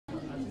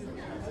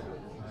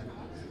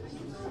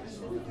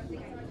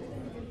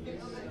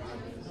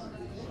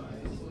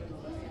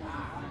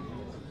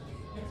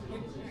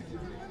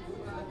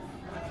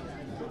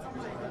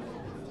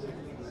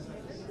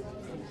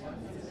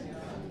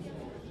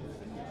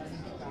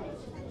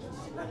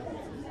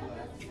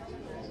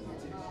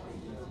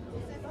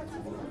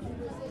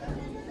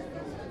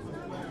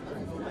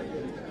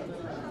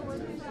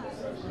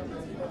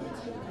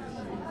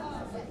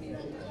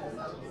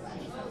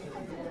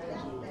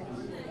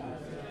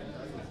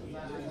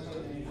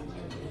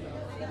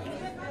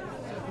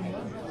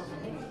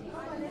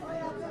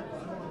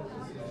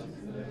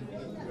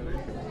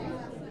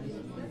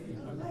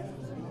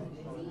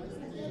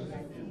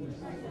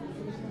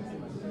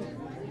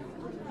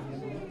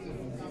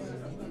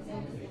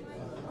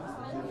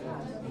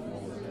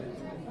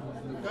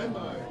All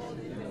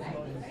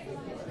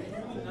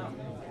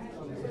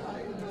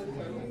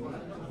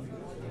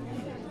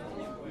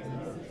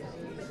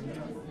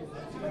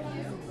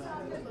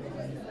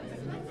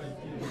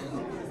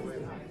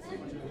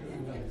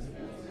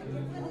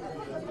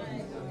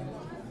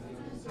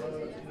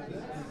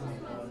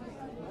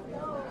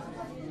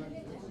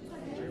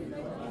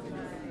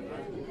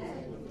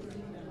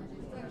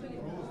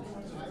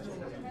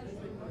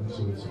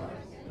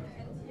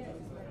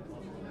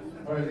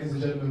right, ladies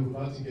and gentlemen, we're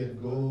about to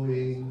get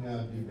going.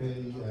 Be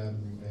very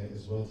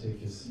as well,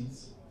 take your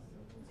seats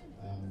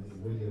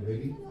when you're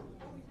ready.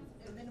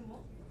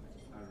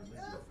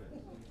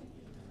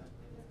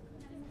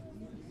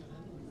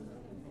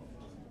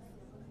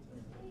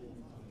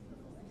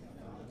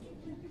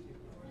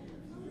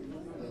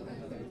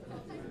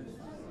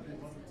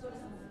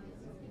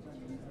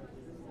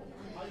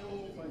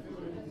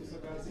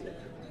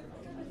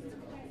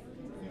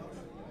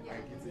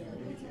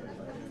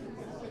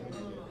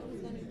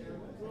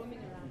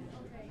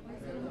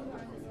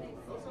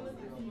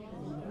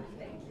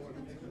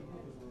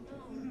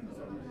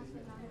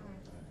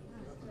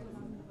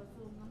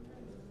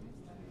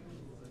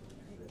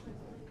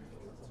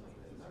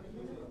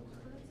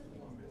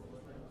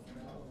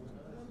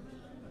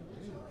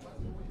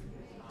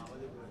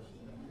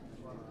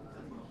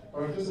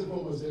 All right, first and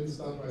foremost, let me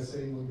start by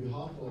saying on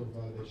behalf of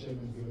the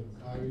Chairman, Gilbert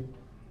Mkari,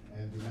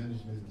 and the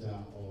management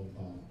of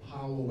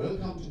Power,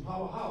 welcome to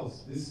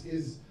Powerhouse. This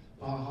is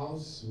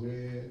Powerhouse,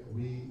 where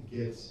we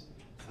get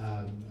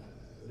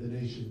the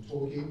nation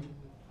talking,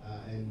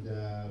 and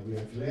we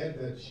are glad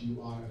that you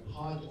are a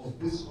part of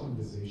this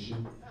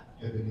conversation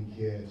happening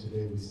here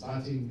today. We're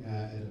starting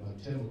at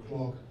about 10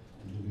 o'clock,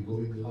 and we'll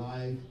be going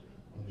live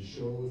on a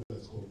show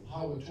that's called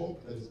Power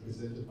Talk, that is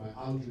presented by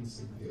Aldrin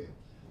Sinclair.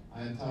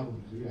 I am Thabo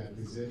Mkari. I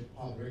present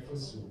Power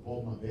Breakfast with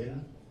Bob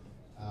Mabena,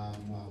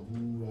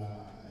 who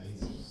is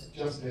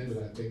just landed,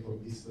 I think,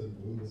 from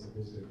Istanbul. He was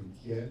supposed to have been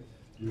here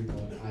doing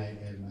what I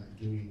am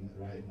doing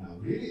right now.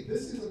 Really,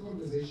 this is a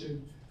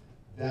conversation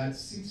that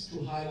seeks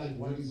to highlight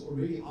what is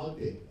already out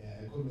there,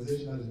 a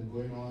conversation that has been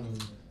going on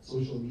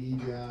social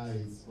media,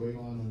 it's going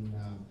on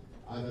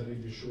other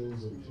radio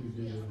shows, on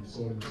television, and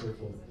so on and so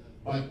forth.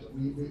 But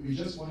we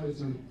just wanted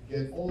to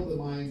get all the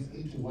minds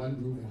into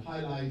one room and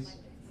highlight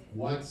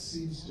what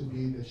seems to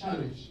be the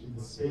challenge in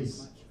the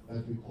space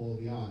that we call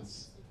the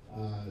arts.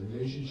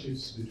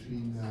 Relationships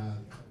between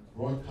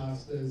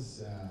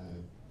broadcasters,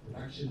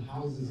 production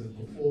houses and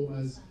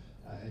performers,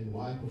 and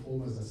why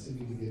performers are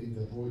seemingly getting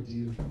the raw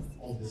deal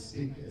of the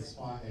stick as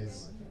far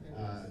as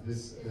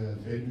this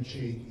value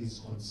chain is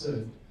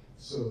concerned.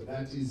 So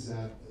that is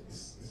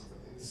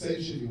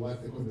essentially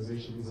what the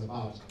conversation is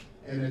about.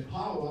 And at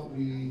Power,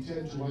 we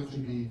tend to want to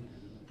be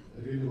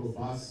really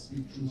robust,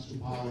 speak truth to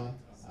power,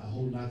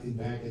 hold nothing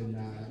back, and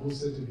I most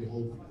certainly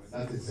hope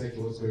that's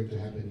exactly what's going to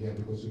happen here,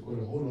 because we've got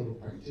a whole lot of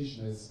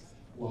practitioners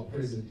who are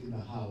present in the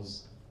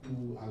house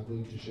who are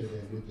going to share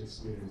their lived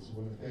experience.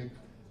 We want to thank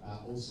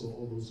also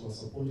all those who are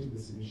supporting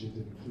this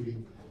initiative,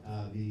 including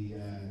the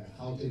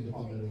Gauteng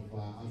Department of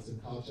Arts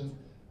and Culture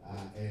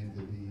and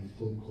the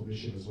Film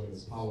Commission, as well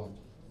as Power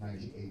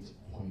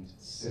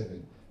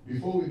 98.7.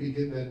 Before we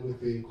begin then with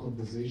the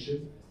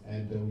conversation,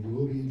 and we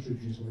will be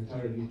introduced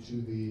momentarily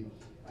to the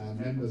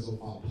members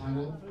of our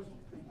panel.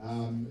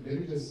 Let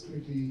me just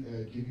quickly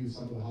give you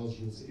some of the house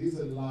rules. It is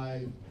a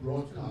live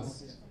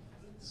broadcast,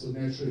 so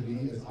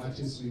naturally, as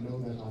artists, we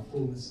know that our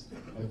phones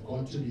have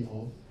got to be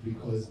off,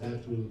 because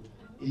that will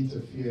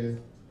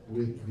interfere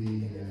with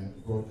the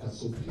broadcast.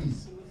 So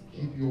please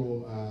keep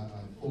your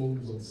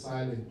phones on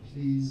silent,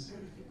 please,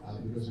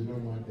 because we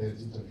don't want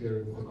that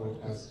interfering with the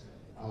broadcast.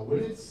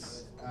 When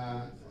it's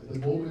the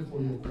moment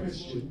for your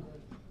question,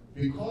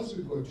 because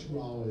we've got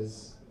 2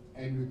 hours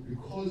and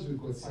because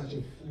we've got such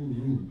a full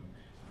room,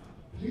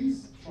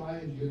 please try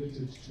and limit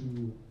it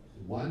to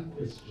one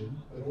question,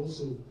 but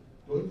also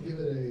don't give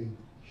it a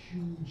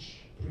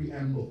huge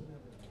preamble.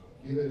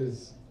 Give it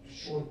as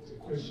short a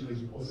question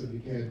as you possibly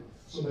can,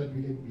 so that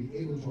we can be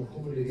able to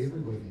accommodate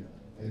everybody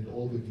and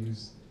all the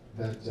views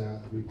that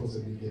we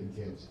possibly can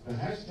get. The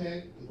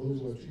hashtag,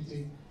 those who are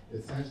tweeting,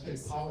 it's hashtag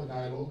Power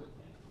Dialogue,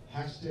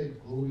 hashtag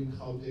Growing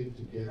Gauteng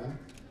Together,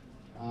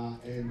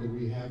 and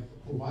we have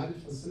provided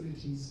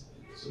facilities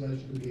so that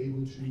you can be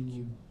able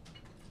to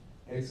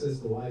access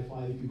the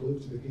Wi-Fi. If you go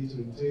to the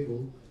catering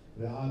table,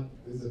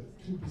 there's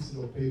 2 pieces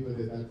of paper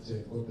that got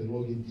the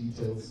login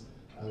details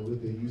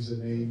with the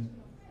username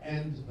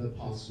and the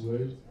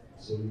password,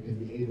 so you can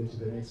be able to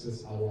then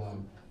access our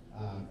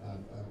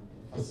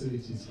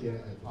facilities here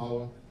at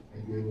Power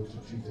and be able to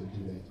treat and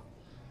do that.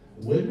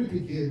 When we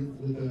begin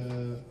with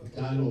a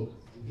dialogue,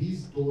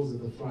 these doors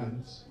at the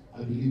front,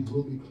 I believe,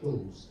 will be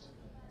closed.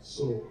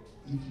 So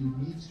if you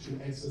need to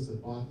access the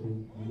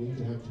bathroom, you're going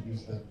to have to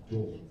use that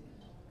door.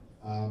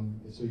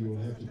 So you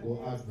will have to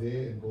go out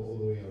there and go all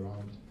the way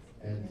around,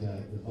 and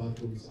the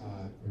bathrooms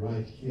are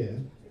right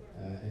here,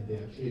 and they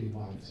are clearly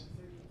marked.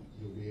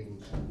 You'll be able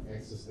to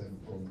access them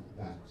from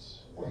that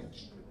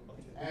point.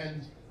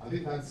 And I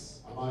think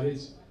that's about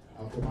it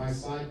from my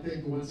side.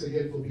 Thank you once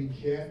again for being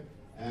here.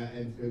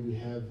 and we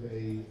have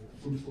a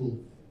fruitful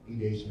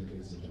engagement,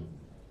 ladies and gentlemen.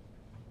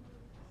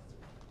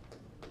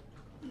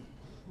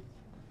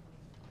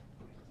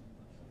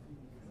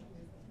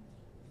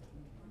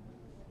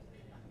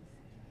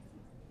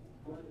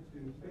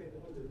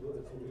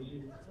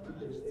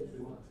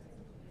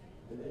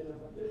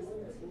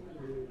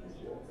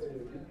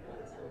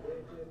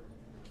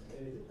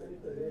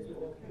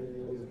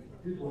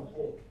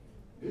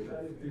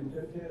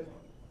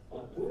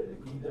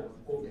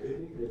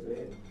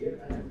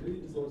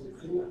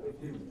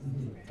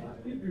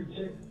 If you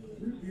check,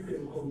 if you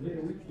can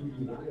compare with the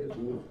United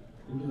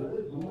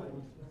Zuma,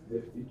 the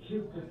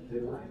children, the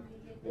life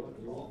was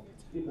wrong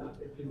in that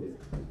activity,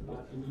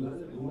 but the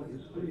United Zuma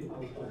is free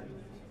outside.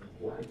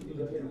 Life is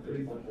again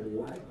free, but the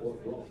life was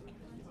wrong.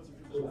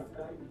 So that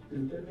guy is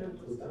been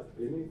sentenced to that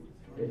being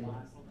a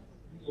man.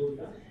 So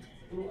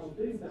I'm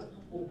saying that's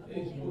for the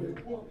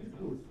poor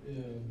people.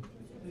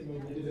 The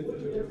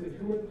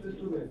human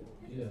settlement.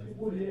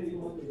 People here,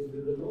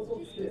 there's a lot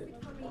of shit.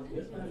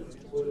 This time,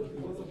 for the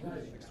lot of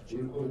time, we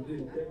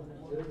continue.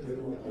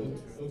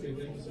 Okay,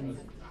 thank you so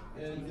much.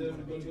 And we're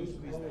going to go to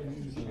our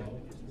news now.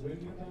 When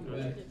we come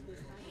back,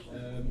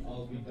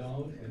 I'll be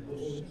down at the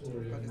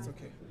auditorium. But it's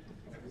okay.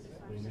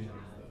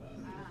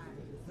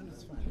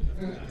 That's fine.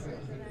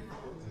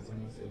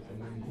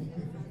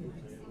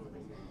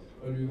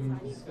 But we're going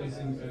to be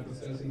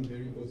discussing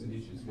very important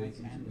issues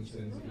relating to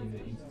concerns in the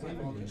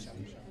entertainment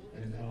industry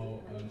and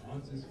how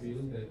artists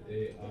feel that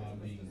they are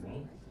being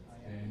robbed,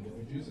 and the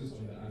producers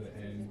on the other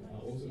end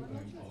are also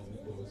coming out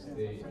because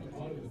they are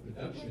part of the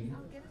production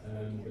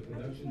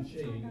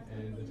chain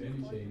and the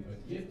value chain, but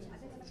yet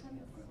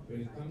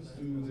when it comes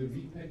to the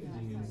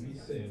repackaging and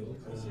resale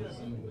of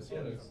some of the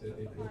products that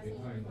they put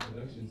behind, the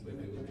productions that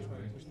they were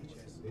behind,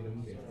 they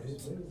don't get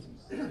royalties.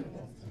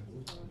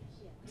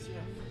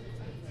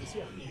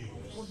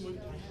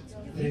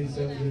 Thanks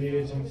to the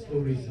media top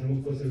stories, and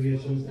of course the area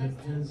shows that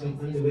plans are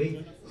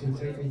underway to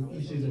tackle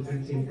issues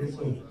affecting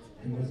ESCOM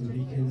and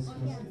Mozambican's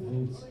cast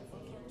votes.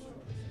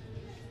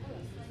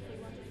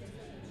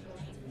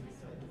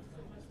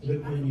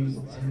 Local News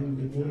 10,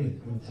 good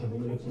morning. I'm Tabo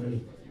Lokwani.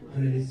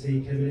 Analysts say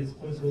Cabinet's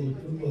possible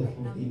approval of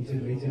the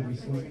integrated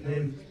resource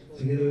plan,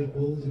 together with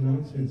bold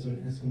announcements on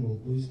ESCOM, will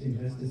boost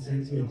investor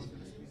sentiment.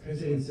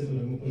 President Cyril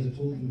Ramaphosa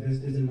told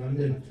investors in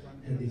London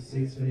at the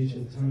 6th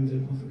Financial Times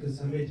on Africa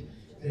Summit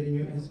that a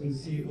new ESCOM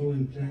CEO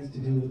and plans to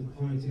deal with the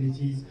power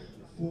utilities'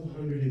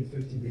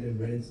 450 billion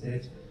rand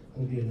debt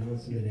will be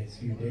announced in the next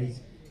few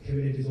days.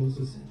 Cabinet is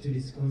also set to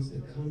discuss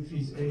the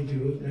country's energy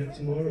roadmap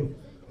tomorrow,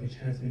 which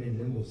has been in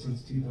limbo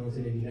since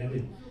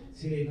 2011.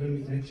 Senior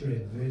economic lecturer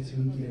at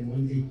Vertiunkile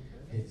Mondi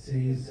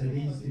says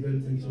these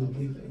developments will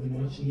give the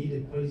much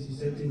needed policy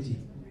certainty.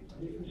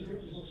 The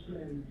integrated resource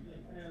plan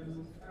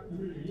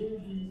will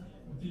really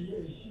be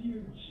a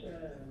huge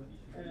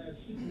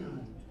signal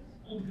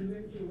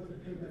complementing what the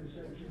president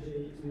said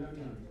today in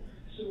London.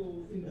 So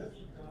in that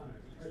regard,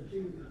 I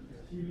think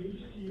we may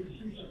see a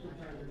huge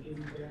appetite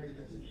again back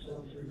to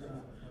South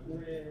Africa,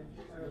 where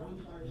one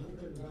side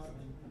opens up,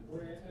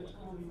 where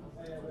ESCOM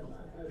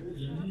is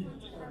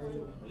leads by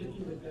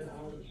taking the debt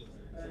out,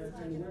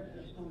 and where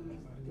ESCOM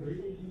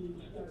really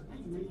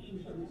starts making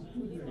some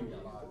improvements.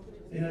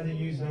 In other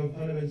news now,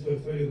 Parliament's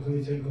Portfolio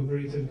Committee on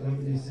Cooperative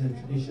Governance and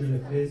Traditional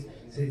Affairs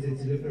says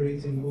it's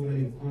deliberating over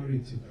an inquiry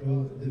to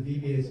probe the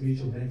VBS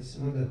mutual bank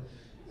saga.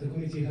 The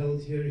committee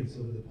held hearings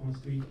over the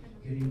past week,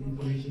 getting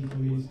information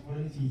from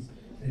municipalities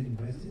that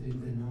invested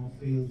in the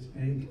now-failed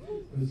bank.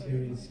 Those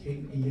hearings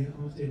came a year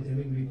after a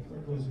damning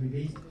report was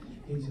released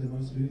into the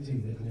mass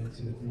looting that led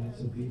to the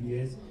collapse of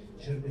VBS.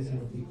 Chairperson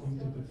of the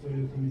Compton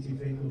Portfolio Committee,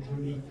 Faith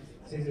Otami,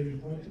 says the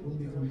report will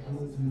be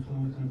compiled and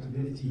how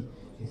accountability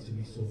is to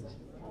be sought.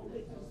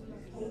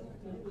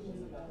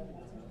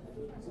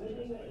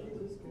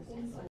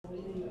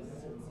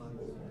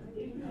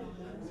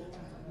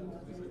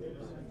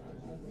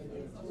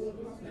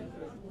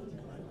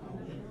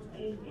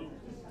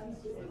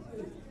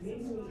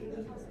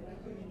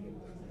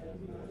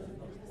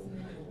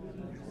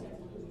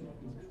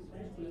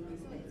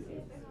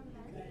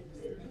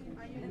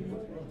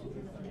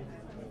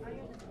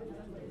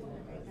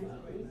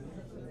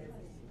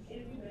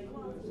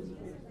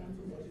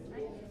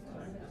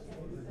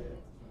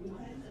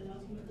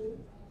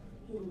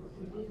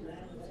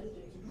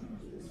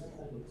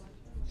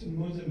 In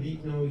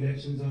Mozambique now,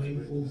 elections are in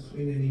full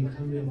swing, and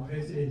incumbent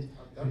President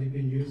Filipe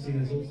Nyusi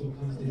has also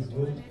cast his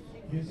vote.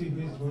 Nyusi,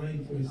 who is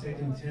vying for a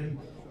second term,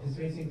 is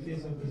facing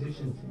fierce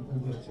opposition from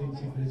over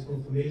 20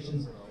 political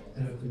formations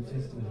that are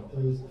contesting the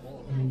polls.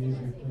 Prime News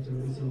reporter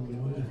Rosen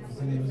Minola is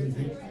in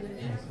Mozambique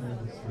and has found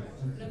this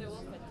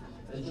conference.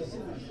 The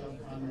Joseph Shop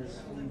Primary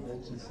School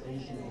voting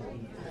station has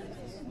been packed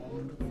this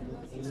morning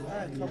with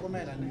thousands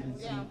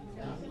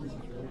of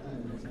local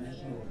and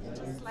international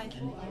observers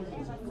and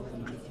thousands of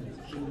local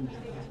residents queuing to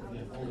cast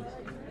their votes.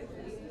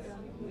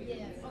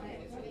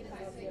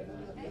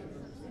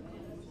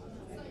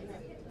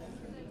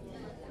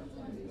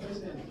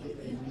 President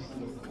Filipe Nyusi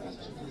was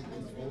asked to use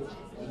his vote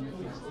when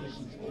the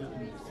stations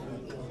opened at 7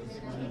 o'clock this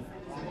morning,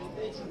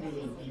 activating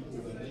million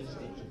people were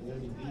registered to vote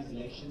in these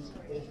elections,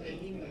 with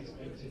Frelimo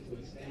expected to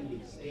extend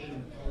its stay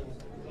in power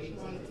for a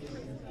while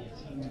since the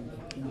achievement of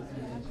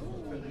independence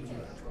from the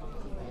previous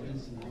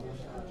province in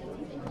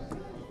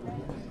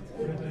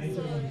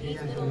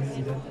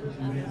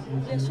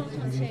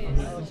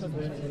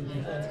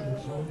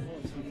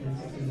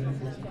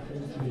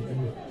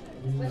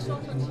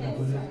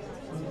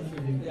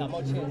Yeah,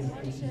 more chairs.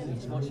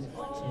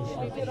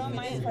 If you don't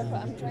mind,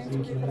 I'm trying to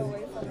keep it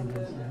away from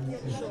the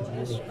show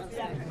instruments.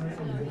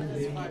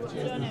 You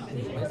don't have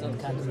any.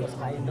 Because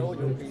I know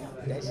you'll be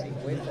dashing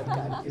when the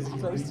gun is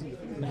close to you.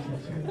 When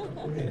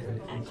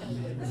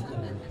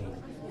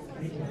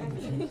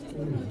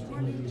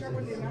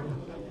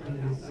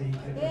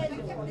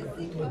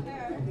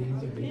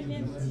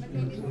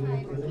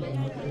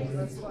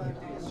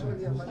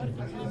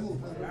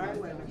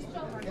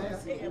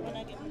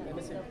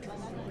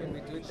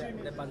we do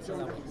the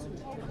pencil out.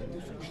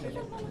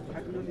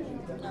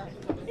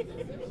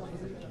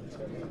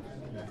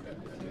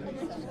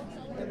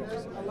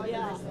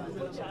 Yeah,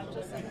 which I'm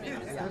just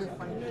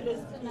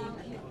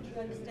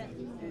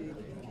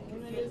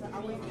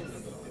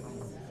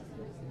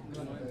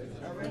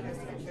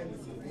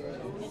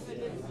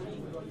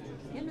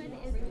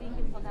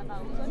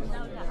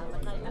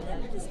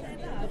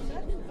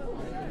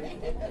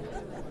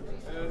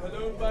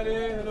hello, Mbali.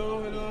 Hello,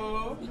 hello.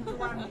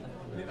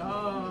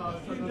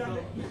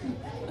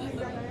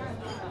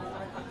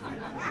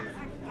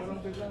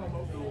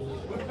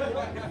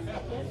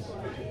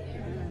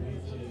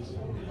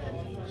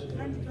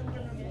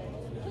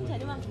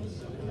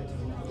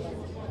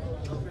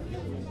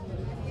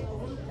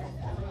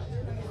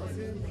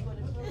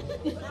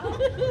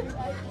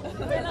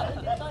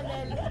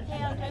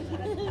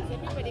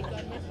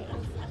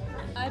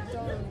 I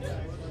don't.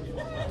 We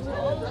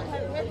all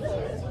have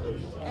headphones.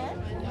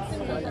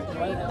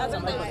 That's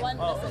what there's one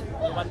person.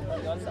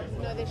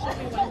 No, there should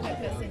be one per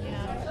person,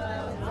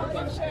 yeah. We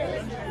can share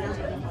it.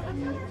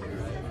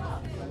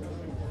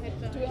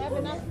 Do we have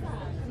enough?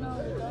 No,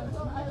 we don't.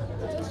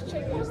 Just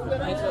check it. We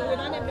don't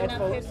have enough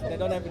headphones. They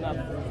don't have enough.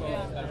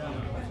 Yeah.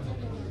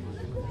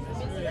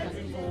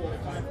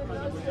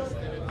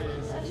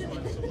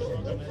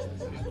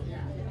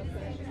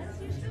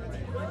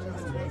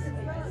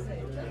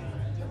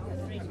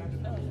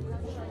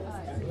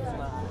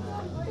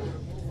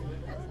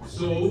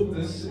 So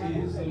this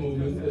is the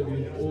moment that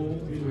we've all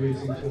been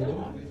waiting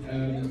for,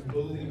 and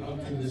building up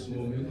to this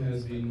moment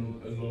has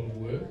been a lot of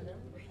work,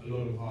 a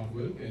lot of hard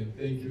work, and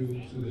thank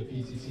you to the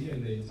PTT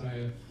and the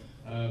entire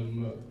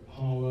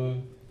Power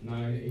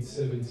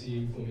 987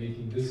 team for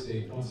making this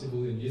day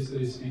possible. And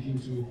yesterday, speaking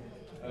to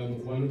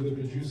one of the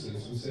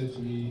producers who said to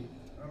me,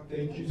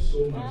 thank you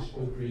so much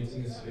for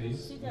creating a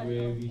space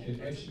where we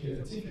can actually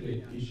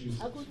articulate issues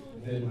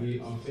that we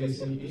are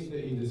facing in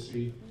the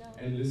industry,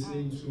 and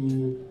listening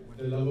to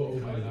the lover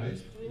of my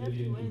life,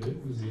 Lillian Dube,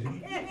 who's here.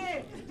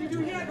 Hey, did you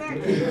hear that?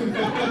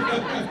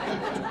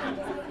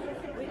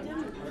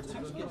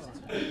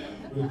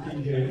 With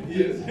pink hair,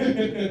 yes.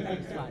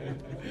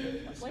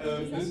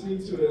 Listening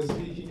to her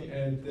speaking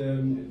at the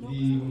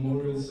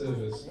memorial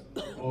service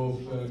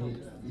of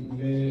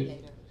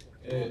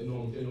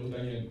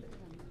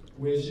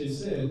where she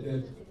said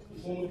that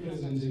former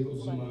President Jacob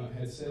Zuma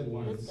had said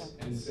once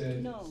and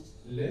said,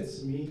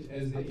 let's meet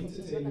as the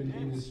entertainment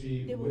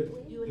industry with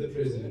the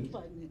president.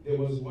 There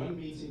was one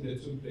meeting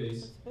that took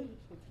place,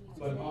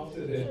 but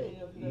after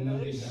that,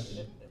 nothing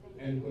happened.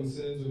 And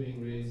concerns were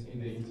being raised in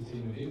the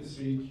entertainment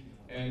industry.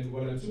 And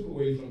what I took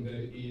away from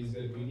that is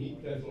that we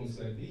need platforms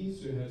like these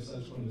to have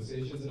such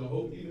conversations. And I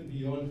hope even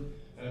beyond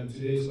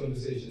today's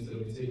conversations that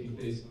will be taking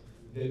place,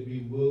 that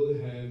we will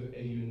have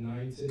a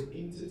united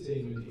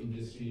entertainment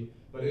industry.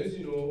 But as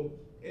you know,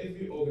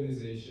 every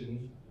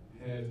organization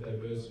have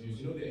diverse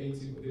views. You know, the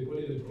ANC, they call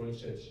it a broad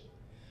church,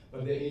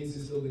 but the ANC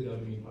is still the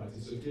governing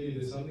party. So clearly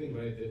there's something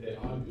right that they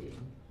are doing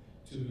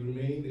to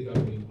remain the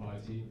governing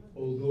party,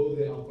 although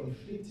there are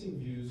conflicting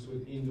views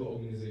within the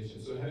organization.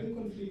 So having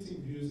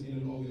conflicting views in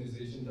an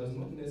organization does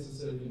not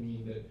necessarily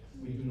mean that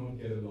we do not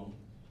get along.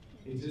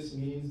 It just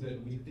means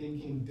that we're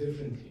thinking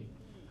differently.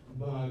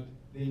 But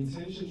the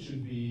intention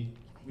should be,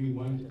 we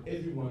want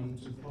everyone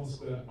to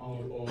prosper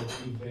out of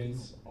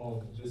events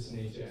of this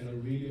nature. And I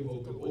really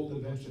hope that all the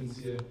veterans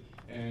here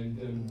and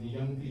the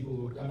young people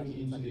who are coming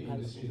into the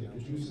industry, the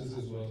producers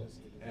as well,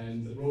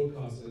 and the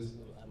broadcasters,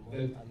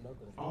 that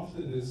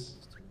after this,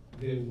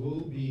 there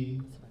will be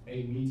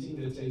a meeting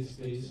that takes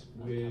place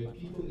where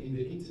people in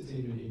the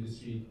entertainment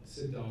industry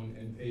sit down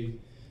and pave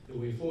the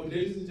way forward.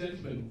 Ladies and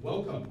gentlemen,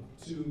 welcome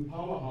to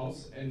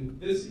Powerhouse, and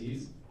this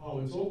is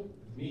Power Talk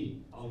with me,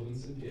 Alvin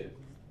St. Pierre.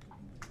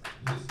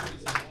 This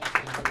is a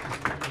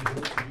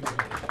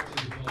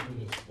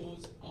Department of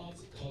Sports,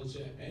 Arts,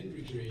 Culture and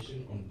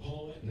Recreation on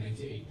Power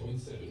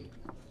 98.7.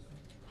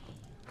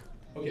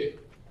 Okay,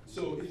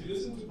 so if you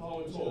listen to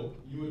Power Talk,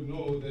 you would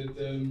know that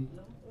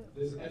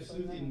there's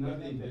absolutely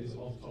nothing that is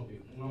off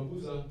topic.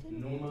 Ungabuza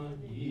noma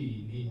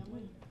yini,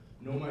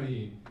 noma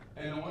yini.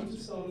 And I want to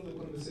start off the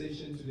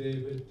conversation today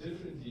a bit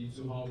differently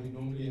to how we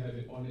normally have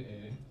it on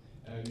air.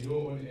 You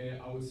know, on air,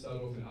 I would start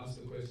off and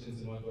ask the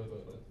questions and what.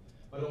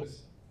 But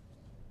always,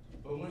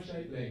 what should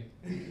I play?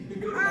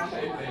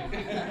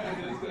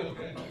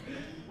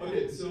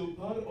 Okay, so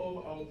part of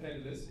our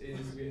panelists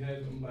is we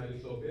have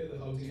Mbali Hlophe, the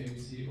Gauteng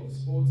MEC of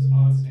Sports,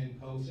 Arts and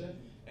Culture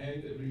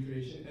and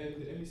Recreation. And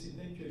MEC,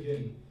 thank you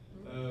again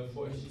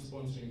for actually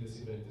sponsoring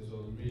this event as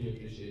well. We really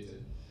appreciate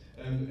it.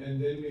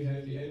 And then we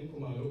have Leanne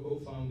Kumalo,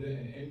 co-founder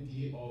and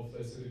MD of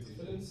Selective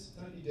Films,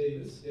 Tandi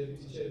Davis,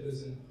 deputy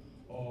chairperson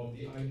of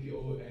the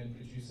IPO and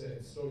producer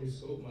at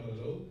Storyscope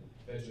Maralo,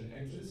 veteran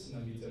actress,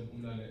 Namita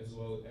Umlana as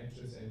well,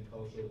 actress and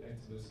cultural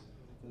activist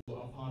who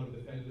are part of the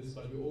panelists,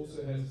 but we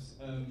also have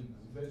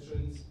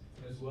veterans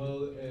as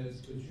well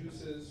as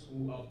producers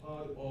who are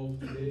part of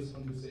today's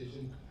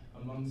conversation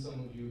among some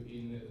of you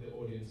in the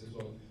audience as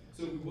well.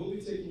 So we will be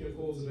taking your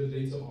calls a bit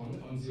later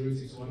on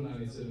 061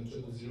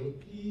 987 000.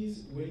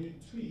 Please, when you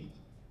tweet,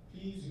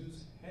 please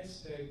use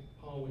hashtag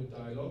Power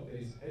Dialogue. There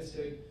is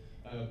hashtag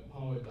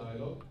Power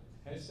Dialogue,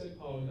 hashtag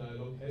Power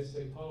Dialogue,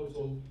 hashtag Power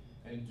Talk,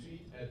 and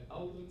tweet at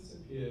Alvin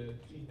Sapir,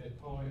 tweet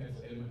at Power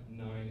FM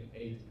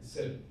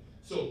 987.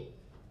 So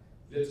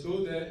let's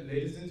go there,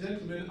 ladies and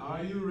gentlemen.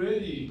 Are you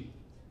ready?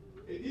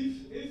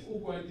 If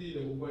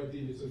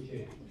Ukwatile, it's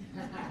okay.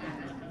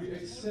 We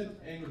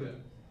accept anger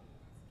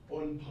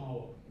on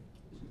power.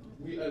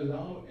 We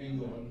allow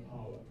anger on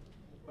power.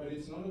 But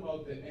it's not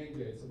about the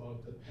anger, it's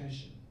about the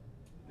passion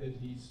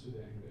that leads to the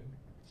anger.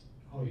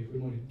 How are you?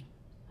 Good morning.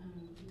 Good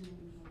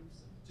morning.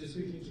 Just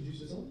quickly introduce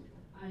yourself.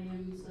 I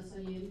am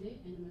Sasa Yende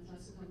and I'm a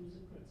classical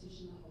music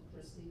practitioner of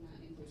Christina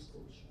and voice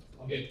coach.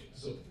 Okay,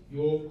 so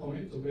your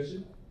comment or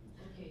question?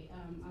 Okay,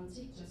 I'll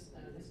take just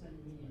less than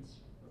a minute.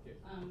 Okay.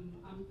 I'm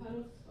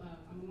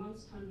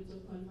amongst hundreds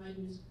of qualified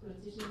music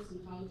practitioners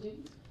in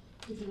Gauteng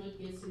who do not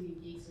get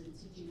singing gigs and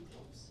teaching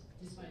jobs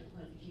despite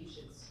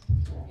qualifications.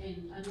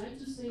 And I'd like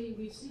to say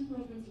we've seen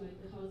programs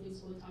like the Gauteng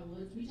Sport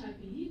Awards, which I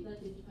believe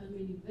that the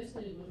department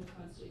invested a lot of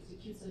funds to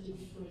execute such a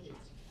big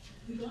project.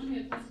 We don't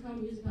have classical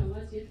music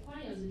awards, yet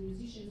choirs and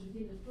musicians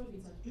within the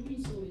province are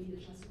doing so in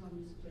the classical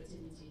music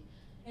fraternity.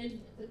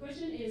 And the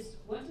question is,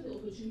 what are the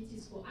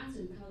opportunities for arts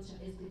and culture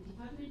as the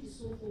department is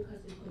so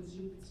focused on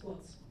consuming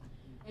sports?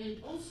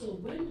 And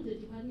also, when will the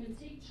department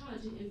take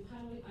charge in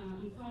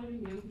empowering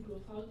young people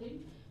of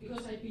Gauteng?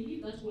 Because I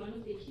believe that one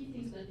of the key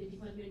things that the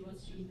department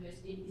wants to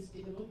invest in is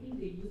developing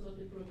the youth of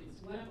the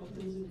province. What about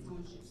those in the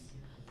townships?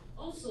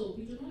 Also,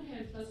 we do not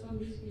have classical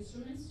music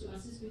instruments to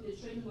assist with the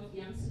training of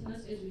young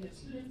singers, as we have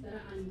students that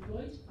are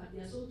unemployed, but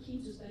they are so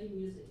keen to study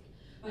music,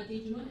 but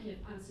they do not have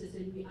access,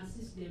 and we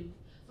assist them.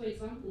 For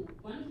example,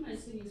 one of my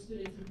singing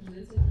students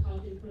represented the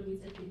Gauteng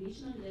province at the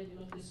national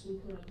level of the school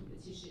choral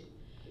competition.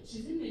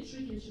 She's in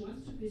matric and she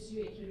wants to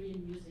pursue a career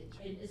in music.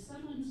 And as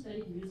someone who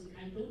studied music,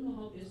 I don't know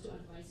how best to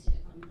advise her.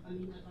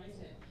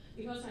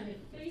 Because I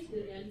have faced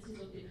the realities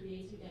of the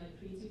creative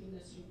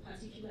industry,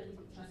 particularly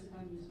the classical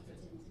music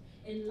fraternity.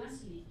 And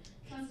lastly,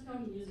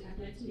 classical music,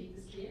 I'd like to make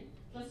this clear.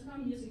 Classical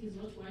music is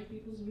not white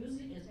people's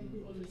music, as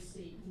people always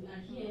say. We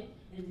are here,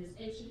 and there's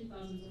actually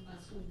thousands of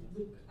us who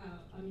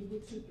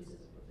took this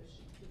as a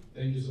profession.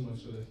 Thank you so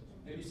much for that.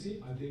 MEC,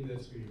 I think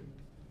that's for you.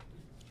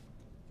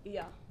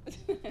 Yeah.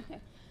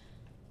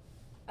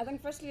 I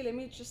think firstly, let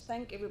me just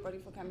thank everybody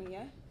for coming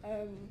here.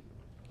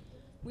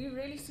 We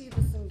really see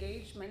this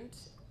engagement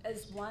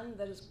as one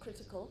that is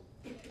critical.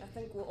 I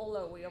think we're all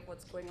aware of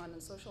what's going on in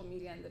social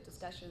media and the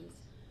discussions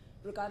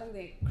regarding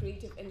the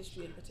creative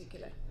industry in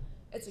particular.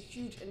 It's a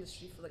huge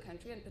industry for the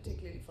country and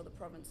particularly for the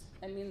province.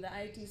 I mean, the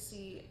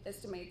ITC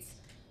estimates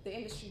the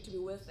industry to be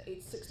worth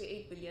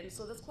 68 billion,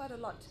 so that's quite a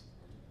lot.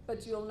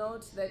 But you'll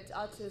note that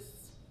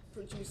artists,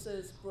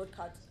 producers,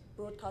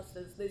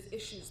 broadcasters, there's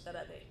issues that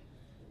are there.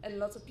 And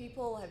lots of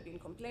people have been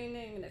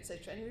complaining and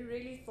etc. And we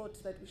really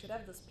thought that we should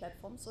have this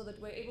platform so that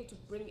we're able to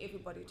bring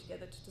everybody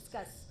together to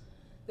discuss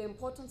the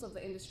importance of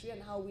the industry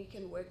and how we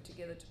can work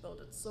together to build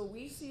it. So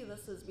we see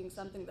this as being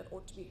something that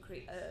ought to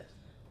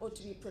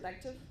be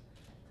productive,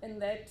 in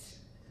that,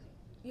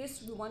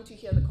 yes, we want to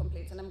hear the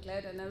complaints, and I'm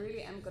glad, and I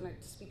really am going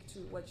to speak to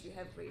what you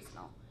have raised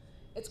now.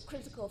 It's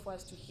critical for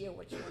us to hear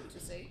what you want to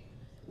say.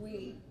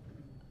 We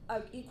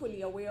are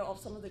equally aware of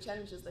some of the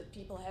challenges that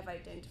people have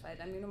identified.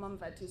 I mean, Umam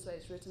Vatiswa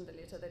has written the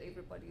letter that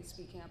everybody is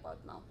speaking about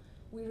now.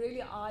 We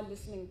really are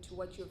listening to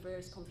what your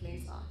various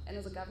complaints are. And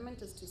as a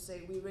government is to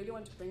say, we really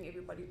want to bring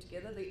everybody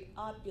together. There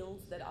are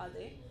bills that are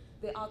there.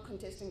 There are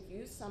contesting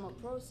views. Some are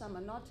pro, some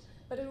are not.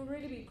 But it would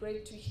really be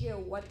great to hear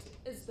what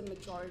is the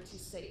majority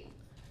saying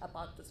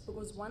about this.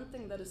 Because one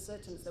thing that is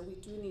certain is that we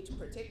do need to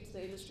protect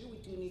the industry. We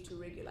do need to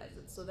regularize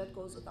it. So that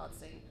goes without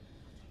saying.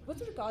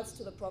 With regards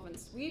to the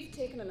province, we've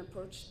taken an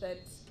approach that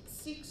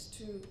seeks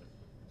to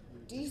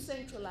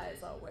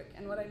decentralize our work.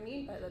 And what I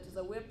mean by that is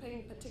that we're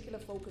paying particular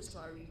focus to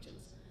our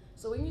regions.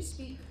 So when you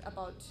speak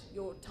about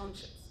your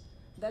townships,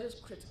 that is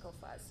critical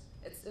for us.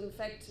 It's, in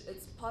fact,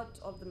 it's part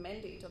of the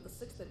mandate of the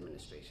 6th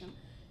administration,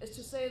 is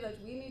to say that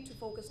we need to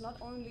focus not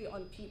only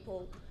on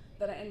people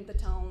that are in the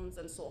towns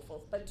and so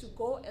forth, but to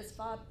go as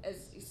far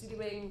as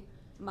Isidiweng,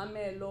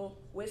 Mamelo,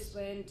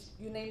 Westland,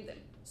 you name them.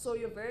 So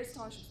your various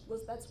townships,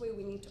 because that's where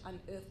we need to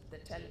unearth the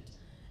talent.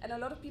 And a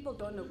lot of people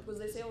don't know, because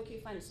they say, okay,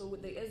 fine, so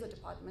there is a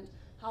department,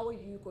 how are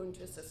you going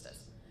to assist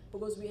us?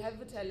 Because we have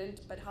the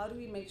talent, but how do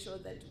we make sure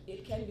that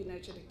it can be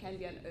nurtured, it can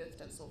be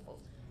unearthed, and so forth?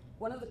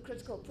 One of the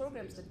critical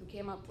programs that we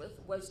came up with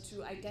was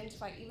to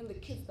identify even the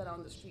kids that are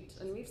on the street.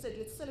 And we've said,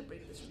 let's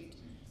celebrate the street.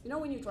 You know,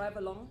 when you drive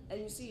along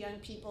and you see young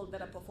people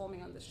that are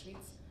performing on the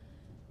streets,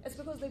 it's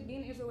because they've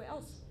been everywhere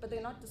else, but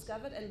they're not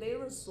discovered, and they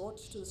resort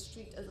to the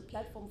street as a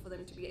platform for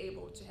them to be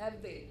able to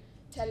have their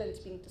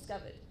talent being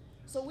discovered.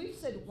 So we've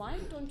said, why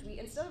don't we,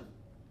 instead of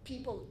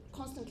people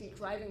constantly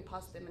driving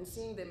past them and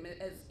seeing them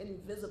as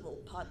invisible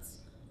parts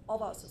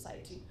of our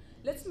society,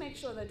 let's make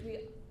sure that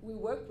we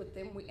work with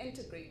them, we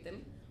integrate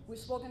them. We've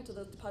spoken to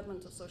the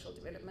Department of Social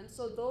Development,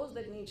 so those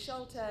that need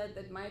shelter,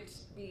 that might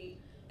be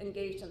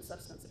engaged in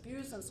substance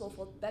abuse and so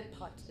forth, that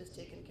part is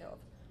taken care of.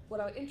 What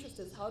our interest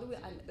is, how do we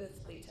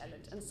unearth their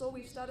talent? And so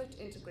we've started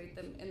to integrate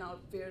them in our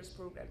various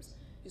programs.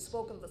 You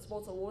spoke of the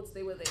sports awards,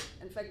 they were there.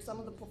 In fact, some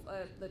of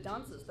the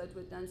dancers that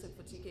were dancing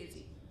for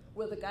TKZ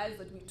were the guys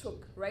that we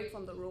took right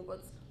from the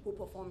robots who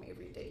perform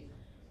every day.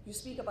 You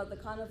speak about the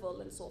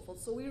carnival and so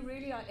forth. So we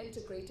really are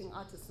integrating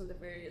artists in the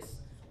various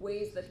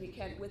ways that we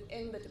can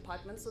within the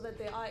department so that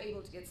they are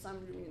able to get some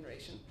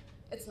remuneration.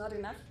 It's not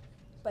enough,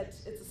 but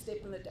it's a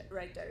step in the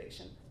right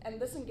direction. And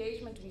this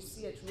engagement, we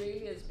see it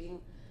really as being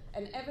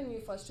an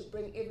avenue for us to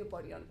bring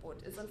everybody on board.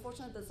 It's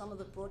unfortunate that some of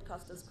the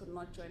broadcasters could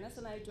not join us,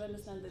 and I do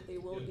understand that they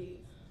will be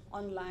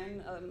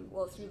online,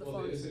 well, through the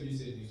phone. The SABC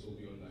said will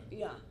be online.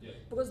 Yeah,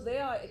 because they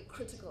are a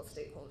critical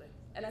stakeholder.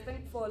 And I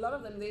think for a lot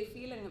of them, they're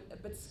feeling a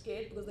bit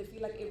scared because they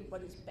feel like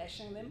everybody's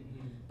bashing them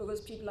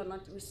because people are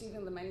not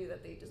receiving the money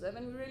that they deserve.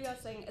 And we really are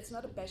saying it's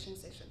not a bashing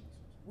session.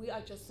 We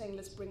are just saying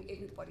let's bring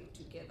everybody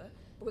together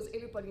because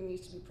everybody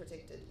needs to be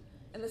protected.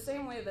 In the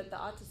same way that the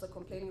artists are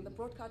complaining, the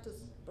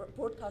broadcasters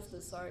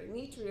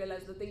need to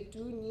realize that they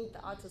do need the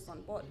artists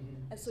on board.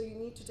 And so you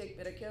need to take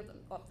better care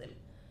of them.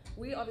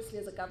 We obviously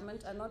as a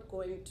government are not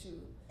going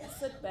to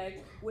sit back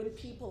when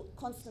people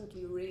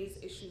constantly raise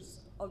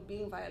issues of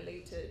being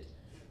violated,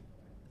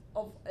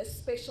 of a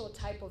special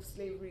type of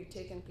slavery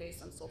taking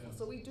place and so forth.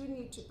 So we do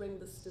need to bring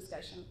this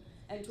discussion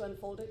and to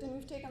unfold it, and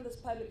we've taken this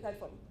public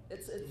platform.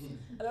 It's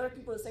a lot of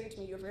people are saying to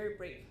me, you're very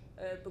brave,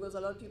 because a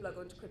lot of people are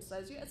going to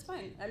criticize you. It's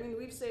fine. I mean,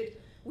 we've said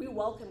we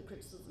welcome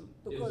criticism,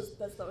 because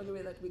that's the only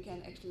way that we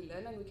can actually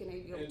learn and we can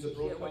be able to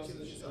hear what you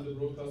mean. And the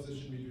broadcasters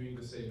should be doing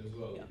the same as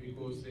well,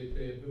 because they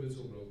play a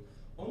pivotal role.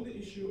 On the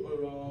issue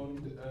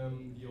around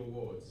the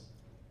awards,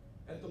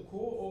 at the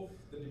core of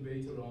the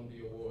debate around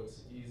the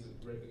awards is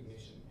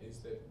recognition, is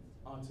that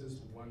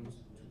artists want to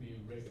be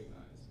recognized.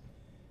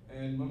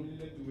 And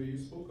Mamile Dube, you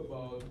spoke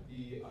about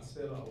the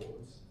Astera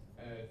Awards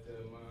at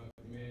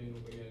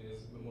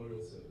Menu's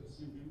memorial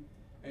service.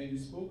 And you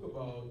spoke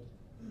about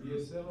the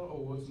Astera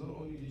Awards. Not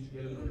only did you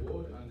get an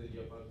award under the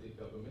apartheid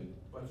government,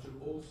 but you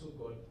also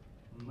got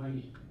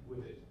money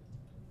with it.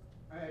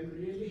 I am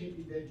really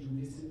happy that you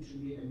listened to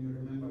me and you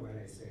remember what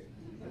I said.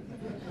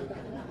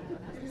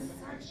 It is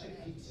such a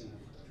pity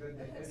that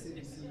the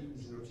SABC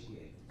is not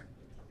here.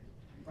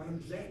 But I'm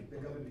glad the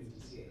government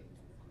is here.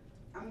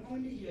 I'm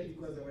only here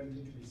because I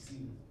wanted to be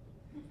seen.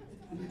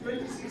 In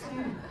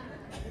 2016,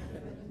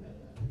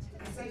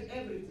 I said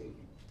everything.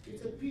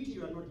 It's a pity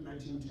you are not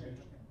Natin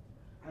Tato.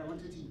 I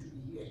wanted him to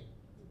be here.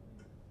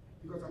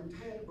 Because I'm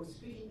tired of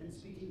speaking and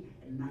speaking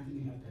and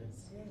nothing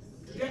happens.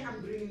 Yes. Today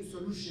I'm bringing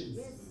solutions.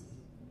 Yes.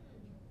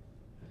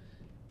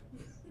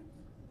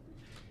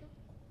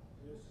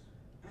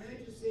 I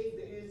had to say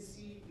the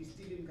ANC is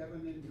still in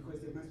government because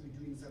they must be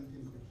doing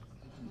something good.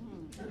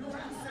 You know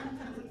what is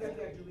something good that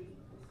they're doing?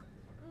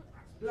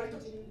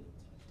 Planting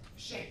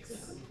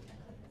shacks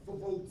for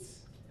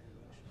votes.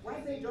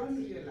 What they don't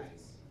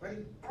realize,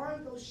 when all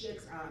those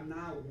shacks are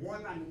now more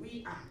than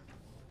we are,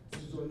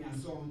 Suzonia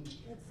Song.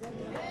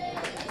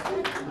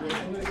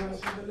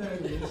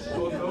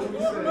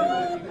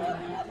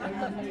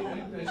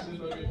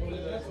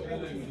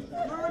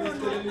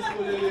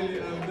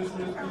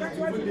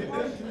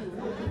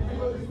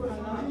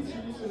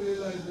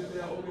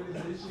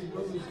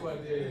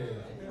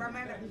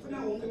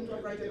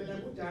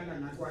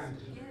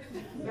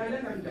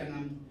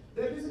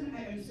 The reason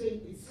I am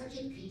saying it's such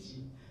a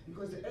pity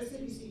because the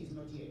SABC is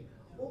not here.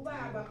 The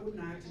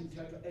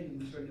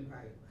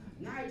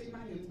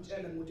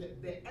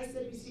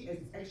SABC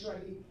is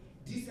actually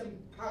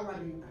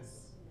disempowering us.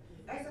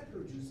 As a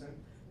producer,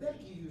 they'll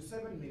give you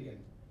 7 million.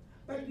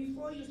 But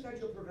before you start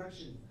your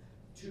production,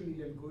 2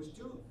 million goes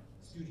to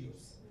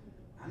studios.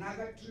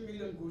 Another 2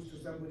 million goes to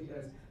somebody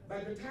else.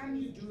 By the time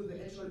you do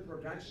the actual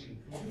production,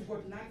 you've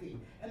got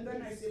nothing. And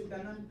then I say,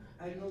 Mdanam,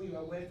 I know you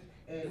are worth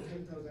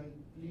 10,000.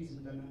 Please,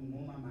 Mdanam,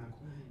 Moma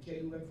Mako, can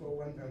you work for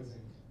 1,000?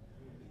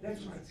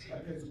 That's what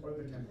happens all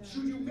the time.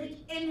 Should you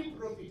make any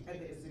profit at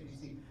the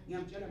SABC,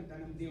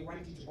 they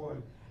want it all.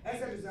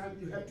 As a result,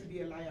 you have to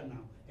be a liar now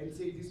and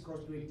say this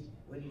costs 20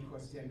 when it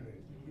costs 10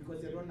 rand,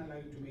 because they don't allow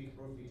you to make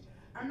profit.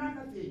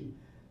 Another thing,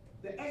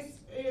 the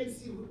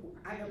ANC,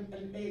 I am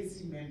an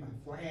ANC member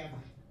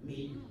forever,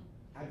 maybe.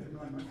 I don't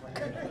know, I'm not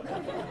fired.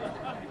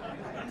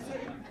 I'm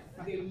saying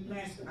they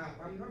messed up.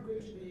 I'm not going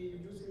to be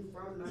using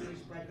foul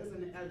language, but as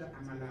an elder,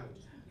 I'm allowed.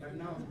 But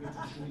now I'm going to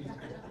show it.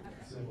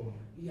 So,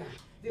 Yeah,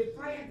 they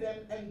fired them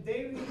and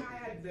they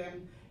rehired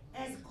them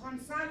as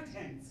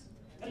consultants.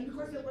 And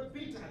because they were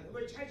bitter, they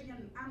were charging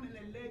an arm and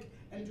a leg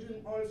and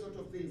doing all sorts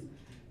of things.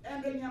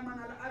 And then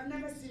Yamanala, I've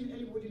never seen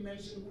anybody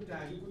mention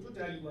Udali.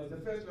 Udali was the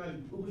first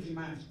one who was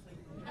managed.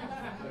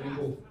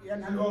 Yeah,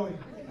 no.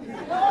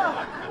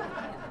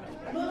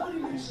 Nobody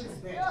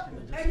mentions that.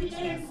 And the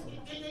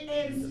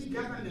ANC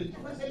government,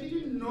 because they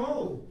didn't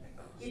know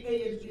the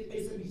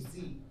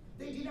SABC,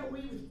 they did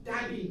away with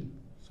dubbing,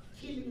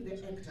 killing the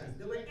actors.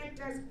 There were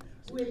actors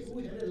who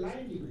had a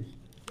livelihood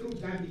through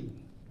dubbing.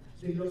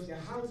 They lost their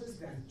houses,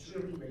 their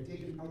children were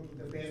taken out of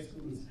the best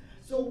schools.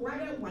 So what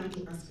I want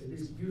to ask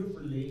this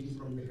beautiful lady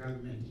from the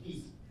government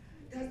is,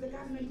 does the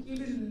government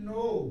even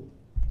know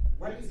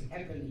what is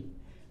happening?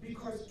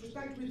 Because to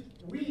start with,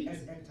 we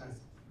as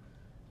actors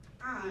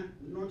are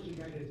not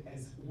regarded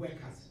as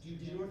workers. Do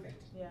you know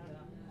that? Yeah.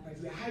 But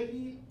we are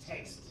highly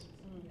taxed.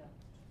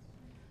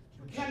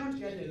 You cannot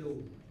get a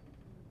loan.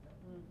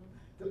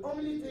 The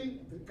only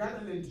thing the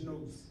government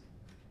knows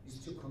is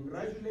to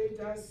congratulate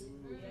us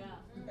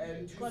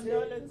and to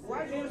Condolences. say,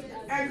 what is,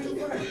 and to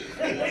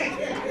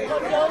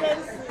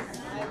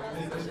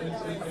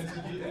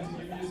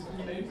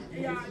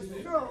yeah,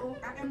 so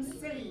I am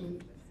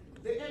saying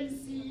the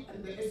NC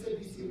and the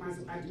SABC must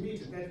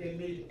admit that they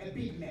made a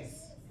big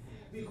mess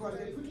because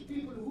they put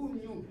people who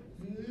knew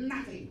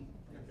nothing.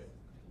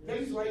 That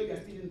is why we are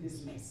still in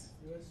this mess.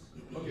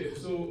 okay,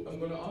 so I'm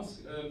going to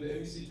ask the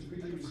MEC to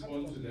quickly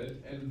respond to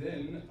that, and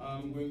then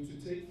I'm going to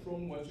take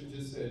from what you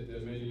just said,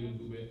 Mbali and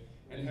Hlophe,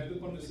 and have the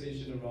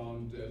conversation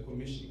around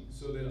commissioning,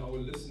 so that our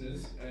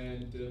listeners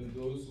and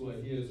those who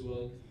are here as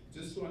well,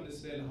 just to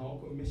understand how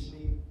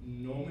commissioning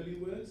normally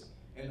works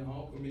and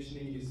how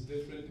commissioning is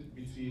different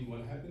between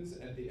what happens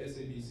at the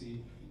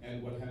SABC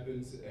and what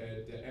happens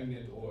at the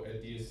MNet or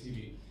at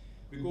DSTV.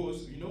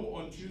 Because, you know,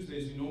 on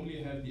Tuesdays we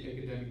normally have the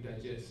Academic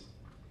Digest.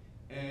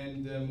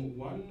 And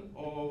one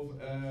of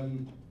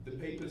the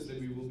papers that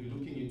we will be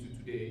looking into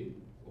today,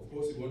 of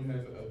course it won't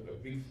have a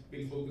big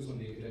focus on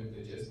the Academic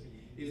Digest,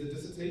 is a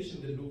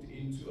dissertation that looked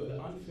into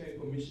the unfair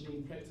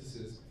commissioning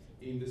practices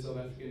in the South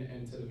African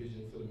and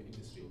television film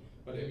industry.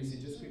 But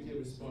MEC, just quickly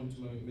respond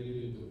to my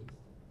Mbali.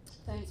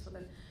 Thanks for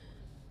that.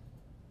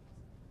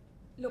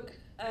 Look,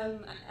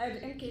 I'd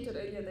indicated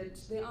earlier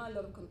that there are a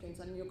lot of complaints,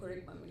 and you're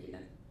correct, Mbali.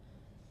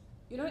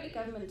 You know, a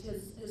government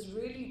has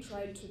really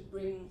tried to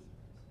bring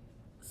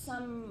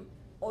some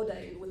order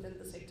within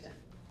the sector.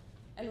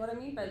 And what I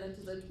mean by that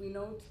is that we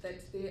note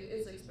that there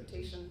is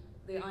exploitation,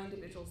 there are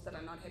individuals that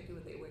are not happy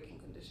with their working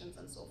conditions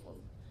and so forth.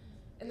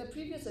 In the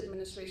previous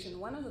administration,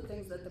 one of the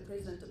things that the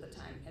president at the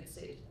time had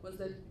said was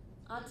that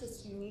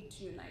artists, you need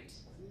to unite.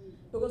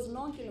 Because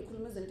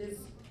non-Kinakulumizant is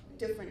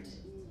different.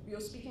 You're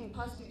speaking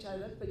past each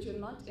other, but you're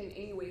not in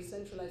any way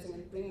centralizing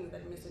and bringing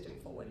that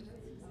messaging forward.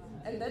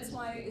 And that's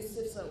why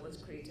ISIFSA was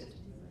created.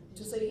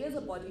 To say, here's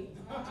a body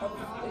of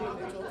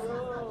individuals.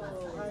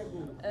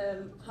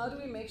 How do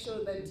we make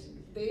sure that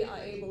they are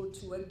able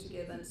to work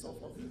together and so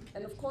forth?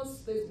 And of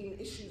course, there's been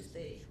issues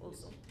there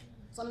also.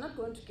 So I'm not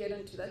going to get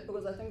into that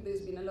because I think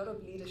there's been a lot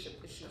of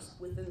leadership issues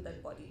within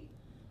that body.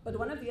 But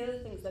one of the other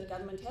things that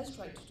government has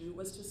tried to do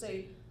was to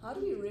say, how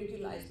do we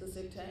regularize the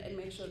sector and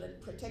make sure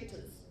that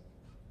protectors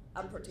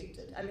are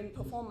protected? I mean,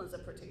 performers are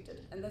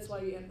protected. And that's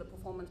why you have the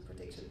Performance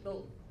Protection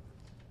Bill,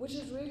 which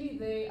is really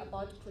there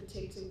about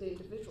protecting the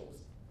individuals.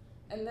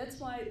 And that's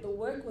why the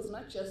work was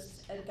not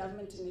just a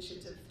government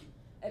initiative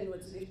and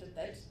was left at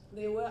that.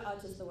 There were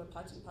artists that were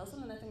part and parcel,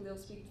 and I think they'll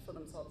speak for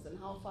themselves and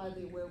how far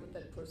they were with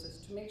that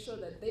process to make sure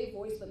that they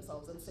voice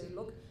themselves and say,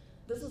 look,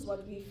 this is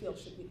what we feel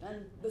should be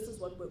done, this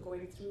is what we're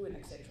going through, and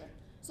etc.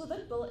 So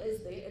that bill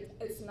is there,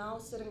 it's now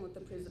sitting with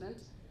the president,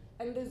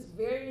 and there's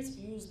various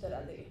views that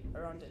are there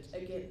around it,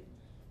 again.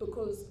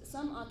 Because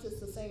some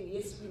artists are saying,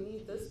 yes, we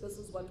need this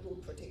is what will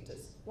protect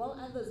us. While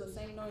others are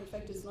saying, no, in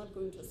fact, it's not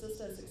going to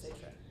assist us,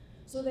 etc.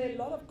 So there are a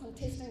lot of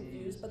contesting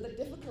views, but the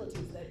difficulty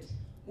is that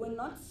we're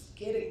not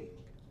getting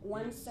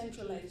one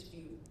centralized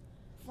view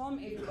from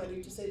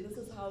everybody to say this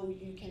is how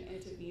you can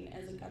intervene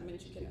as a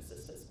government, you can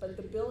assist us. But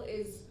the bill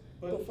is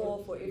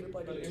for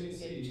everybody to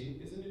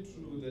engage. Isn't it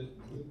true that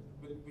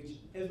with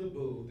whichever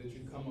bill that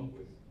you come up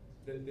with,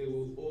 that there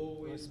will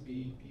always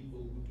be people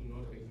who do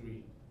not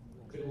agree?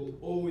 It will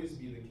always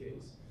be the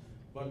case.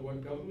 But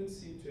what governments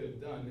seem to have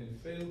done and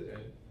failed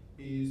at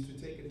is to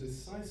take a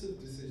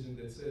decisive decision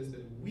that says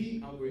that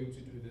we are going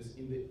to do this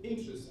in the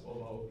interest of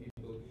our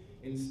people,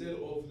 instead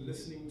of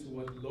listening to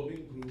what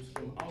lobbying groups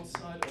from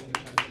outside of the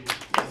country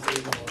are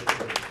saying about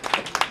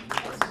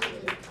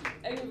it.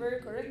 And you're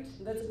very correct.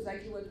 That's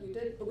exactly what we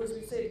did, because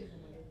we said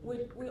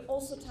we're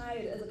also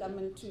tired as a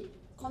government to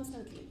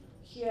constantly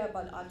hear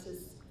about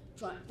artists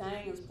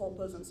dying as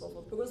paupers and so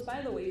forth. Because,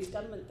 by the way, it's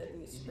government that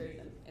needs to bury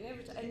them.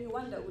 And you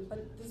wonder,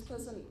 but this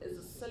person is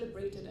a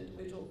celebrated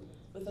individual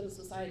within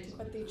society,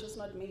 but they're just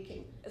not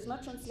making. It's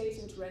not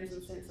translating to rands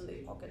and cents in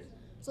their pocket.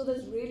 So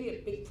there's really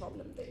a big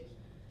problem there.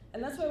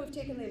 And that's why we've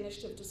taken the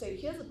initiative to say,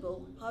 here's a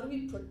bill, how do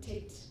we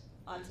protect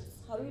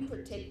artists? How do we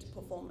protect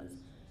performers?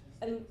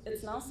 And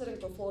it's now sitting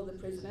before the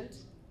president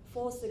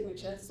for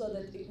signature so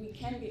that we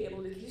can be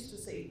able at least to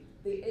say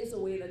there is a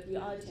way that we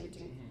are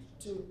attempting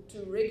to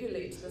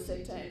regulate the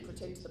sector and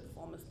protect the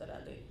performers that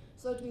are there.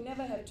 So that we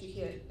never have to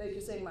hear, like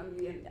you're saying,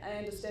 Mbali, and I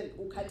understand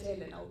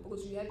ukatele now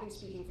because we have been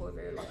speaking for a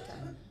very long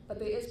time. But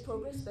there is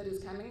progress that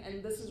is coming,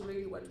 and this is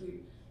really what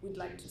we'd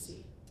like to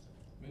see.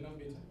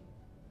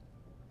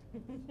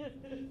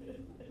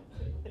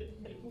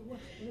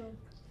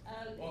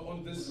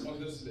 On this,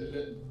 because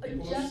the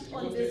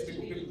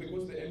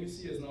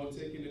MEC has now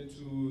taken it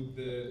to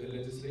the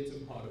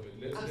legislative part of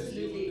it. Let's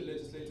deal with the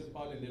legislative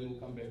part, and then we'll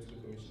come back to the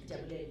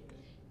commission.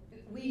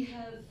 We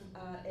have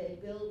a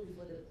bill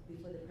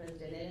before the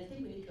president, and I think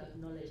we need to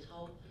acknowledge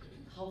how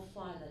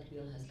far that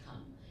bill has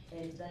come,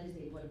 and that is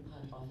the important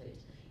part of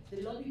it. The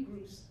lobby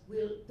groups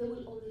there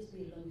will always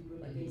be a lobby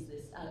group against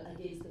this,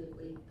 against the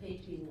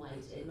paint being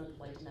white and not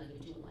white enough and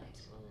too white.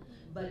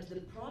 But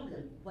the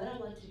problem, what I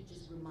want to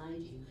just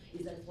remind you,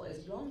 is that for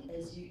as long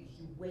as you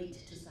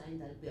wait to sign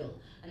that bill,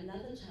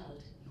 another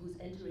child who's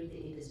entering the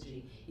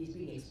industry is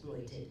being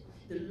exploited.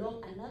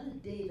 Another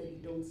day that you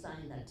don't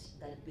sign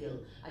that bill,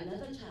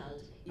 another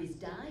child is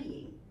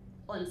dying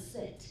on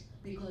set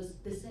because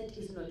the set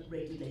is not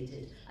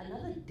regulated.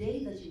 Another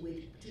day that you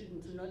wait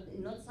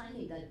to not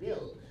signing that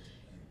bill,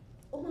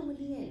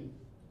 Omamulien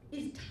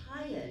is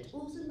tired.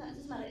 Also,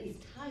 this matter is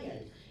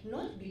tired,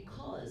 not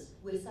because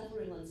we're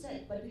suffering on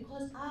set, but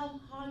because our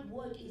hard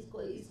work is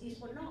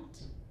for naught.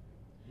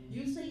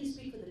 You say you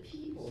speak for the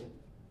people,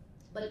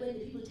 but when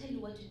the people tell you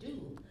what to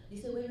do,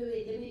 you say, wait,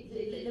 let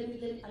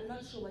me, I'm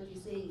not sure what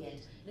you're saying yet.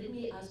 Let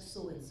me ask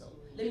so-and-so.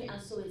 Let me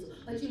ask so-and-so.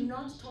 But you're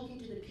not talking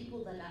to the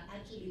people that are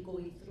actually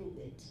going through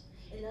it.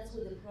 And that's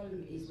where the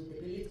problem is with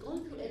the bill. It's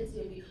gone through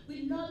NCOB.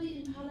 We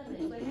lobbied in Parliament,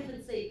 for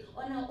heaven's sake,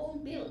 on our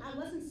own bill. I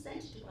wasn't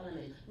sent to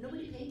Parliament.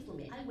 Nobody paid for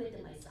me. I went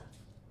there myself.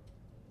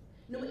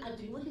 No, I've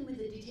been working with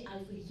the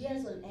DTI for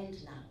years on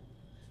end now.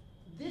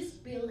 This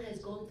bill has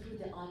gone through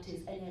the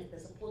artists and has the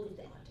support of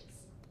the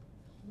artists.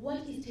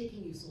 What is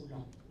taking you so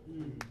long?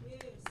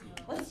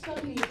 What's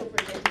stopping you from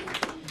presenting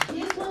it?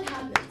 Here's what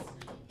happens.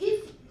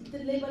 If the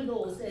labor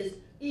law says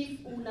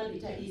if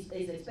Unabita is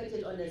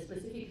expected on a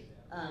specific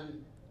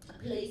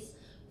place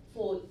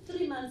for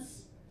 3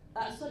 months,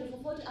 for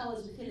 40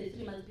 hours within a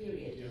 3-month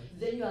period,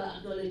 then you are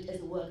acknowledged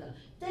as a worker.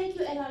 Thank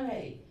you,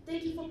 NRA.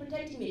 Thank you for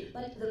protecting me.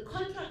 But the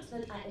contracts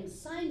that I am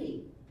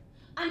signing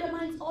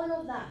undermines all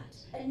of that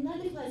and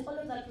nullifies all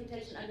of that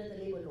protection under the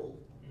labor law.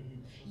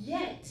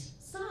 Yet,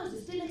 SARS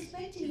is still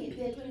expecting it.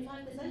 They're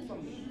 25%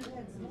 from me.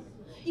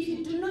 If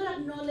you do not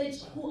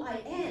acknowledge who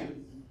I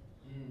am,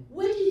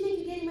 where do you think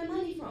you're getting my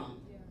money from?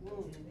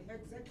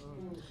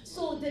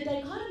 So the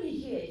dichotomy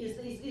here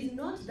is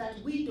not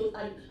that we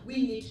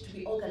need to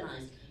be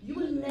organized. You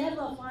will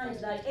never find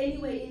that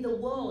anywhere in the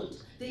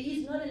world there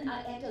is not an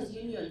actors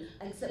union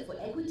except for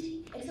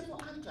equity, except for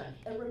ACTRA,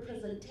 a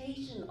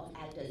representation of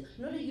actors.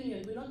 Not a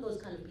union, we're not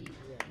those kind of people.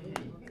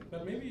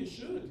 But maybe you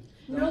should.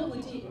 No,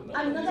 Kuti,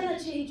 I'm not going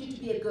to change you to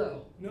be a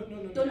girl. No.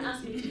 Don't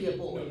ask me to be a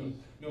boy.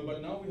 No,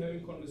 but now we're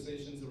having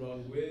conversations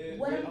around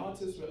where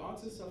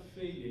artists are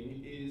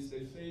failing is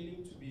they're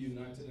failing to be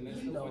united, and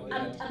that's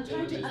I'm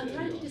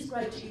trying to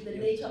describe to you the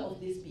nature of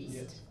this beast.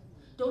 Yes.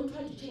 Don't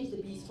try to change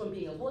the beast from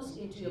being a horse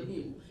into a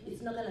mule.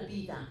 It's not going to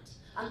be that.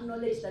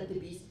 Acknowledge that the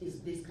beast is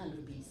this kind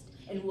of beast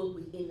and work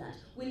within that.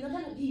 We're not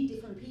going to be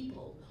different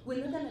people.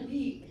 We're not going to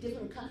be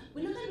different.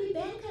 We're not going to be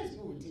bankers,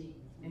 Booty.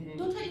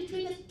 Don't try to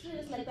treat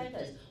us like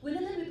bankers. We're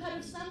not going to be part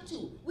of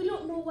SAP2. We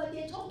don't know what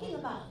they're talking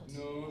about.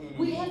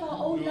 We have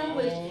our own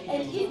language.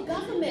 And if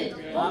government,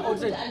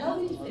 allow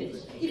me to finish.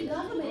 If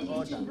government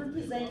needs to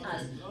represent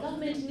us,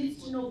 government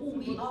needs to know who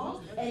we are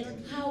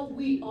and how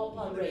we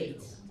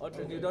operate.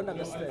 You don't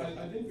understand.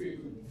 I think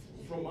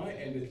from my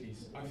end at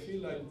least, I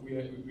feel like we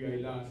are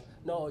large.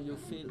 No, you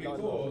feel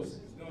because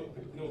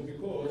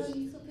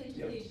it's okay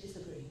to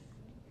disagree.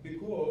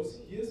 Because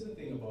here's the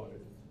thing about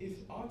it. If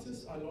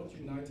artists are not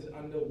united,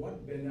 under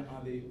what banner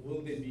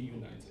will they be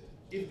united?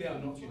 If they are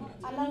not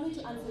united. Allow me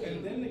to answer you.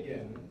 And then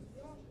again,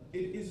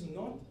 it is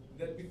not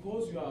that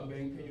because you are a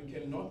banker, you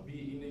cannot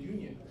be in a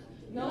union.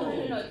 No.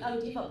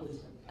 I'll give up with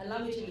you.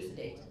 Allow me to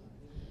elucidate.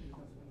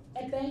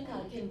 A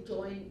banker can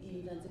join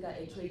in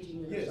a trade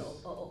union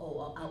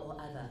or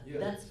other. Yeah.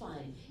 That's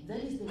fine. That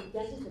is the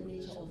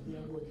nature of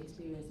their work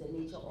experience, the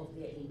nature of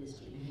their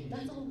industry.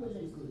 That's all well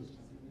and good.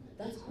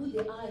 That's who they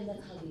are and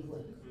that's how they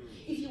work.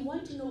 If you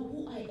want to know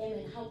who I am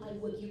and how I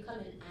work, you come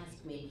and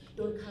ask me.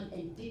 Don't come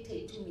and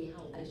dictate to me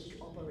how I should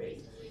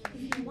operate.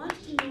 If you want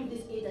to know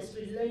this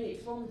industry, learn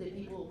it from the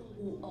people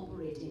who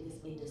operate in this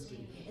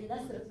industry. And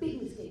that's the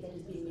big mistake that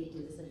is being made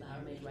in this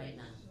environment right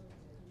now.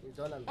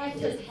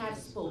 Actors have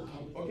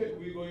spoken. Okay,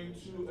 we're going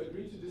to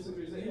agree to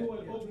disagree. Is anyone?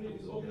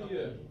 Is Aubrey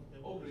here?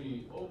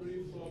 Aubrey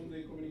from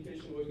the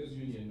Communication Workers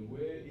Union.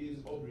 Where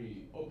is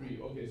Aubrey?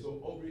 Okay, so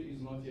Aubrey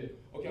is not here.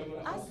 Okay, I'm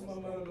going to ask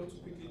Mamara to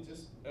quickly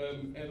just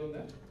add on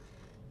that.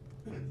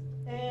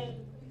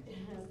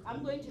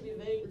 I'm going to be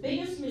very. The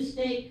biggest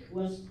mistake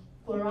was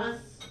for us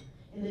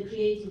in the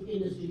creative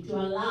industry to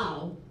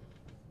allow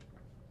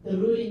the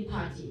ruling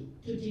party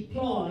to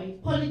deploy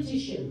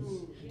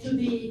politicians to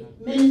be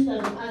ministers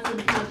of arts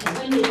and culture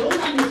when they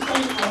don't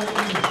understand our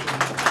industry.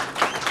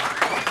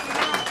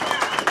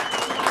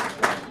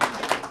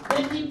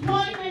 The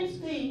deployment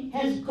thing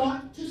has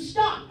got to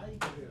stop.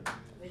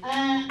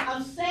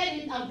 I've said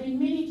it, I've been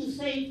meaning to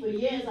say it for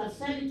years, I've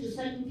said it to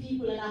certain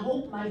people, and I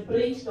hope my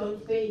brakes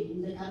don't fail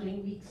in the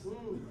coming weeks.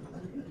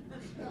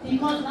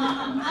 Because now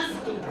I'm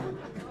asking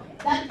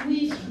that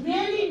we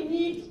really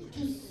need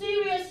to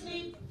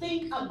seriously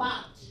think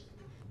about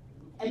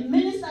a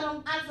Minister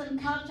of Arts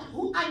and Culture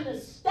who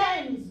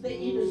understands the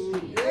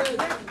industry.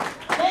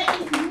 There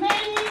is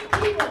many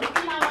people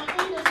in our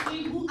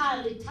industry who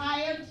are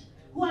retired,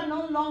 who are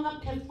no longer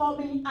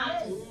performing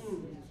artists,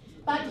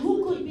 but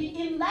who could be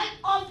in that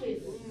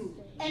office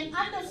and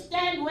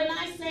understand when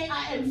I say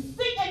I am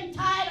sick and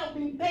tired of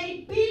being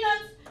paid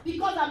peanuts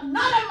because I'm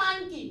not a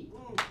monkey.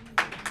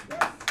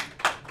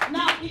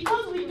 Now,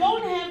 because we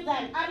don't have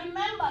that, I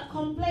remember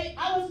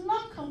I was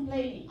not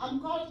complaining. I'm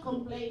called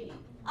complaining.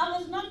 I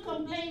was not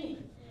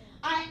complaining.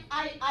 I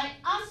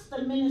asked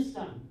the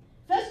minister,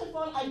 first of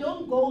all, I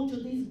don't go to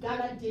these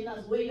gala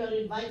dinners where you're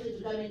invited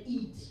to come and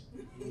eat.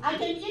 I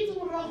can eat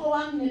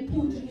muroko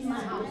neput in my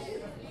house.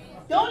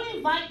 Don't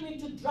invite me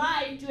to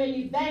drive to an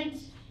event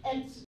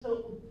at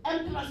the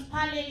Emperor's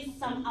Palace,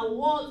 some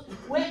awards,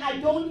 where I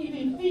don't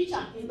even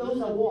feature in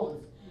those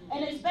awards.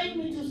 And expect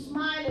me to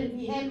smile and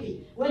be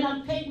happy when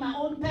I've paid my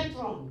own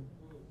petrol.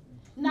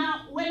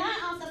 Now, when I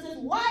asked, I said,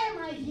 why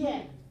am I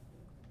here?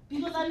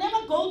 Because I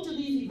never go to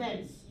these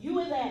events. You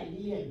were there,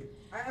 Lillian.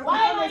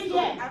 Why am I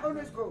here? I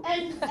always go.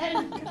 And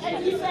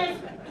he says,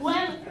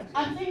 well,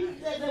 I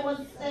think that there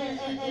was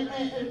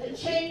a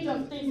change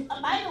of things.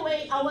 By the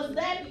way, I was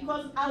there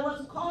because I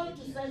was called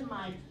to send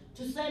my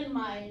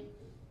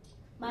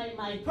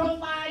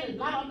profile and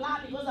blah, blah, blah,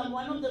 because I'm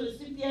one of the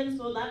recipients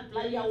for that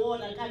bloody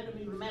award, I can't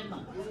even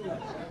remember.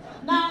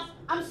 Now,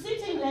 I'm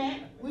sitting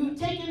there, we were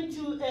taken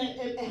to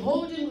a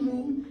holding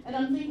room, and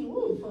I'm thinking,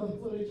 ooh,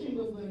 for a change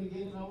I'm going to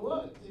get an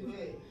award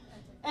today.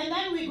 And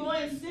then we go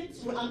and sit,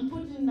 I'm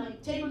put in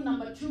table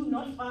number 2,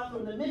 not far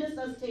from the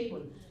minister's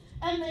table.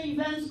 And the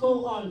events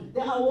go on,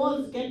 the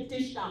awards get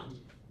dished out.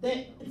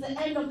 It's the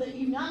end of the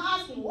evening, I'm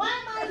asking, why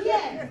am I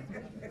here?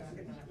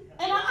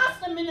 And I asked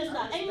the minister,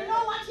 and you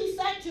know what he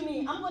said to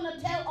me? I'm going to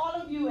tell all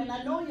of you, and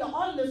I know you're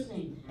all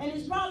listening, and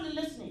he's probably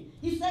listening.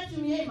 He said to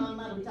me, hey,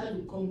 Mama, we tell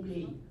you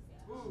complain.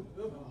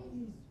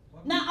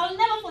 Now, I'll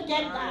never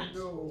forget that.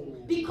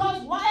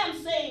 Because why I'm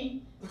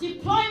saying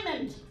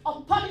deployment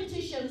of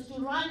politicians to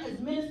run as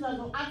ministers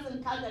of arts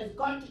and culture has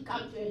got to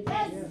come to an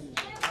end.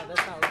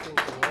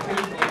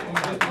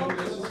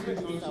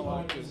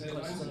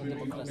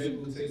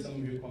 We'll say some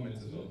of your comments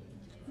as well.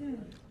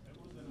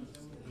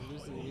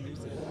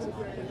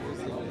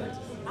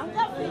 I'm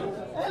laughing.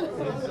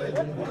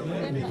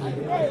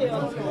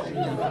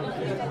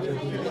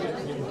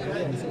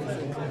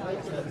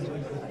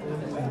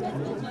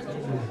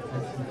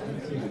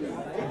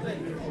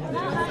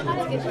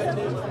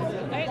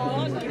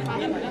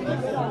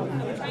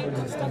 I'm trying to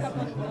stock up on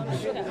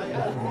sugar.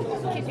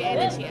 Keep your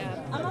energy up.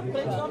 I'm not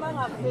brainstorming.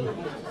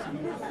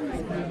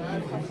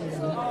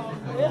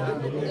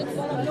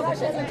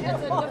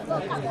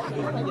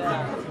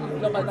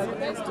 No, but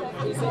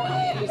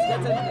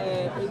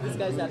these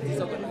guys are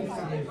disorganized.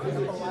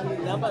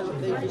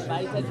 They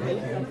invited me,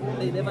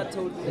 they never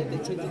told me that they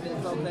changed the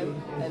program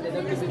and they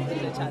don't give me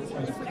the chance.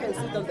 If we can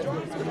sit on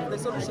the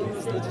solution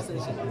is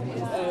legislation.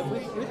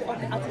 With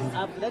artists,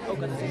 I've led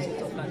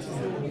organizations of artists.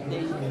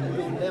 They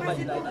will never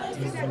unite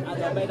artists, no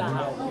matter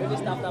how.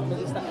 Minister after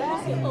minister, so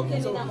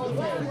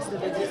it's the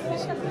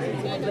legislation,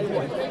 it's the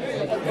framework, and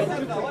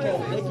people can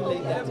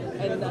regulate that.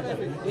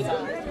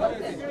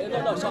 And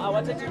no, so I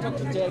wanted to talk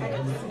to Jack.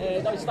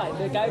 No, it's fine.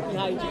 The guy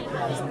behind you.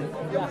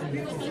 Yeah.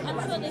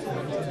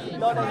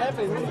 No, they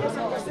haven't.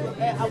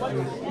 I want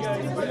to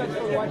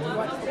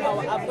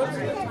I've got to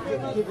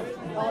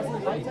I was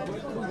invited to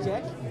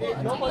Jack.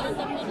 Nobody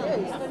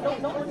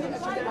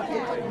actually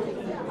updated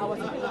me. I was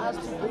even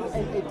asked to bring an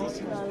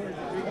additional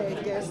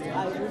guest,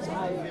 which I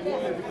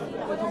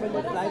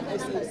recommended like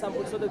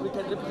someone so that we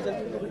can represent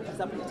people with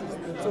disabilities,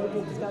 so we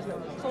can discuss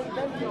them. So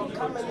then you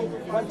come and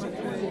want to do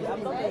it.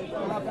 I'm not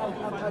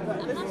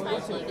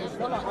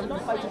I'm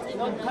not fighting.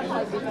 No, you can't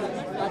fight with me.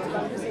 But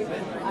I'm just saying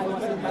I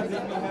was invited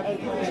and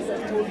Jesus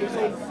told me.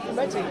 So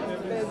imagine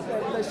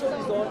the show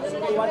is on and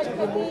they want to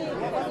remove.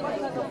 What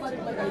kind of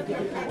treatment are you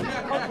giving?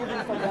 Not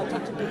giving from their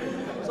talk to people.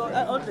 So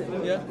Audrey,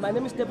 my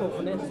name is Tebo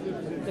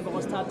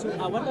Tattoo.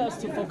 I want us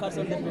to focus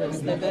on the bills.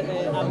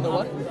 I'm the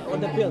what? On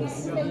the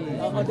bills,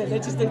 on the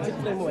legislative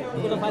framework.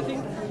 Because I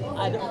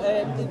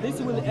think this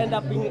will end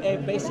up being a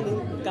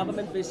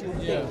government-basing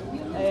thing.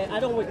 I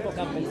don't work for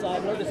government, so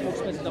I'm not the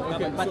spokesperson of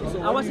government. But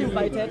I was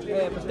invited,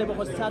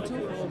 Tebo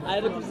Tattoo. I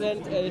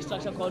represent a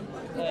structure called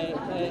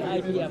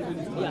IBF.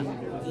 Yeah.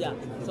 Yeah.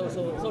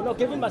 So no,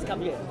 Kevin must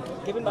come here.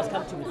 Kevin must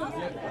come to me.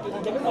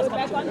 Kevin must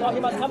come to me. No, he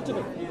must come to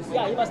me.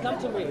 Yeah, he must come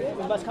to me.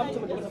 He must come to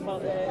me because I'm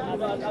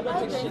not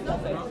taking shit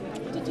like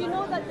that. Did you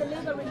know that the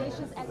Labor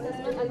Relations Act does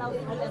not allow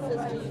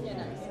freelancers to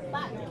unionize?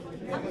 But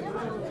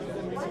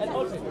and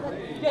also,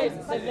 yes,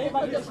 the labor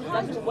relations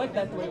doesn't work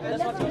that way.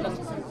 That's what you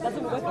understand.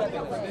 Doesn't work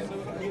that way.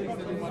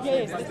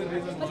 Yes,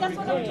 but that's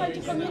what I'm trying to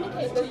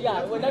communicate to you.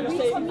 Yeah, when I'm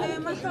saying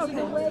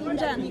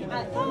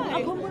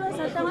akhumbula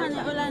sahlangane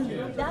Orlando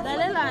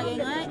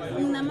lalela-ke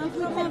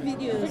nginama-promo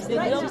videos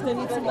bengiyokuze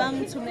ngithi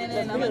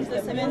bangithumelele abantu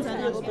besebenza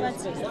nabo but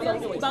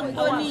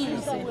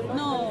bangibonise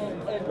no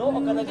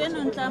ngike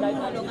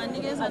nonhlamulo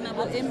nganikeza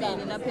nabo email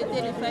lapha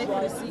e-35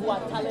 receipt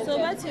so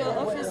bathi your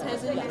office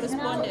hasn't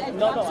responded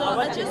so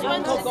I just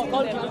want to see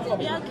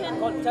them. Yeah, can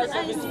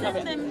I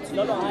send them to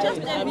you?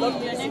 Just a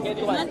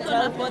video, not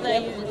gonna bother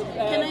you.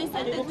 Can I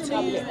send it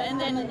to you? And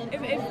then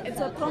if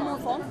it's a promo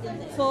form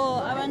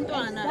for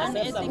abantwana, I'm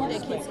editing the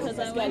kids because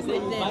I work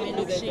with them in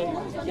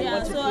Hlophe.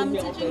 Yeah, so I'm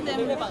teaching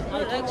them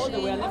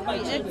actually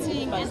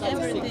reacting and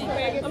everything.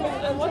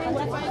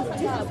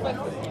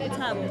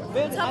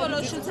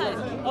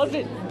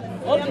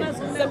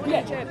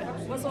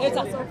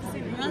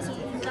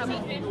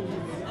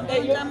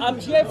 I'm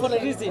here for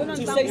a reason,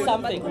 to say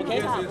something, okay?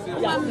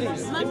 Yeah,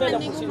 please.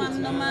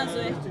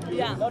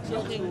 Yeah.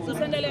 Okay. So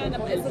send it.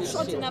 Is it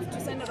short enough to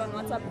send it on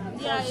WhatsApp?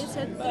 Yeah, it's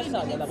at 3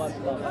 minutes.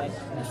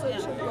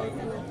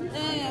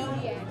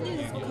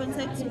 Please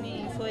contact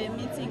me for a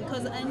meeting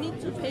because I need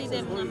to pay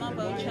them Nama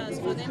vouchers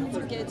for them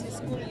to get a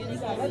school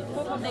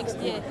uniform next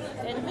year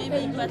and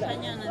maybe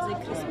Batanyana as a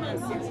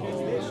Christmas.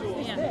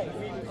 Yeah.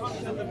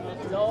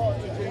 No.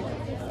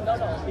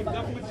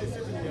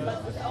 But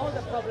with all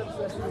the problems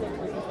we're seeing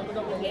with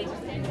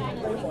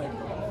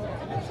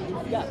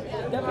yeah,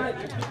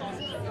 definitely.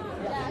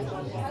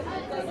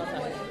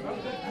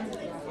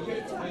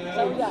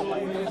 So yeah,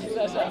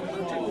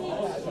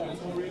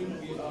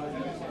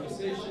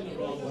 conversation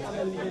about what's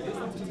happening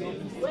today.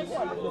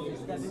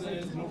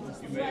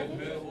 You may have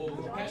heard all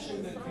the passion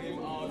that came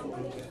out,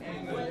 all the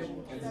anger,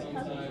 and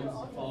sometimes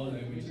foul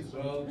language as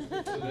well.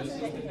 So that's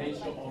just the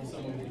nature of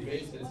some of the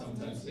debates that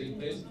sometimes take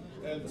place.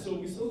 So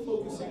we're still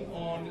focusing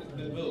on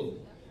the bill.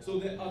 So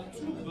there are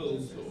two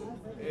bills though.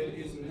 It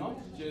is not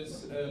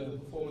just the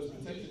performance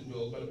protection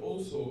bill, but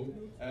also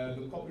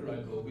the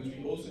copyright bill, which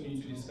we also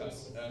need to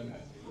discuss.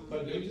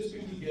 But let me just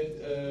quickly get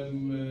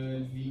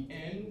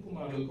Leanne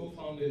Kumaro,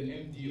 co-founder and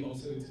MD of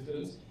Selected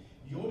Films,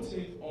 your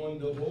take on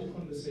the whole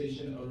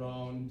conversation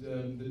around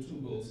the two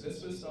bills.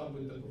 Let's first start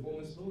with the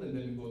performance bill and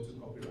then we go to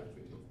copyright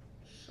quickly.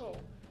 Sure.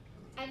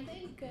 I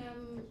think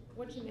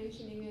what you're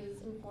mentioning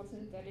is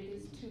important, that it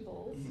is two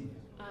bills.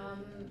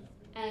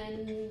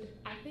 And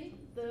I think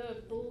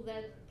the bill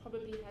that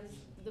probably has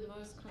the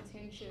most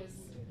contentious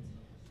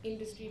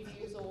industry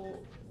views, or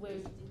where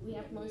we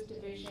have most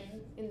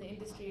division in the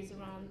industry, is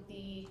around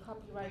the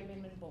copyright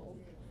amendment bill.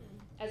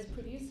 As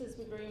producers,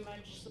 we're very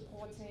much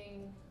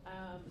supporting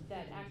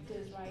that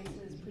actors,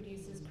 writers,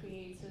 producers,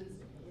 creators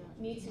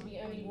need to be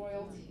earning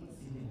royalties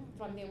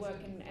from their work,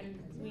 and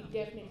we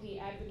definitely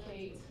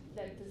advocate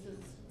that this is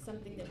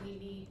something that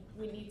we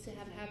need to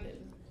have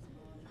happen.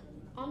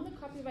 On the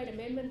copyright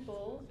amendment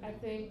bill, I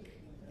think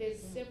there's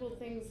several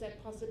things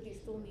that possibly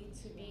still need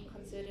to be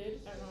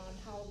considered around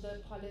how the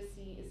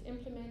policy is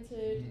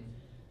implemented.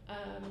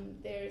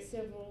 There are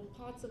several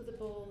parts of the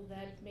bill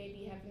that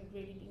maybe haven't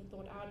really been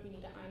thought out. We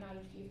need to iron out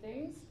a few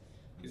things.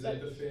 Is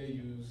that the fair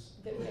use?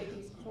 The fair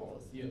use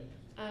clause. Yeah.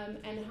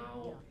 And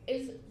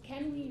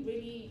can we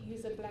really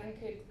use a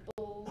blanket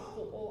bill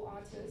for all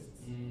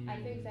artists? I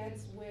think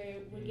that's where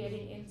we're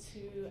getting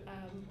into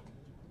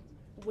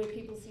where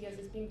people see us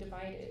as being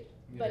divided.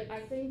 Yeah. But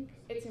I think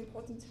it's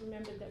important to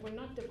remember that we're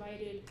not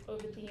divided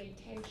over the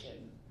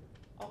intention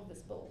of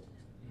this bill.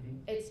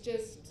 It's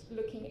just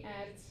looking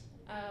at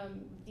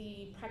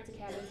the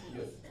practicalities.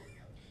 Yeah.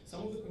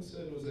 Some of the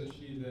concern was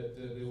actually that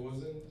there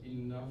wasn't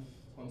enough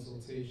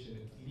consultation,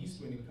 at least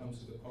when it comes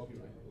to the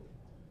copyright bill.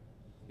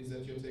 Is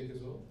that your take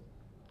as well?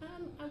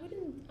 I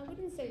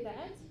wouldn't say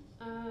that.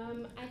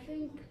 I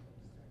think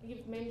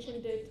you've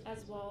mentioned it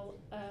as well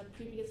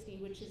previously,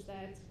 which is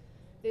that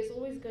there's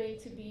always going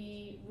to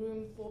be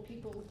room for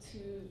people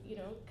to,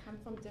 come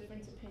from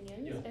different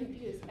opinions and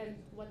views. And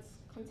what's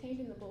contained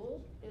in the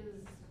bill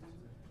is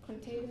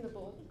contained in the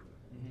bill,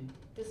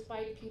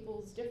 despite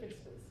people's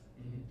differences.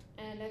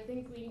 And I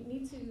think we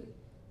need to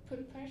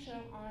put pressure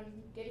on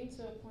getting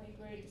to a point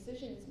where a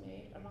decision is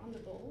made around the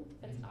bill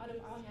that's out of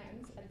our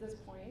hands at this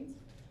point.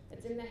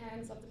 It's in the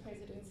hands of the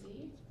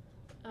presidency.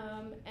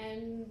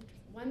 And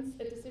once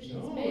a decision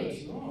is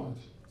made... No,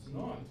 it's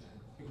not.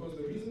 Because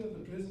the reason that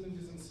the president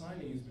isn't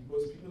signing is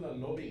because people are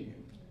lobbying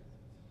him.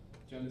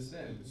 Do you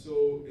understand?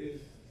 So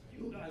if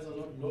you guys are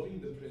not lobbying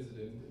the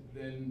president,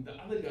 then the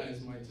other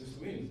guys might just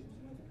win.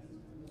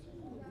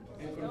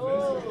 And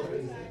convincing the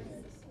president.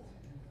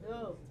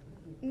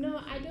 No,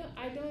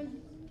 I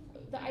don't.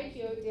 The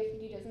IPO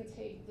definitely doesn't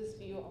take this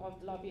view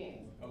of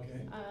lobbying.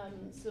 Okay.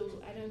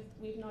 So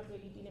we've not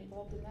really been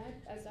involved in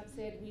that. As I've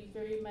said, we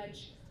very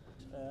much...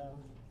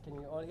 can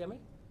you all hear me?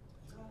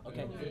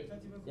 Okay.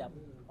 Yeah.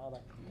 All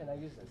right. Can I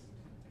use this?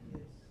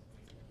 Yes.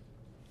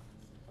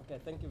 Okay.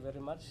 Thank you very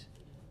much.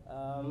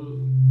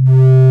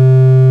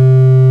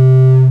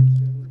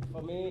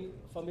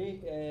 For me,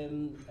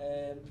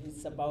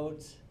 it's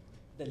about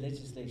the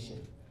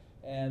legislation.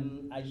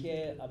 I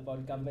hear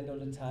about government all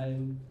the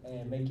time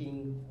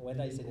making,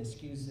 whether it's an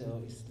excuse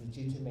or it's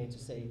legitimate, to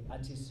say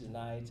artists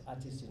unite,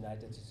 artists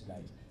unite, artists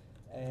unite.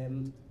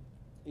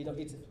 You know,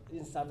 it's,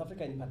 in South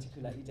Africa in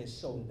particular, it has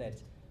shown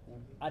that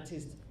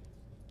artists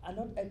are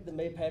not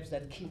perhaps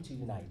that keen to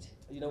unite.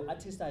 You know,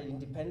 artists are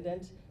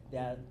independent, they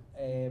are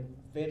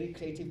very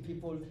creative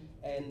people,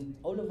 and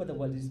all over the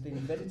world it's been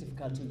very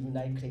difficult to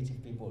unite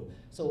creative people.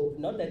 So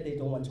not that they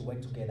don't want to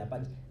work together,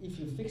 but if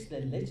you fix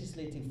the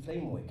legislative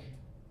framework,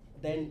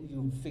 then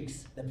you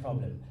fix the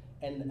problem.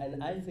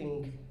 And I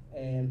think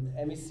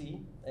MEC,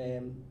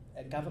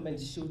 government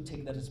should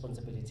take the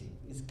responsibility.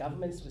 It's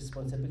government's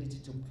responsibility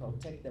to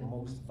protect the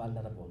most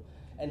vulnerable.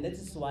 And that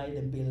is why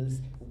the bills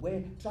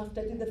were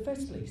drafted in the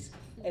first place.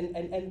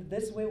 And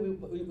that's where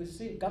we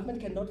see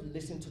government cannot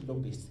listen to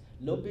lobbyists.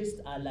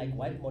 Lobbyists are like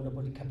white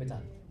monopoly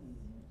capital,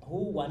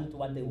 who want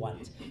what they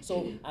want.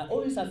 So I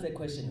always ask the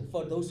question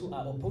for those who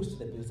are opposed to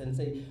the bills and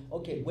say,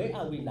 okay, where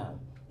are we now?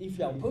 If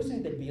you are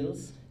opposing the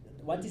bills,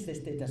 what is the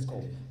status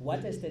quo?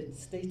 What has the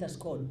status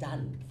quo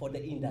done for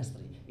the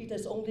industry? It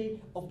has only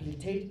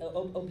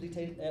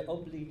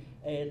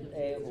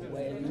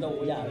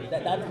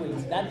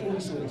that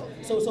English word.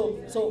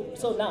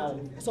 So now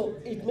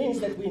it means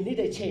that we need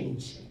a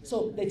change.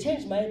 So the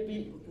change might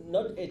be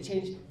not a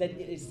change that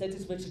is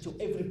satisfactory to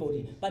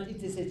everybody, but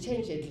it is a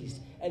change at least,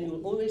 and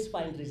you'll always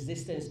find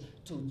resistance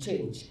to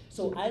change.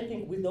 So I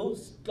think with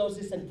those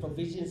clauses and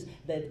provisions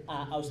that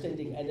are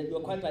outstanding, and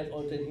you're quite right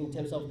already in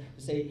terms of,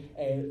 say,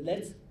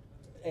 let's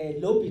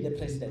lobby the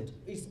president.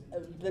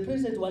 The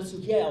president wants to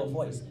hear our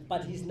voice,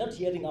 but he's not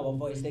hearing our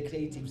voice, the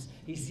creatives.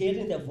 He's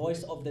hearing the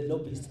voice of the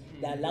lobbyists.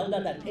 They are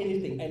louder than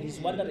anything, and he's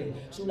wondering,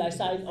 should I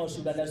sign or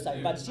should I not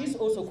sign? But she's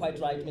also quite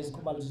right, Ms.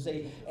 Kumal, to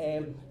say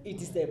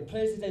it is the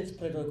president's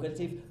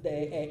prerogative,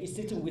 is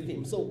sitting with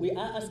him. So we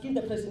are asking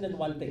the president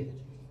one thing,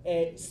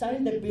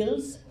 sign the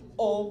bills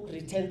or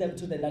return them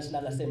to the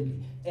National Assembly.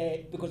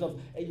 Because of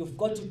you've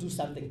got to do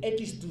something, at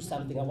least do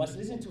something. I was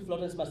listening to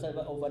Florence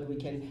Masaba over the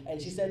weekend,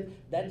 and she said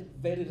that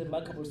very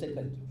remarkable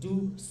statement,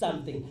 do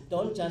something,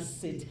 don't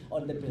just sit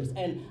on the bills.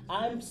 And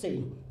I'm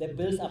saying the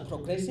bills are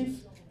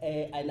progressive,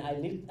 and I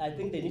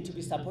think they need to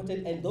be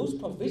supported, and those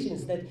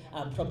provisions that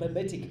are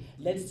problematic,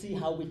 let's see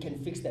how we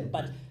can fix them.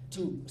 But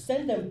to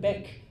send them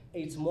back,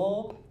 it's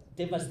more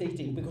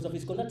devastating because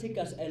it's going to take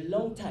us a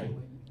long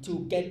time to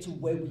get to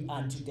where we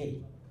are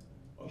today.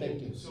 Okay,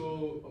 thank you.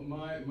 So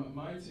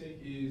my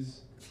take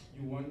is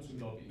you want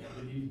to lobby,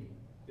 believe me,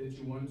 that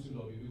you want to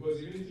lobby.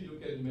 Because even if you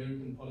look at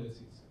American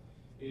politics,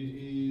 it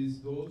is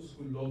those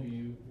who lobby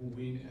you who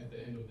win at the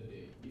end of the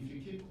day. If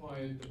you keep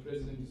quiet, the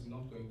president is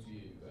not going to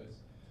hear you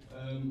guys.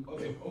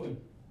 Okay, Owen.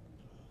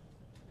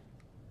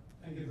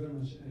 Thank you very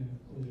much,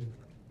 Owen.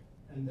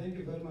 And thank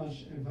you very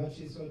much,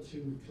 Vachiso,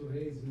 to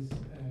raise this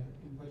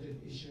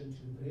important issue and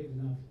to be brave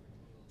enough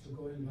to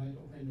go and write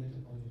open letter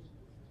about it.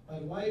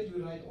 But why do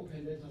you write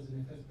open letters in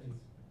the first place?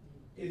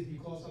 Is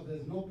because of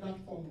there's no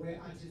platform where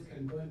artists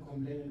can go and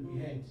complain and be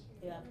heard.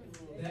 Yeah.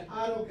 The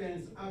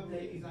arrogance up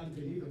there is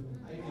unbelievable.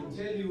 I can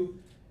tell you,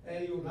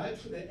 you write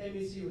to the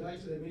MEC, you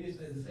write to the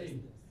minister the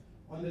same.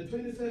 On the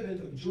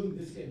 27th of June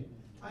this year,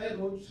 I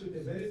wrote to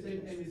the very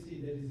same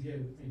MEC that is here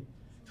with me.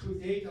 To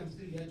date, I'm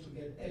still yet to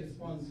get a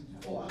response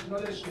or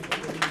acknowledgement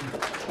of the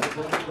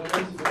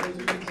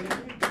meeting.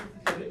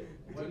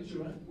 Why did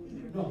you write?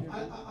 No,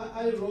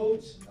 I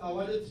wrote, I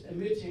wanted a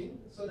meeting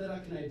so that I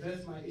can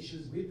address my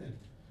issues with them.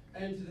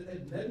 And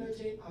at that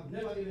meeting, I've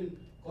never even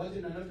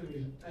gotten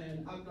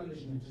an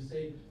acknowledgement to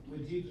say we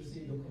did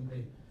receive your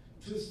complaint.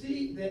 To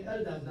see the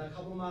elders like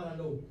Kabomara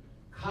Law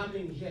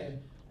coming here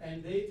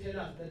and they tell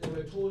us that they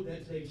were told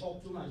that they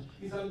talk too much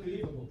is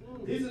unbelievable.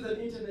 This is an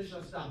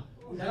international star.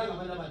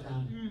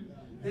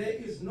 There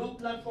is no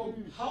platform.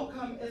 How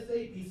come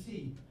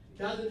SABC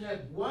doesn't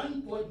have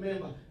one board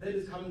member that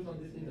is coming from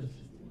this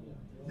industry?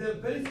 The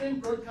very same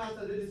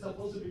broadcaster that is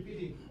supposed to be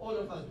feeding all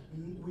of us,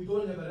 we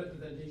don't have a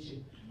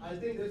representation. I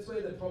think that's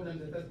where the first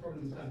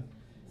problem comes.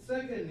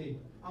 Secondly,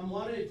 I'm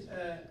worried,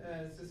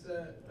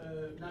 Sister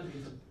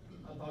Nandit,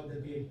 about the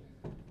bill,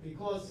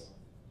 because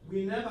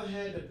we never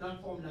had a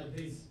platform like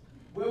this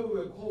where we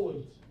were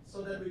called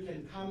so that we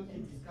can come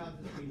and discuss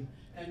the bill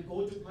and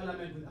go to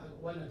Parliament with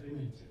one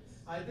agreement.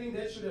 I think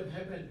that should have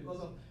happened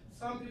because of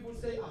some people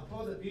say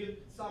oppose the bill,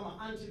 some are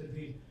anti the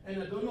bill,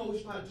 and I don't know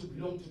which part to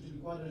belong to be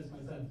honest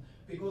myself,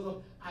 because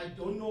of I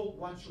don't know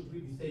what should we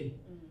be saying.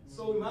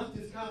 So we must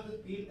discuss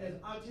this bill as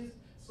artists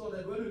so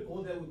that when we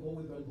go there, we go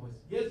with one voice.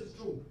 Yes, it's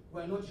true,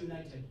 we are not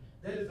united.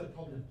 That is the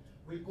problem.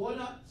 We've got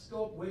to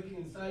stop working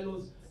in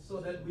silos so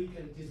that we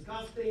can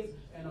discuss things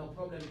and our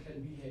problem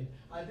can be heard.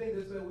 I think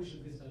that's where we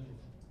should be starting.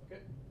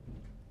 Okay.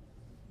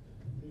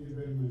 Thank you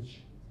very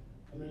much.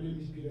 My name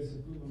is Peter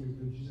Sepu, I'm a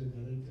producer and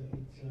director at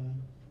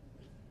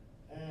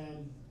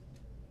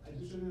I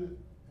just want to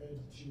add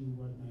to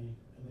what my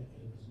other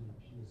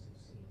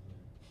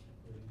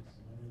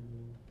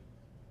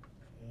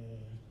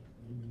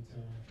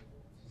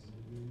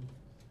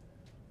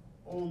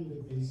on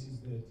the basis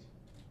that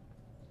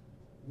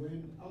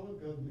when our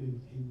government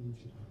came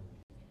into power,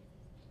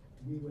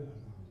 we were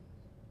around.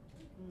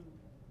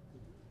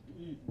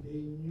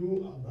 They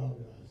knew about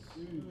us.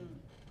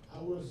 I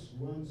was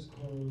once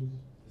called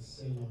a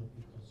sellout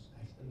because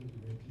I started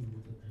working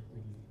with the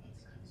Performing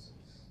Arts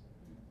Councils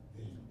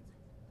then.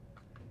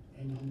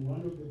 And I'm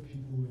one of the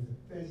people who were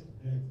the first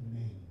black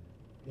men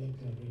that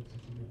directed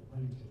to be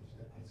appointed to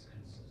the Arts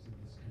Councils in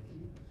this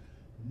country.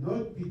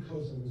 Not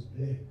because I was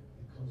black,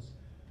 because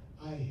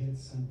I had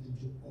something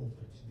to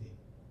offer to the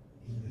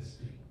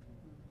industry.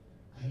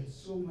 I had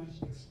so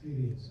much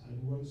experience. I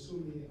won so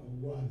many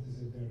awards as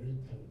a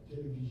director of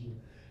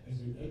television, as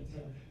an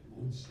actor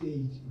on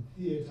stage, in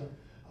theater.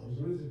 I was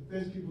one of the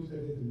first people that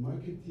at the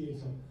Market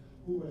Theater,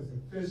 who was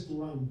the first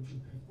one to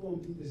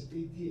perform in the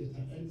State Theater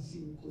and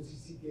sing Nkosi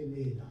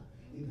Sikelel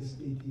in the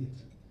State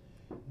Theater.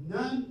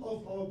 None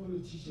of our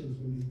politicians,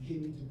 when they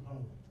came into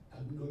power,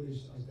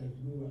 acknowledged us that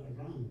we were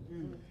around.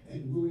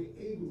 And we were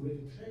able,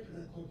 with a track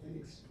record and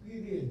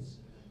experience,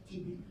 to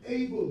be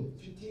able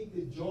to take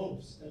the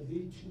jobs that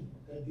they took,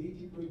 that they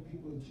deployed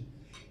people to,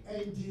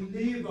 and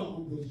deliver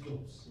on those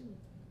jobs.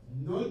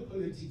 Not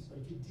politics,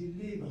 but to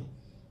deliver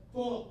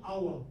for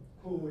our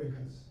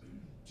co-workers.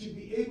 To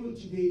be able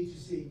today to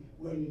say,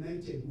 we're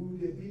united. We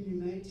would have been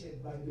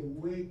united by the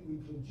work we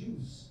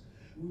produce.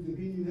 We would have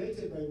been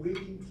united by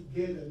working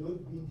together,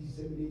 not being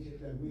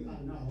disseminated like we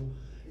are now.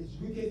 It's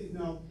look at it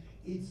now,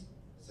 it's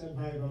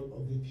survival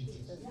of the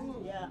fittest.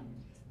 Yeah.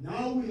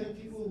 Now we have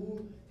people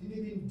who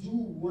didn't even do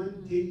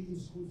one day in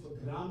school for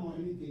drama or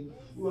anything,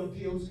 who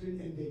appear on screen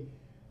and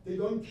they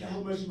don't care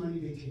how much money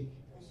they take.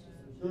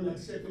 Don't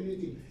accept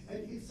anything.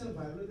 And it's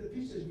survival of the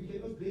fittest. We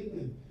cannot blame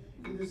them.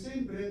 In the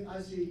same breath,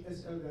 I say,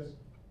 as elders,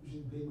 we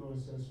should blame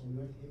ourselves for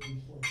not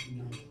having fought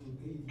enough to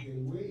pave the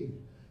way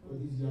for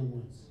these young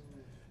ones.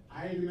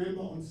 I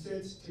remember on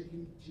sets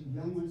taking to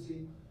young ones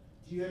saying,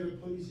 do you have a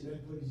policy,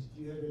 that policy?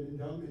 Do you have an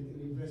endowment,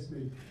 an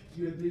investment?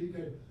 Do you have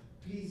medical?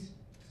 Please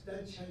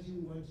start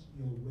charging what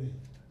you're worth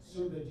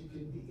so that you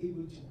can be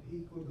able to pay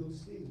for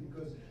those things,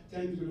 because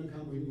time is going to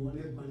come when you won't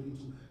have money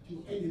to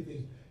do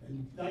anything.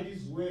 And that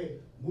is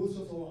where most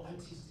of our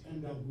artists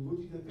end up. We go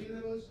to the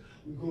funerals,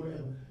 we go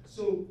wherever.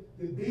 So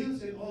the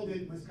bills and all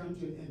that must come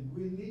to an end.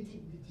 We need to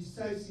be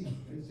decisive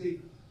and say,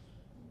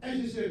 as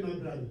you said, my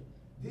brother,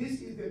 this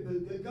is the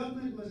bill. The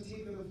government must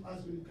take care of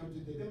us when it comes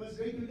to that. They must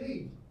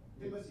regulate.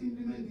 They must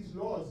implement these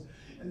laws.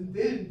 And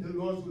then the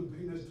laws will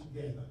bring us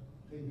together.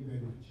 Thank you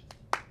very much.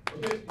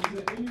 Okay,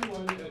 is there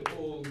anyone at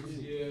all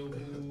here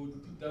who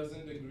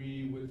doesn't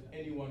agree with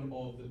any one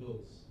of the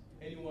bills?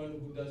 Anyone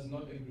who does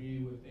not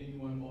agree with any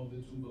one of the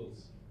two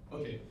bills?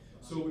 Okay,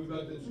 so we've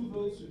got the two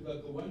bills. We've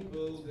got the one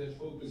bill that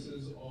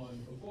focuses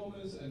on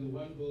performers and the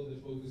one bill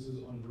that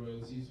focuses on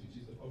royalties, which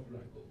is the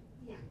copyright bill.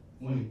 Yeah.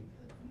 Morning.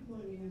 Good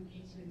morning, I'm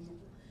Catherine.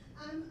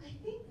 I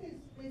think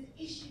there's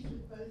issues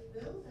with both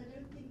bills. I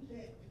don't think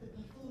that the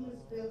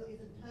performance bill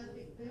is a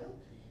perfect bill.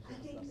 I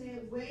think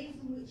there are ways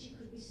in which it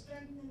could be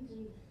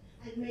strengthened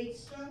and made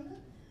stronger.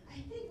 I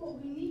think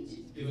what we need to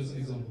do. Give us an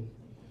example.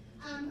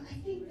 I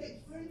think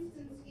that, for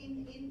instance,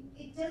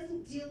 it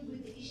doesn't deal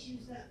with the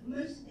issues that,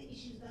 most of the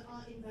issues that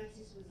are in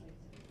Vices was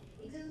written.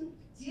 It doesn't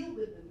deal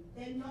with them.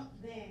 They're not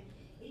there.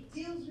 It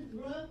deals with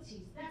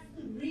royalties. That's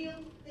the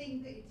real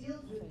thing that it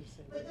deals with.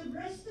 But the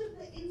rest of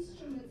the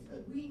instruments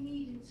that we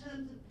need in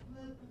terms of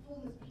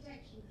performance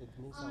protection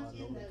aren't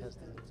in those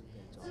bills.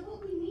 So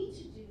what we need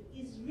to do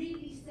is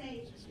really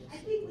say, I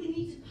think we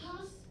need to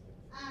pass,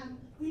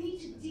 we need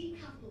to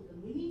decouple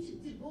them, we need to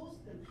divorce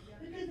them,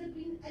 because they've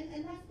been,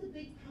 and that's the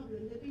big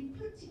problem, they've been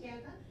put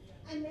together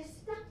and they're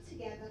stuck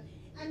together,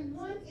 and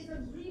one is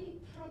a really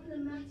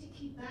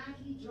problematically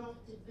badly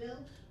drafted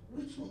bill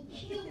which will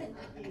kill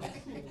our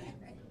industry.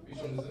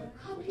 The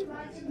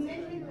Copyright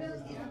Amendment Bill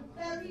is a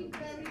very,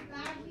 very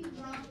badly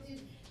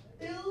drafted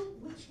bill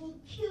which will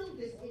kill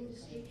this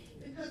industry,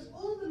 because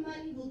all the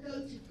money will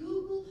go to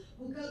Google,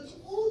 will go to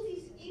all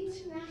these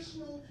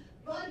international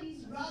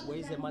bodies rather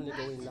Where's than the money back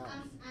going to now? us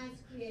as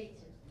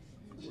creators.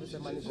 Where's the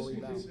money Just going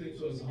quickly now? explain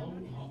to us,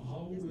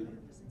 how would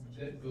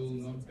that bill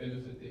not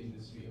benefit the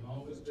industry?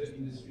 How would the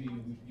industry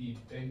be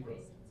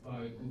bankrupt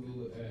by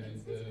Google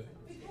and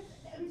Because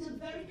it's a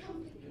very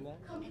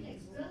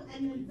complex bill,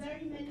 and there are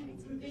very many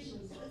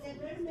provisions, but there are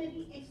very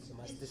many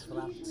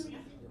exclusionary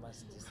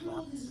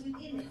clauses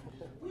within it,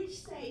 which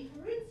say,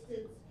 for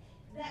instance,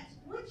 that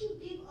what you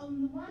give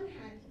on the one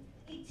hand,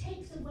 it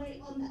takes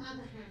away on the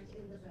other hand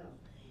in the bill.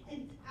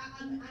 And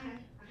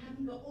I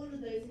haven't got all of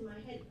those in my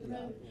head at the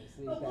moment,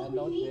 but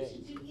what we need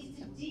to do is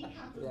to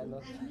decouple them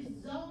and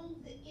resolve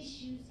the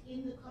issues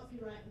in the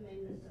Copyright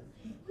Amendment Bill.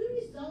 If we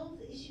resolve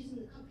the issues in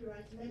the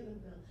Copyright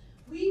Amendment Bill,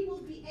 we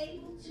will be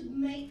able to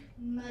make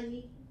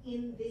money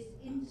in this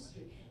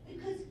industry,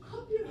 because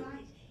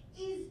copyright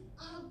is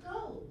our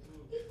gold.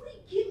 If we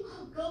give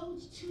our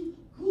gold to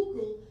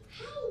Google,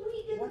 how are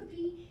we going to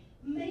be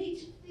made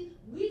to think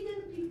we're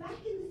going to be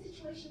back in the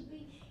situation of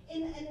being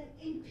in an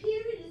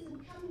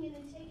imperialism coming in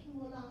and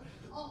taking all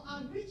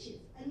our riches?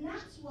 And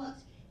that's what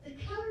the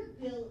current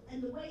bill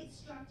and the way it's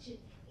structured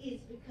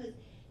is, because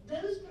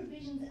those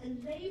provisions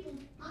and label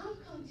our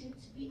content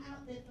to be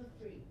out there for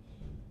free.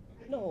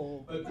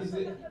 No. But is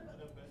it?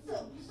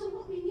 So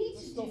what we need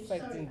to It's do, not factoring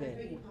sorry, I there.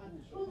 beg your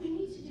pardon. What we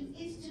need to do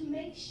is to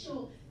make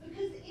sure,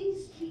 because the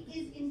industry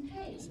is in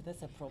pain. So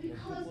that's a problem.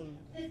 Because People,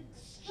 the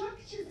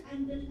structures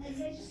and the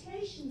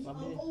legislations are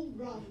all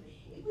wrong.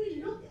 If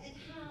we look at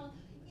how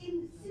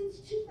since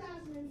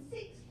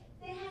 2006,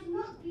 there has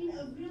not been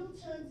a real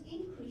terms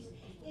increase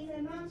in the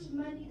amount of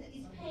money that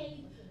is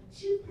paid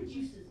to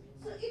producers.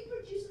 So if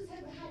producers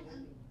have had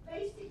a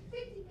basic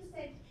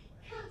 50%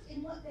 cut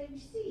in what they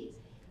receive,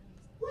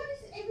 what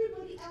is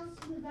everybody else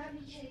in the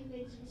value chain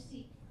going to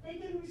receive? They're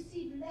going to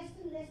receive less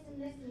and less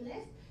and less and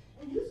less.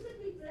 And who's going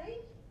to be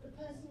blamed? The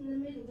person in the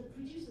middle, the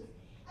producers.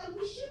 And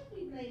we should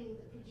be blaming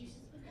the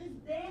producers because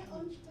they're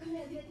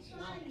entrepreneurs. They're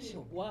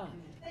trying. wow.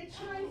 They're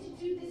trying to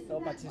do this No,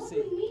 and but that. you What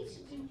see- we need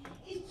to do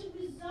is to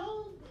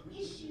resolve the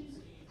issues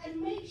and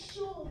make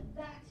sure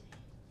that,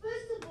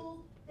 first of all,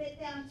 that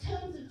there are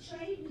terms of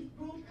trade with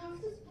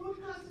broadcasters.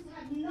 Broadcasters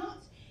have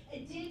not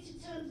adhered to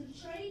terms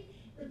of trade.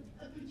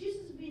 The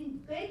producers have been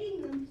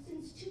begging them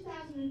since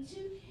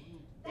 2002.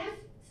 That's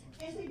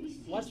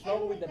SABC. What's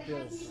wrong with the There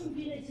bills? hasn't even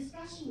been a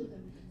discussion with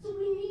them. So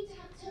we need to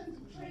have terms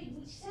of trade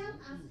which tell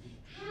us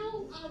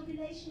how our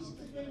relationship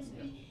is going to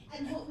be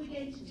and what we're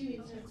going to do in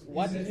terms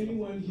of Is there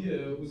anyone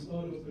here who's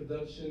part of a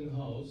production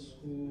house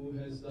who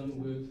has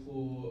done work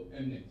for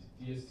MEC,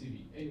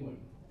 DSTV? Anyone?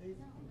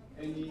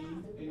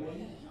 Anyone?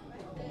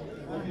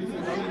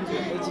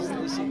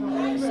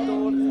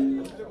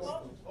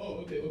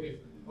 Oh,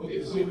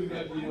 okay, so we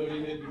got one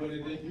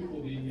of you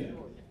for being here.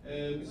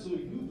 So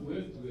you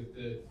worked with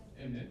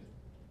MEC?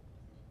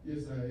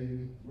 Yes,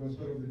 I was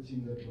part of the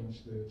team that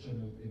launched the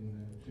channel in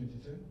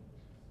 2010.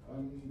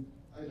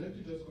 I'd like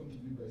to just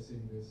contribute by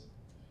saying this.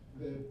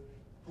 The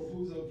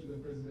proposal to the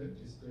president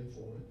is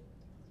straightforward.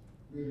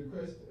 We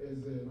request, as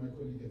my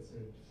colleague had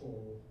said,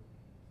 for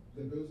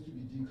the bills to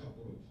be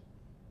decoupled.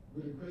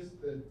 We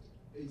request that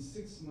a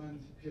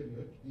 6-month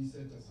period be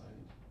set aside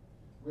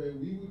where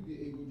we would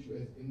be able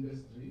to, as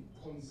industry,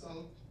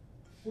 consult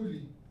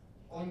fully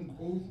on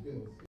both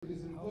bills. It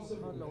is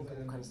impossible, as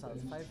I understand,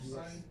 to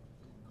sign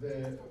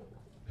the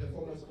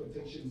performance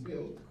protection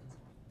bill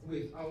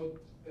without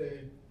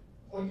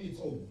on its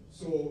own.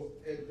 So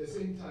at the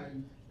same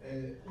time,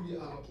 we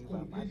are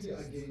completely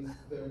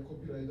against the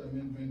copyright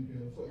amendment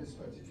bill for this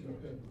particular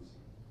purpose.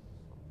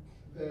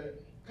 The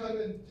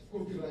current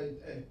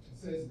Copyright Act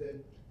says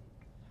that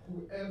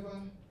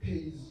whoever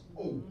pays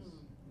owes.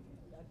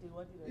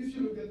 If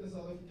you look at the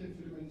South African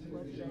Film and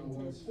Television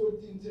Awards,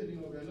 14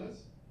 telenovelas,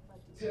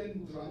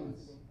 10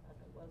 dramas,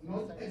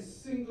 not a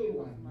single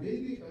one,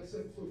 maybe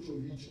except for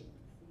Chovicho,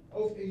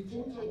 of a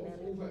total of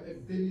over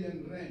R1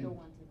 billion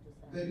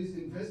that is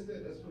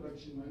invested as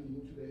production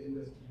money into the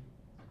industry.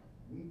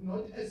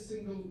 Not a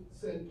single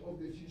cent of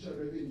the future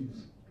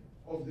revenues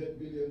of that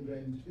R1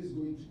 billion is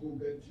going to go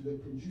back to the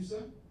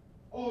producer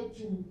or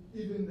to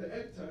even the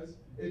actors,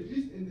 at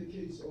least in the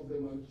case of the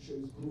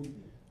multi-shows group.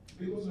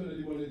 Because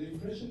one of the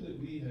impression that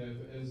we have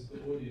as the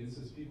audience,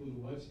 as people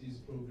who watch these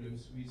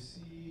programs, we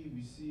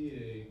see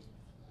a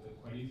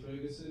Connie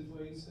Ferguson,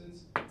 for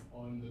instance,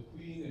 on the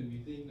Queen, and we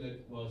think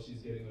that, well,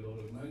 she's getting a lot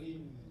of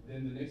money.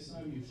 Then the next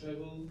time you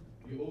travel,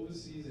 you're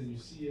overseas and you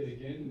see her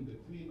again, the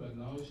Queen, but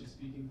now she's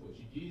speaking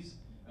Portuguese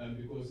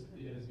because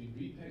it has been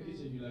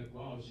repackaged, and you're like,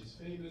 wow, she's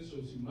famous, so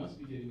she must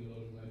be getting a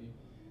lot of money.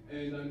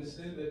 And I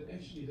understand that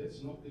actually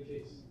that's not the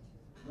case.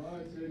 No,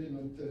 it's really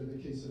not the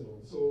case at all.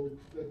 So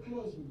the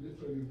clause would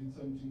literally read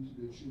something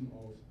to the tune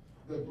of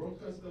the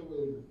broadcaster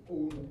will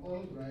own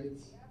all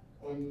rights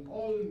on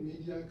all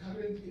media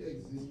currently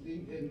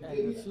existing and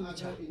any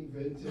other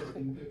invented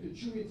in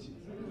perpetuity.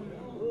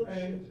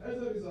 And as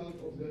a result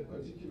of that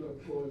particular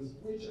clause,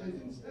 which I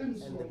think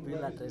stems from the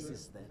bill what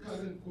addresses the that.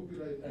 current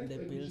Copyright Act, And the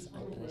which bills is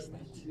part of what address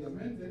needs to that. be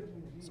amended,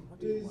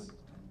 is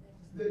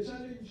the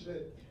challenge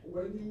that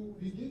when you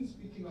begin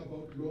speaking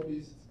about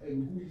lobbyists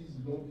and who these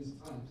lobbyists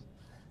are,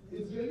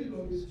 it's really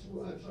lobbyists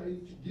who are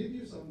trying to give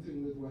you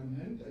something with one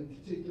hand and to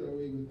take it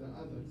away with the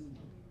other.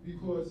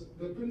 Because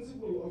the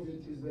principle of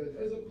it is that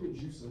as a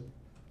producer,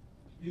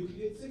 you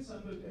create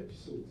 600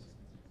 episodes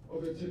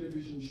of a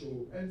television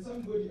show, and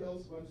somebody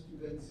else wants to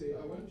then say,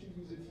 I want to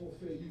use it for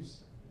fair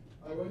use.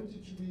 I want it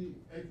to be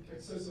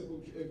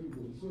accessible to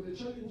everybody. So the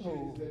challenge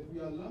here is that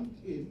we are lumped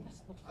in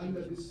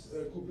under this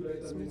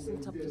copyright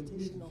amendment bill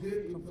with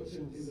very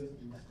important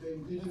industries, the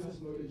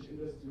indigenous knowledge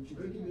industry, to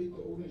regulate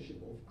the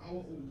ownership of our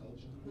own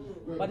culture.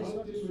 We're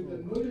lumped in with the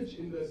knowledge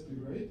industry,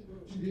 right,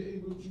 to be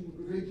able to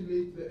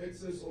regulate the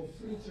access of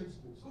free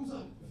textbooks. Those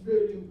are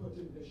very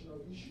important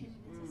national issues.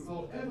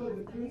 However,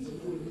 the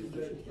principle is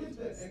that if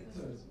the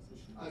actors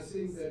are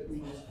saying that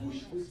we must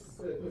push this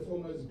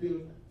performance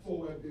bill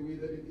forward the way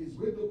that it is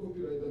with the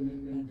copyright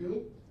amendment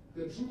bill,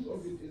 the truth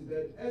of it is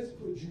that as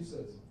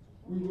producers,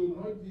 we will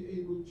not be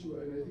able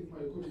to, and I think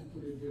my colleague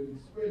put it very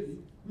squarely,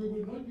 we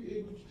will not be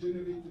able to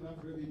generate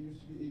enough revenues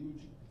to be able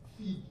to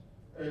feed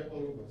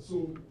all of us.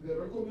 So the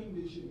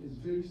recommendation is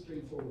very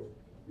straightforward.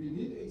 We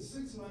need a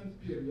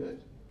 6-month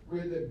period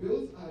where the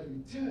bills are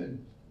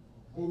returned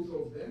both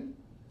of them,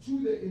 to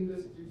the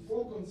industry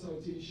for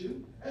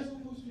consultation, as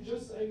opposed to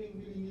just signing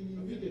willy-nilly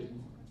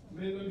immediately.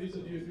 Mayor Mbali, do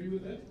you agree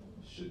with that?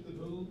 Should the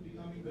bill be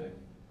coming back?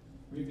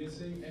 We've been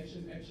saying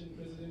action, action,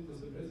 President.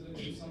 Does the President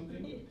do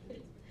something?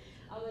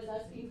 I was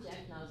asking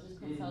Jack now, just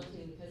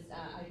consulting, because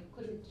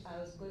I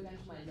was going back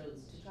to my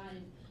notes to try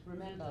and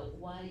remember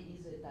why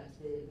is it that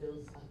the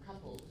bills are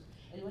coupled.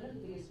 And one of the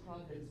biggest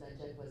problems that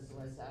Jack was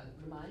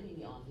reminding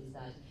me of is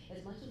that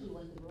as much as we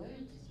want the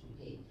royalties to be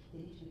paid,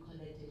 they need to be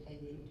collected and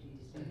they need to be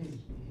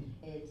dispersed.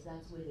 And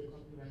that's where the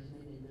copyright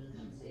amendment bill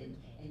comes in,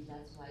 and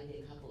that's why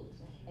they're coupled.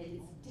 And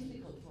it's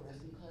difficult for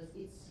us because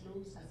it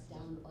slows us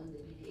down on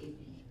the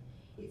PPAB.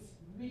 It's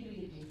really,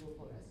 really painful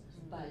for us.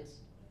 But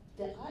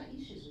there are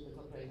issues with the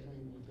copyright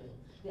amendment bill.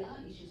 There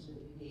are issues with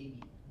the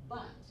PPAB,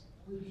 but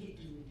we really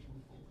do need to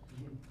move forward.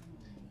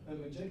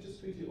 Jack,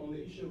 just quickly on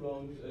the issue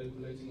around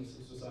collecting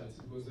society,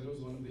 because that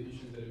was one of the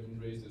issues that have been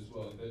raised as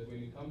well, that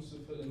when it comes to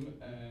film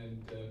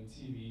and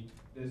TV,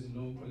 there's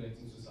no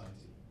collecting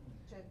society.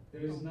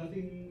 There is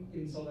nothing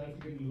in South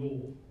African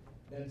law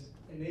that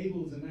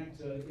enables an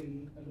actor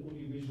in an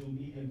audiovisual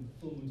medium,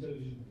 film or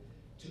television,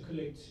 to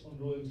collect on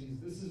royalties.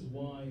 This is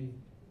why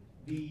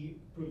the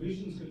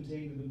provisions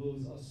contained in the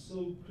bills are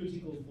so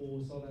critical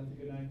for South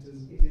African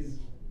actors. It is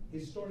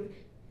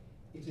historic.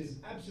 It is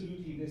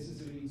absolutely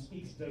necessary. It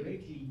speaks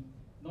directly,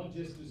 not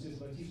just to Sis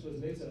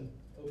Batiswa's letter,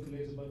 open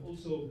letter, but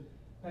also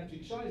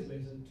Patrick Shai's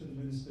letter to the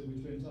minister,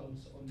 which went out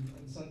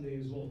on Sunday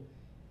as well.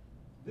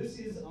 This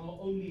is our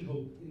only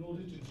hope in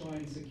order to try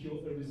and secure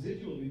a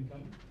residual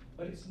income,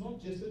 but it's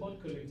not just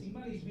about collecting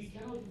monies. We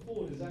cannot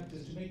afford as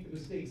actors to make the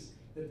mistakes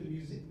that the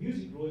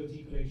music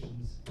royalty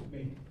collections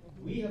make.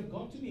 We have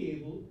got to be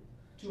able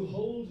to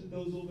hold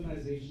those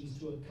organizations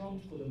to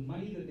account for the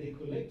money that they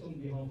collect on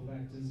behalf of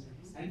actors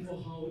and for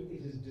how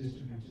it is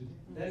distributed.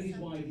 That is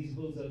why these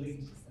bills are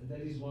linked, and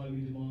that is why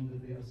we demand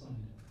that they are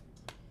signed.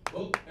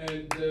 Well,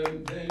 and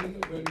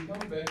then when we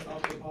come back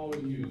after Power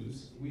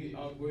News, we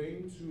are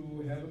going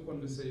to have a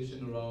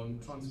conversation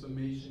around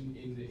transformation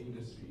in the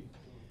industry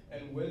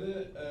and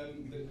whether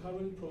the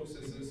current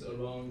processes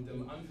around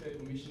unfair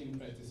commissioning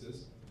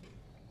practices,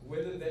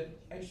 whether that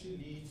actually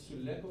leads to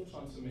lack of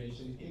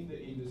transformation in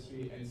the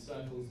industry and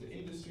stifles the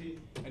industry.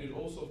 And it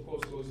also, of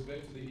course, goes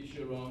back to the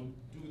issue around,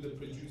 do the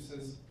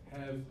producers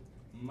have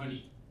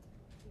money?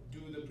 Do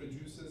the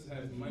producers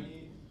have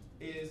money?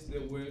 Is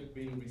their work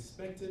being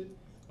respected?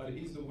 But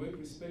is the work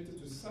respected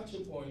to such a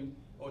point,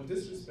 or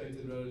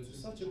disrespected rather, to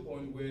such a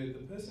point where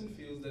the person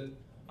feels that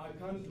I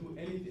can't do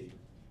anything?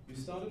 You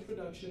start a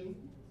production,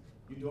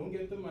 you don't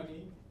get the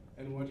money,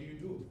 and what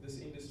do? This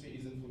industry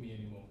isn't for me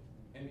anymore.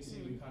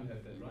 MEC, we can't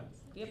have that, right?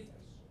 Yep.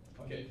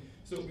 Okay,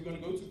 so we're going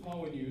to go to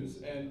Power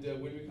News, and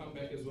when we come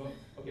back as well,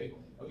 okay,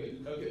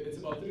 it's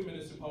about 3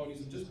 minutes to Power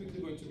News. I'm just quickly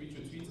going to read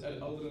your tweets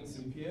at Alden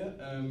Simpier,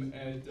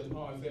 at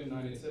Power FM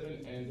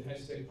 987, and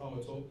hashtag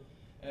Power Talk.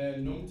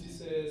 And Nomti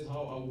says,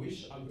 how I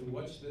wish I could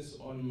watch this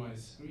on my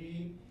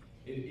screen.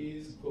 It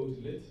is, quote,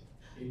 lit,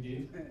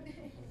 indeed.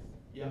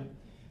 Yeah.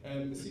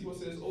 Sipo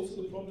says, also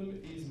the problem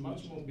is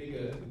much more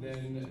bigger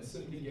than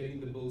simply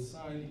getting the bill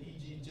signed,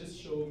 e.g. just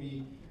show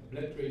me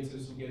black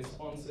creators who get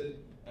sponsored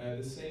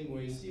the same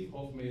way Steve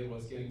Hlophe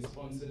was getting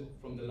sponsored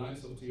from the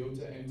likes of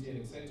Toyota, MTN,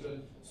 etc.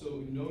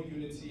 So no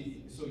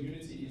unity, so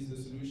unity is the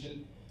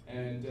solution.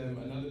 And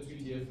another tweet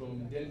here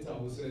from Denta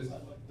who says,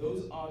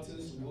 those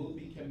artists will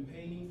be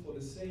campaigning for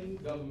the same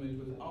government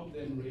without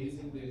them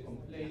raising their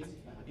complaints.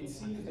 It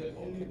seems they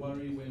only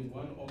worry when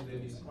one of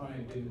them is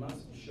crying. They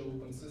must show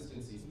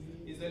consistency.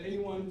 Is there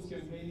anyone who's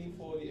campaigning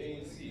for the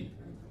ANC?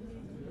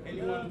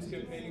 Anyone who's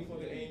campaigning for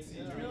the ANC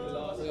during the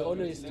last We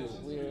always do.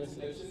 We always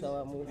do. So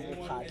I move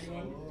hard.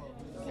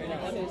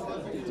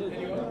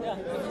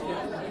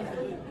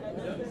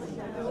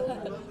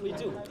 We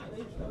do.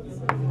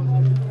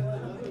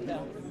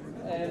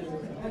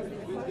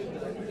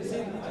 You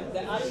see,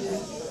 the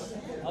artists,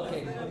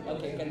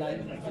 okay, can I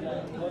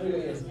borrow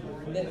yours?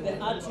 The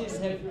artists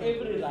have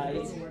every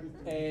right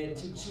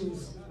to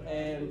choose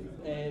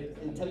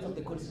in terms of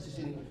the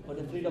constitution for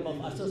the freedom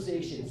of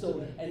association,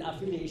 so and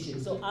affiliation.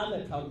 So I'm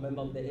a proud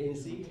member of the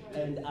ANC,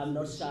 and I'm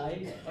not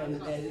shy.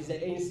 And it's the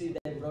ANC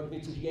that brought me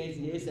to here.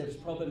 Yes, there's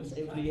problems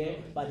every year,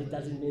 but it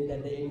doesn't mean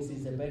that the ANC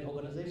is a bad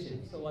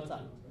organization. So what's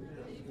up?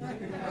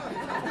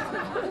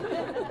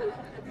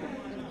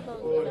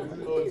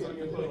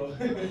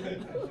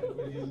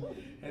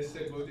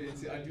 Hashtag vote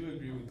ANC. I do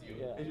agree with you.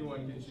 Yeah.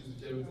 Anyone can choose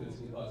whichever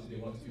political party they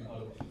want to be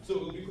part of. So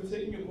we'll be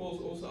taking your calls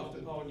also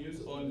after Power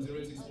News on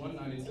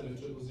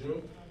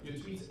 061-987-000. Your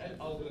tweets at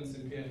Alden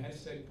Sinclair,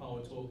 hashtag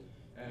Power Talk,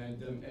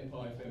 and at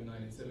Power FM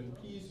 987.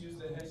 Please use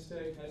the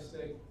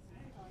hashtag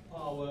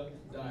Power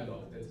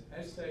Dialogue. That's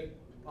hashtag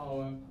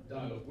Power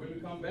Dialogue. When we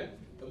come back,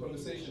 a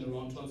conversation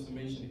around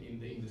transformation in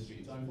the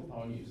industry. Time for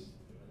Power News.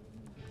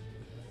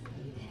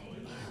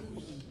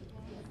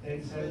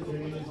 And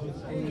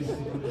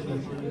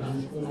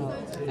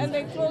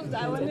they closed.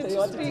 I wanted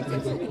to speak.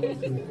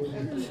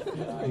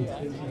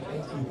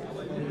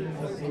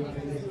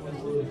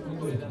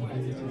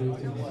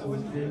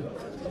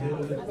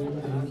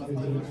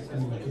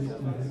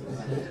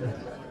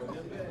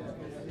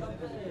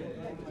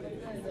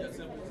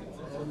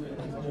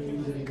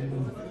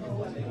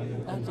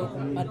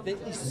 But there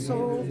is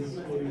so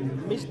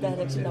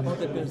misdirection about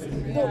the bills.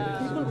 No,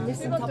 people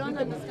misinterpret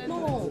them.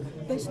 No,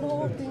 there's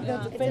no thing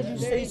that value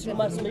says you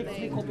must make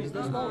 3 copies.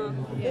 There's no.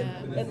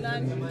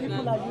 And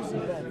people are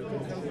using that.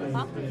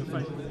 Huh?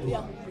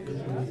 Yeah.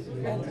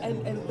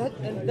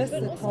 And that's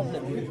the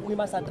problem. We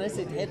must address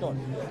it head on.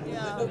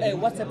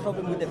 What's the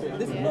problem with the bill?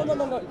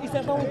 No. It's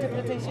a wrong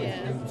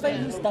interpretation.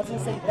 Fair use doesn't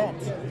say that.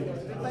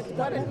 But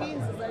what it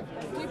means is that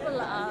people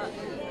are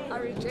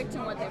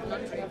rejecting what they've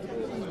not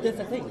read. That's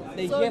the thing.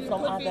 They So hear you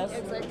from could be- others,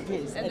 exactly.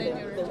 yes, And then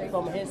you reject.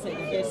 from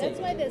hearsay. That's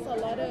why there's a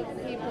lot of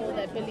people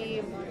that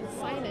believe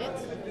sign it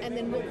and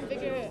then we'll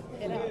figure it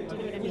out. Do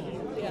you know what I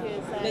mean?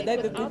 Because, The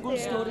without Google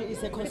there- story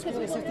is a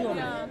conspiracy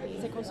theory.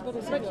 It's a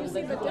conspiracy theory. But you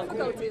see, the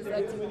difficulty is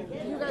that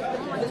you guys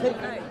don't want to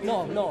deny.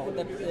 No.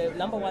 The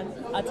number one,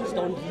 artists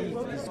don't read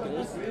these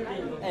bills,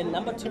 and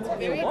number two,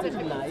 they won't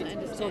deny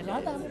it. So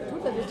rather,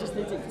 put the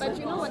legislative. But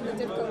you know what the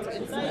difficulty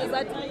is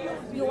that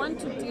you want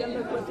to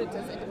deal with it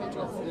as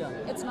individuals.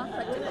 It's not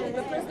practical.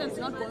 The president's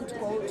not going to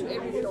go to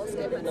every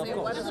doorstep and say,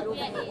 what is your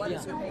view, what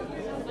is your view.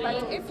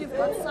 But if you've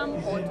got some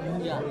board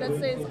that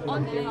says,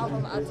 on behalf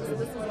of artists,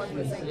 this is what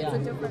we're saying, it's a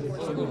different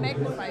voice. You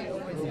magnify your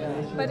voice.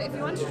 But if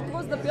you want to,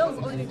 because the bill's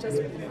only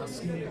just,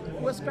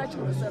 we're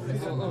scratching the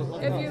surface.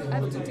 If you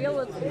have to deal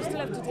with, you still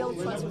have to deal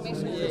with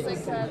transformation in the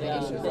sector, the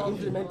issues the of,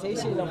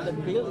 implementation of the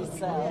bill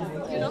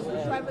itself. you know,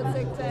 private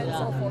sector and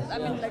so forth. I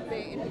mean, like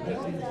they indicate.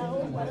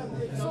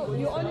 So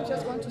you only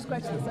just want to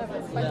scratch the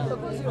surface, but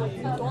because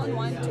you don't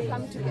want to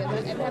come together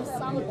and have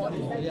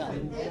somebody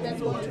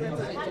that's going to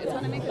represent you, it's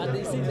going to make it. But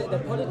you see, the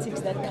politics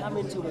that come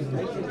into it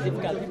make it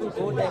difficult. People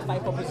go there,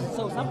 fight for positions.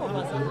 So some of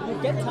us,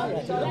 we get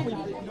tired. You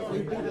know,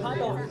 we've been part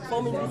of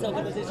forming these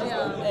organizations,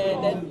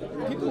 and then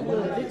people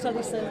will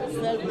literally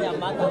sell their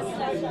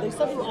mothers. They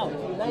sell you out,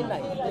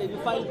 9-9. You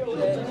find,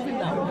 even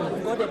now,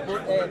 we've got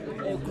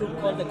a group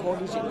called the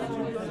Coalition.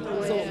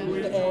 So,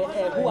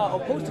 who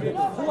are opposed to it?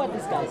 Who are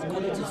these guys?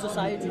 Quality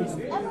societies,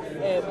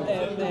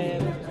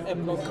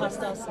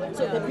 broadcasters.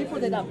 So the people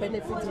that are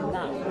benefiting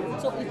now.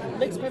 So it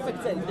makes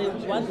perfect sense. They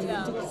want to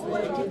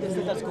keep the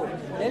status quo.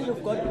 Then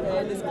you've got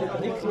this group,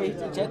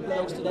 Recreate. Jack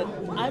belongs to that.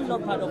 I'm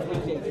not part of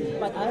Recreate,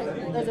 but I,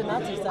 as an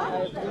artist,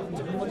 I've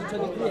been for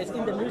 23 years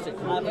in the music.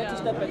 I've had to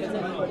step back and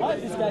say, why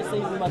is this guy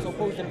saying we must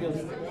oppose the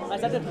bills? I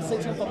started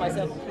researching for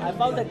myself. I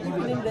found that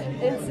even in the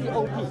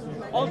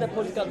NCOP, all the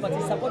political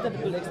parties supported the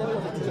bill except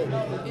for the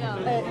TA.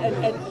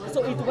 And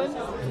so it went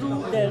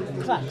through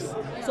the cracks.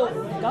 So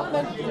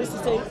government needs to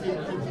say,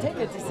 take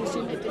a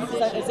decision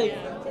and say,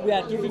 we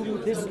are giving you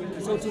this,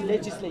 so to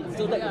legislate.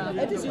 So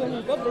that least when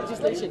you've got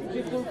legislation,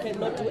 people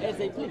cannot do as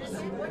they please.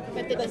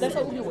 But That's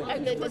the only way.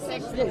 And the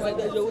decision. Yes,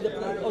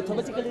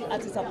 automatically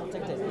artists are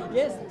protected.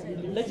 Yes,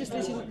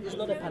 legislation is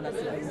not a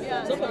panacea.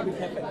 It's not going to be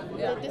perfect.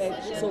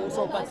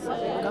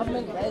 But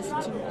government has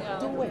to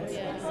do it.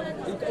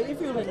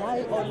 If you rely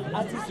on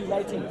artists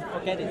uniting,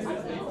 forget it.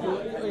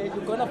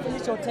 You're going to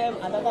finish your term,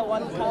 another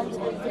one comes,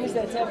 finish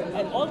their term,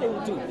 and all they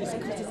will do is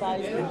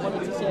criticize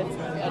politicians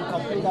and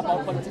complain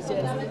about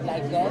politicians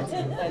like that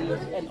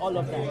and all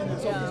of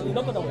that. So you're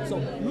not going to win. So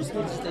use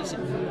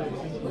legislation.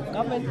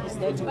 Government is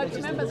there to But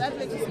remember, that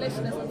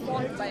legislation is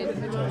informed by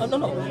individuals.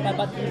 No.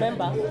 But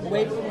remember,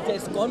 when it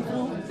has gone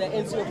through the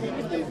NCOP,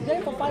 it's been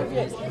there for 5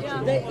 years.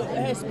 There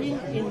has been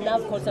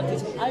enough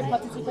consultation. I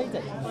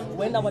participated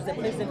when I was the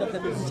president of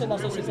the Musician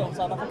Association of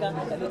South Africa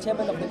and the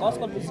chairman of the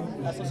Gospel Music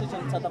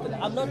Association of South Africa.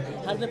 I'm not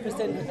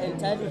 100%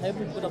 entirely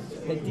happy because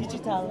of the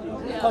digital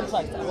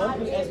contract. I won't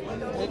be as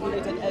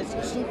regulated as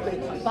it should be.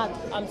 But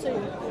I'm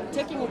saying,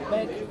 taking it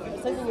back,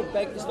 sending it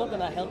back is not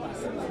going to help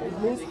us.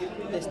 It means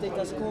the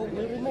status quo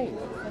will remain.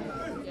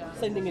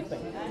 Sending it back.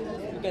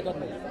 You get what I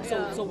mean?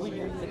 So we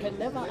can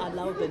never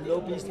allow the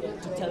lobbyists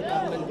to tell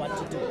government what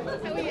to do.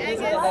 This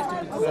has to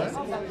be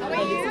decisive.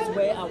 And this is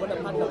where I want to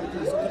partner with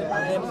you. So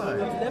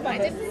I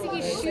just see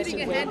you shooting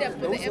your hand up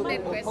for the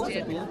eminent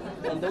question.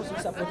 And those who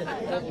support it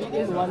have been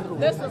in one room.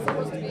 This was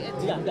supposed to be it.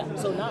 Yeah.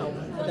 So now,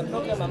 the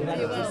program I'm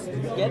running is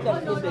get them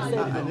in the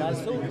same room. I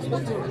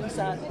spoke to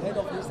Lisa, head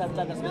of Lisa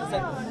Tlagas,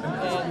 said,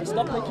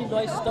 stop making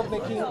noise, stop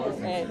making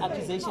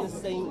accusations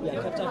saying we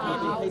are captured, we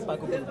being paid by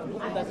government.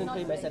 Who doesn't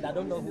pay me? I said, I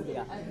don't know who they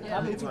are.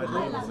 Come into the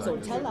room. So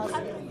tell us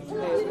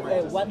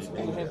what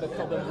we have a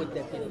problem with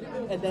the bill.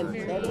 And then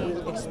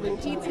we'll explain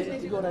to you.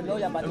 You're a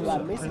lawyer, but you are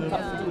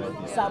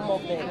misinterpreting some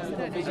of the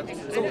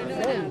provisions. So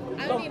then,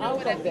 from out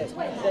of that,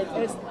 then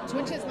as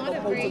which is not a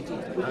great.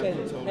 we can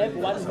have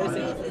one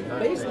message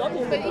based not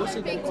on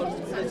emotion and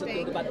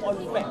consideration, but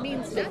on fact.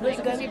 Means The nothing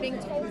because president, you're being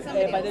told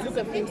something. by the look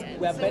of things,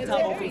 we are better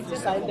off if we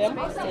sign them,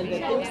 and the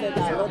things that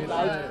are not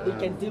right, we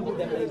can deal with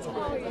them later.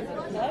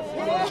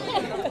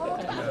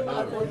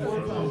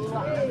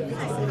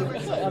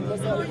 I'm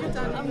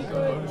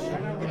good.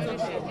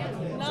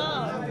 No.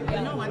 You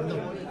know what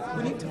though?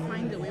 We need to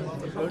find a way of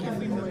how can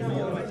we move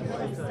forward.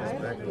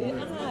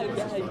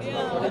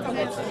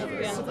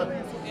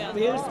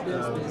 Bills,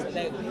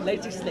 like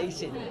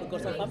legislation,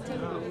 because of I'm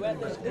telling you,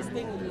 this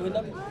thing will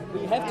not, we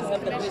have to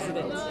have the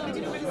president.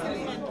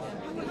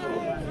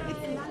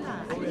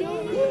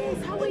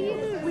 Yes, how are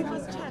you? We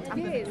must chat.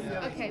 Yes.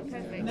 Okay,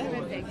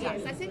 perfect.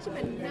 Yes, I sent you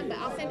my number.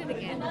 I'll send it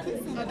again. Okay,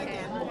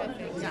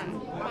 perfect. Yeah.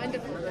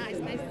 Wonderful. Nice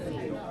to see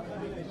you.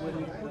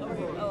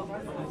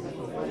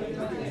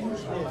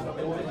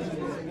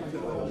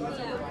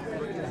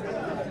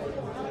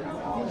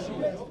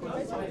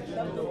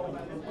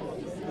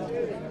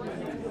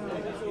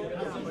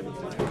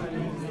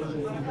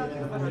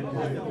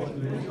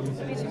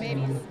 Speech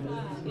babies.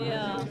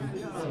 Yeah.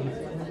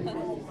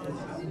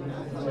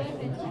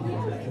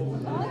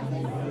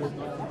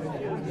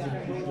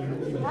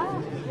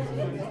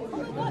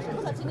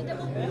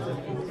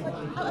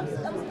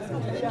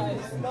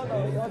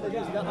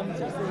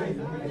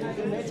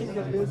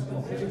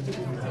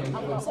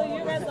 So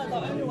you guys are the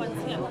only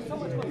ones here.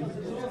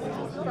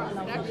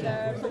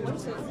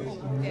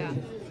 Yeah.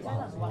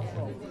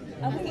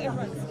 I think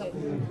everyone's here.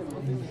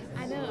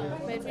 I know,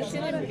 but we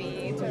shouldn't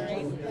be,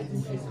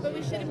 but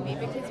we shouldn't be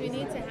because we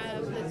need to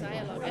have the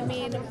dialogue. I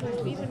mean,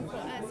 even for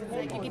us, it's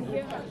like you can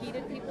hear how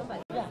heated people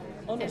are. Yeah,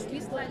 honestly. And we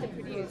still have to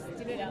produce, do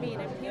you know what I mean?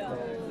 And people,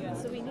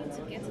 so we need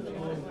to get to the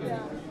bottom.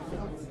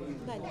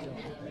 But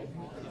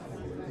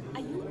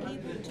are you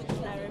able to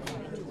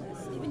clarify to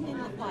us, even in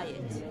the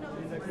quiet,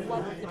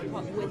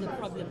 where the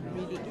problem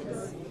really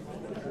is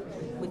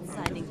with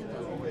signing the bill?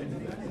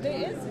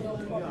 There is no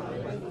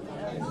problem.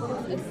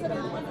 It's sort of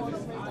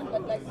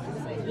but like you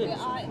say, there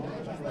are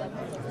individuals.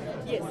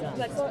 Yes,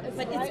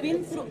 but it's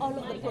been through all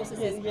of the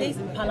processes.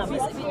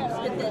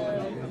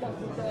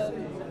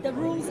 The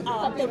rules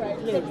are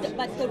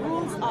but the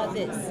rules are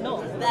this: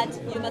 that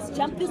you must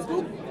jump this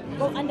hoop,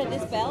 go under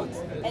this belt,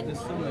 and the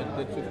summit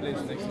that took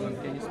place next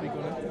month. Can you speak on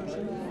it?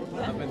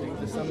 I think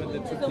the summit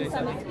that took place.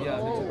 That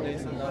took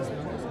place last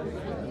month.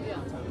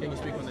 Can you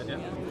speak on that?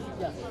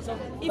 Yeah. So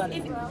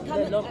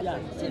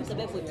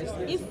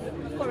if,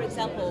 for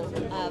example,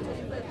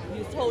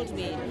 you told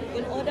me,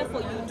 in order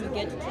for you to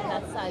get to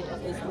that side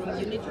of this room,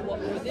 you need to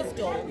walk through this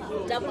door,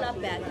 double up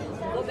back,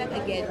 go back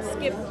again,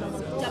 skip,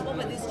 jump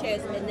over these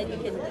chairs, and then you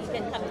can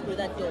come through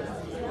that door.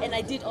 And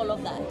I did all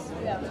of that.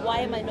 Yeah. Why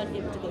am I not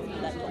able to go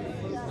through that door?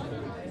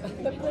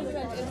 The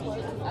president is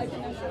going, I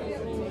can assure you,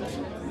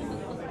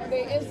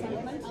 there is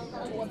movement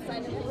towards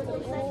signing the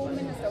whole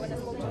minister when I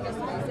spoke to him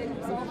yesterday, said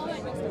he's all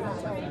next to the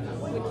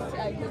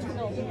hotel, which you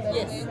know,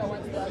 Yes.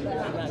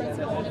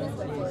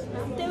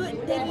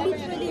 They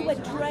literally were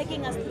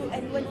dragging us through,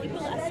 and when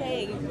people are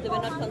saying they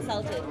were not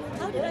consulted,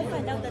 how did I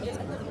find out that this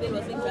bill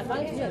was being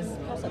drafted? Yes,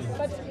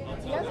 but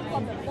here's the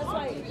problem. That's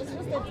why it's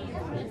just that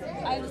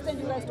I understand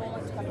you guys don't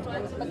want to come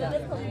together, but the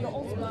difficulty you're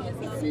also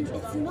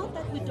it's not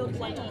that we don't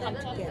want to come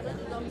together.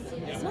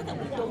 It's not that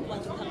we don't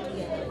want to come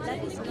together.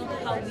 That is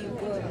not how we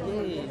work.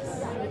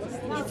 Yes.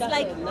 It's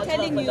like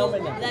telling you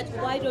that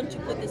why don't you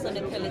put this on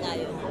a curling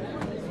iron?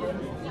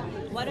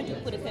 Why don't you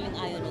put a curling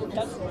iron on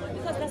this?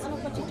 Because that's not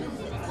what you do.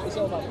 It's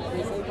over.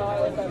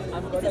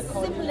 I'm going to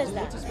call simple as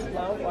that. to speak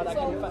loud, or I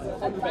can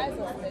phone you back.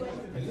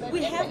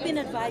 We have been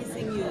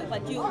advising you,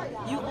 but you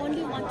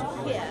only want to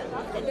hear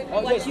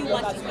what yes, you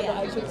want to hear.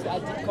 I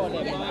did call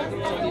them. Yeah.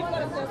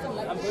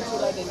 I'm going to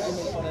write an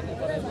email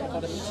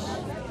for the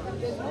meeting.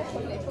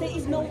 There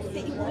is no,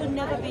 we will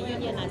never be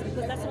unionized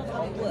because that's not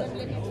how we work.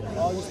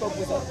 Oh, you spoke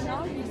with her?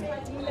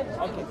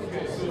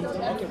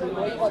 Okay, we'll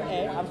wait on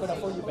air. I'm going to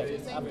phone you back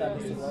after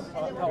this.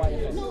 How are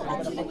you? No,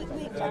 actually, I'm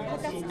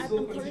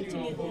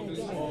correcting you there.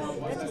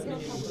 That is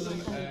not how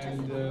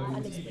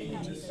we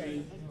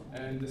industry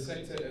and the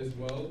sector as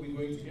well. We're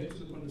going to get to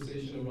the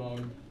conversation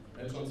around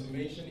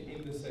transformation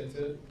in the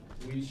sector,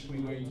 which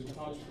we're going to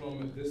touch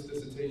from this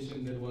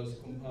dissertation that was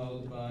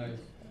compiled by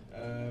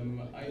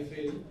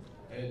IFED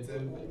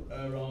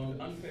around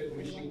unfair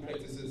commissioning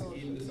practices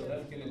in the South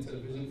African and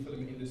television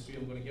film industry.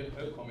 I'm going to get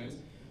her comments.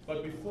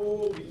 But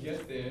before we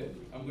get there,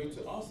 I'm going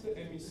to ask the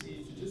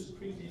MEC to just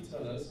quickly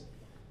tell us,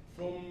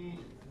 from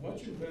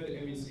what you've heard,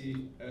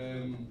 MEC,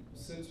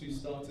 since we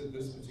started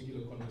this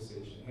particular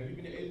conversation, have you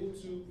been able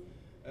to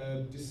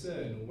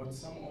discern what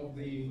some of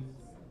the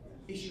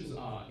issues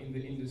are in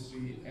the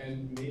industry?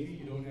 And maybe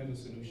you don't have a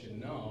solution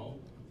now,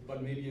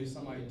 but maybe you have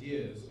some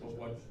ideas of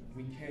what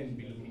we can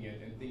be looking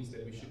at and things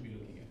that we should be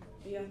looking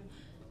at. Yeah.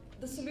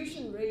 The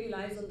solution really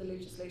lies on the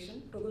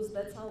legislation, because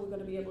that's how we're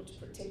going to be able to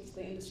protect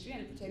the industry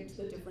and protect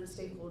the different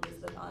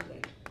stakeholders that are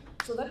there.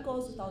 So that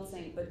goes without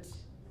saying, but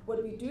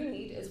what we do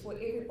need is for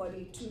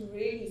everybody to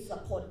really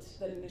support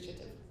the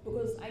initiative.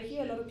 Because I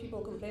hear a lot of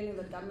people complaining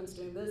that government's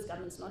doing this,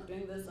 government's not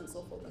doing this, and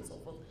so forth and so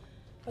forth.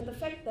 But the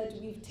fact that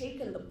we've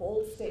taken the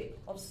bold step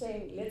of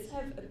saying, let's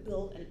have a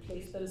bill in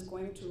place that is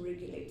going to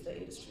regulate the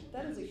industry,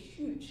 that is a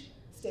huge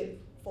step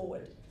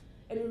forward.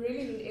 And we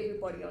really need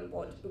everybody on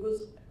board,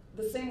 because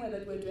the same way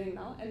that we're doing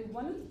now. And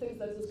one of the things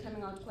that was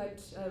coming out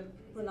quite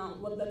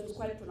pronounced, that was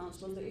quite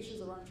pronounced, was the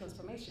issues around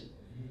transformation.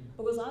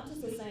 Because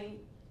artists are saying,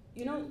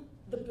 you know,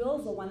 the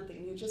bills are one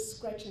thing, you're just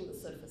scratching the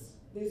surface.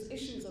 There's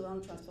issues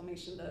around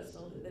transformation that are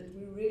still that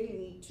we really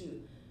need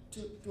to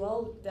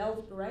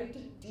delve right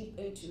deep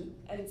into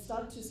and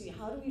start to see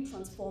how do we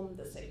transform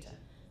the sector.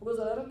 Because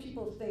a lot of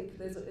people think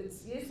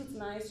yes, it's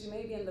nice, you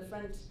may be in the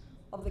front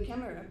of the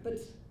camera, but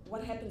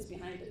what happens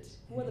behind it?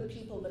 Who are the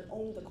people that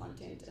own the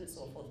content and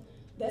so forth?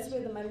 That's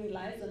where the money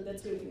lies, and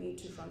that's where we need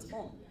to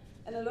transform.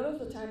 And a lot of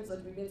the times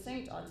that we've been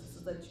saying to artists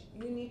is that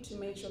you need to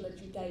make sure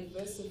that you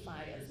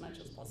diversify as much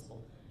as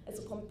possible. It's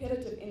a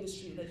competitive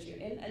industry that you're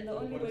in, and the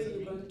only way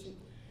you're going to,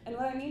 and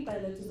what I mean by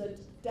that is that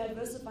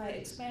diversify,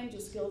 expand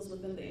your skills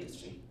within the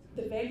industry.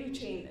 The value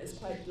chain is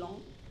quite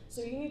long,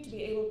 so you need to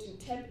be able to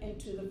tap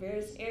into the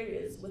various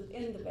areas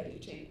within the value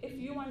chain. If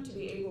you want to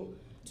be able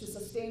to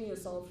sustain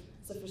yourself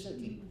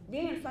sufficiently,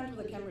 being in front of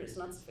the camera is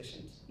not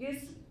sufficient.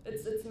 Yes,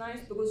 it's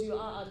nice because you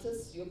are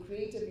artists, you're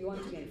creative, you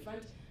want to be in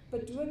front,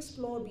 but do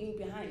explore being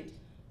behind.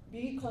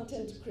 Be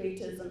content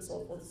creators and so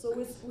forth. So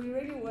we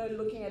really were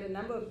looking at a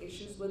number of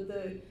issues with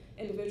the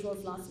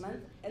individuals last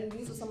month, and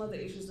these are some of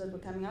the issues that were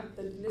coming up.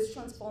 That let's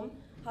transform.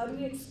 How do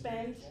we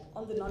expand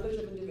on the knowledge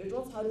of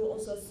individuals? How do we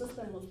also assist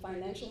them with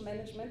financial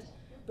management?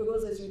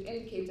 Because as you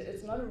indicated,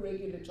 it's not a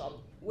regular job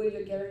where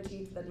you're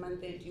guaranteed that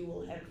month end you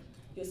will have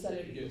your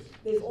salary. Yes.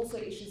 There's also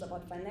issues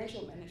about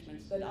financial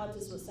management that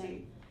artists were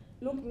saying,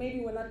 look, maybe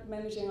we're not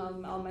managing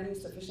our money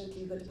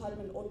sufficiently. The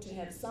department ought to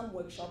have some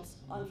workshops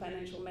on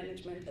financial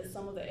management as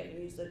some of the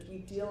avenues that we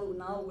deal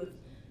now with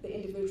the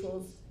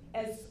individuals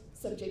as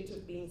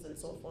subjective beings and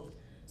so forth.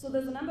 So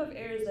there's a number of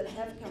areas that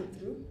have come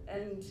through,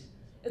 and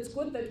it's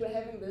good that we're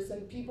having this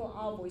and people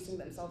are voicing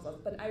themselves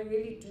out, but I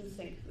really do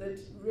think that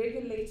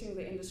regulating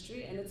the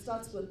industry, and it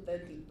starts with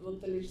the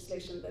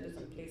legislation that is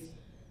in place.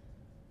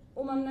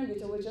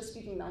 Nambita, we're just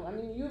speaking now. I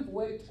mean, you've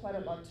worked quite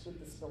a lot with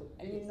this bill,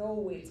 and you know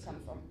where it's come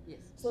from. Yes.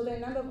 So there are a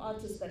number of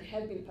artists that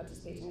have been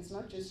participating. It's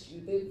not just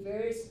you. There are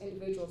various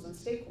individuals and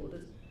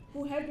stakeholders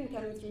who have been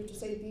coming through to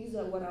say these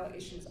are what our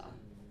issues are.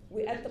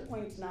 We're at the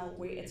point now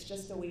where it's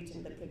just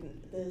awaiting the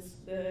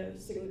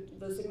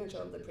signature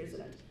of the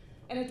president.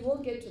 And it will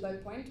get to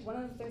that point. One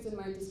of the things in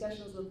my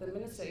discussions with the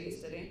minister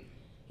yesterday,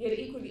 he had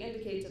equally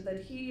indicated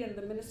that he and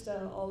the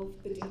minister of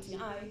the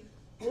DTI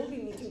will be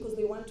meeting because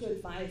they want to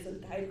advise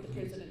and guide the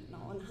president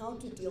now on how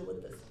to deal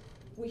with this.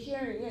 We're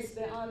hearing, yes,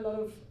 there are a lot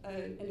of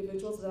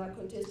individuals that are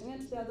contesting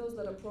it. There are those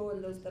that are pro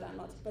and those that are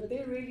not. But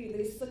they're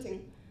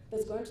sitting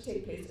that's going to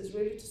take place is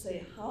really to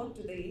say how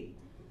do they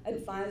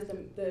advise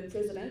the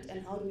president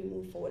and how do we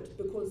move forward?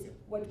 Because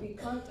what we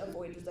can't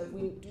avoid is that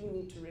we do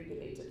need to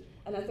regulate it.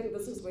 And I think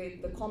this is where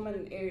the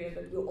common area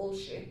that we all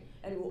share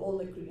and we all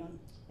agree on.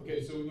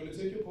 Okay, so we're going to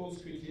take your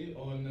calls quickly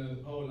on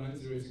power line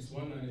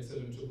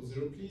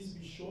 061-987-000. Please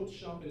be short,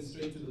 sharp, and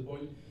straight to the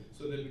point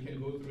so that we can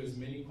go through as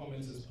many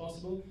comments as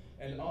possible.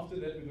 And after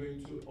that, we're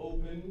going to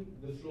open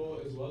the floor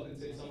as well and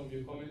take some of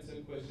your comments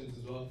and questions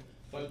as well.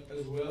 But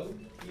as well,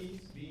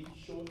 please be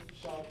short,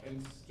 sharp,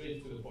 and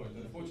straight to the point.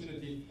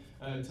 Unfortunately,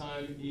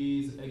 time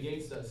is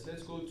against us.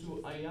 Let's go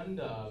to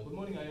Ayanda. Good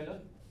morning, Ayanda.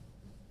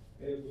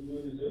 Good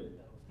morning, sir.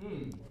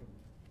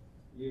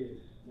 Yes,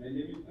 my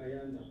name is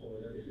Ayanda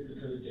Hoda, the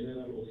Secretary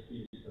General of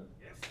FISA.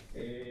 Yes.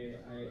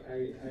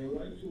 I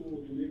want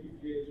to make it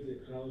clear to the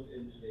crowd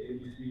and to the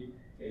NDC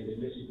and the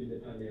leadership in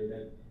the panel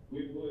that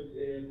we've got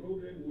a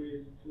problem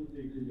with two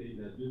things in the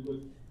industry. We've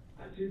got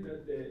artists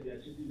that they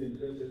are treating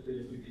themselves as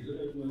celebrities, so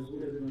that one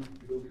who doesn't want to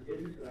belong to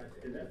any structure,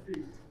 and that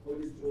thing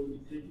on its own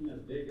is taking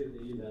us back as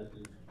the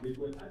industry. We've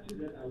got artists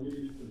that are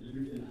willing to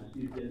contribute and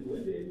assist, and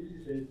when the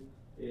NDC said,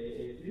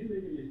 didn't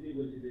make a mistake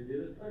when they said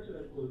there's a structure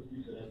that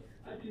constitutes that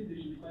artists they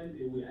should find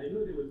a way. I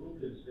know there were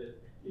problems first.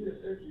 In the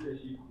first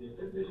leadership did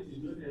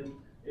not have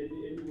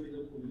any ways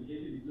of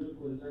communication, did not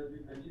consult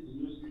with artists, did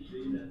not speak to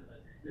the industry.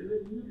 There's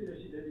a new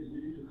leadership that is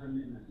willing to come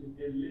and assist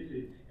and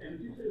listen. And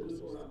this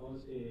is not all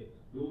about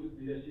those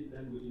leadership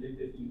that were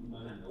elected in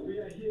Mpumalanga. We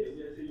are here,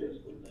 we are saying,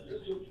 let's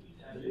talk to each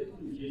other, let's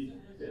engage.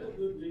 Let us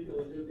not make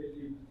ourselves as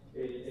if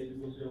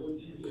because we are on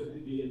TV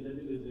every day and that's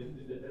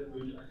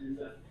going to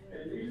assist us.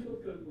 And the issue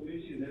of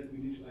transformation that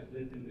we need to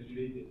address and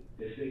regulate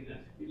the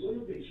sector is one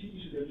of the key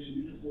issues that we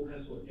need to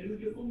focus on. And we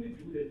can only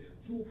do that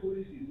through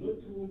policies, not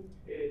through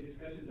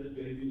discussions that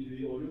we're having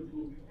today or not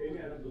through any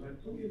other, but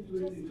through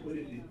influencing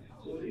policies.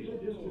 So the issue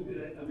of this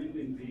copyright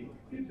amendment bill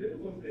is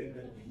very complex,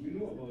 we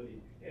know about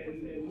it.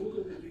 And most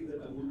of the things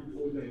that are going to be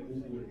owned by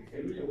Google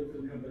and which are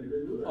Western companies,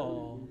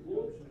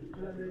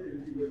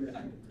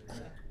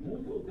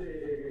 most of the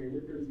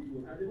Western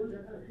people are the ones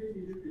that are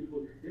saying this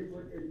people, they've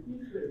got an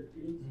interest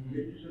in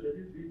making sure that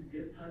this bill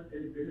gets passed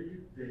and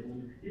benefits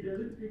them. It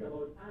doesn't speak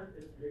about us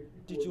as black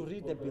people. Did you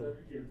read the bill?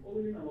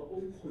 Owning our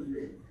own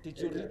content. Did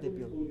you read the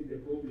bill? Only the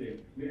problem.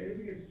 We are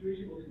having a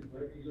situation of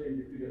separation in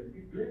the figures.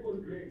 It's black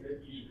on black,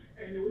 that issue.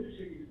 And the way to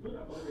check it, it's not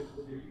about the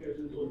figures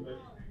and so on, but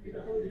it's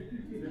about the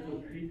system that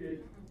was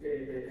created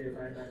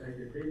by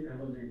the same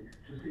government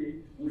to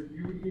say,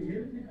 you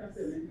inherit it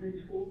after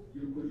 1994,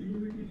 you continue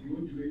with it, you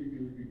won't do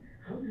anything with it.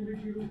 How do we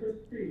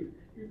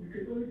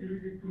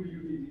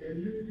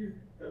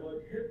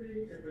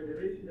having a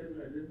federation that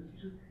will address these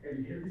issues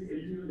and having a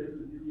union that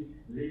will deal with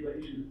labor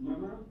issues.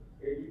 Mama,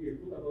 we can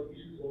talk about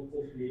issues of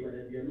labor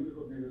that they are not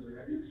recognized as well.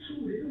 I think it's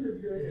true, they don't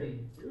have UIF,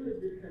 they don't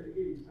have medical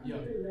aid.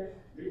 Until that,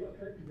 labor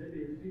practice that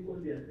they receive on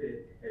their fair.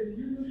 And the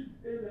union should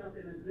stand up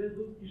and address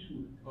those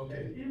issues. Okay.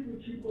 And if we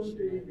keep on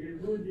saying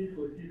there's no need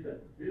for CISA,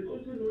 there's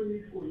also no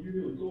need for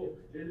union. So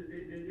there's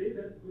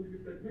that's going to be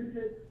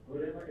fragmented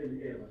forever and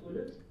ever. So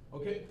let's.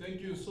 Okay, thank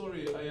you.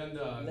 Sorry,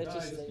 Ayanda.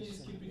 Guys,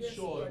 please keep it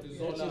short.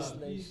 Zola,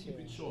 please keep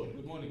it short.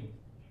 Good morning.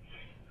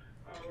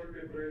 I will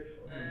be brief.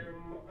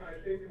 I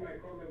think my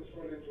comments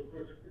fall into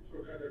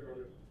two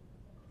categories.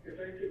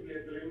 Effectively,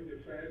 addressing the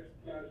fact,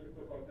 plus it's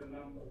about the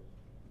numbers.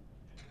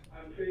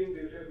 I'm saying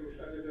this having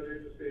started a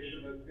radio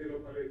station that still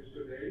operates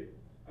today.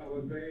 I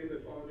was there in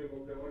the founding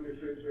of the only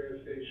free radio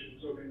station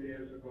so many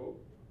years ago.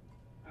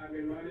 I'm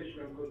in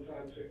management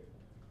consulting.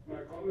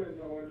 My comments,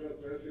 I want to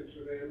address it to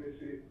the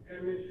MEC.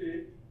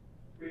 MEC,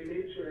 we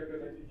need to have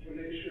an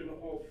articulation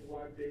of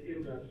what the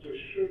industry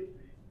should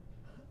be.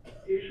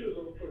 Issues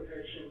of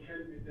protection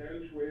can be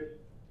dealt with,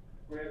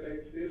 whether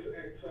it's this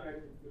act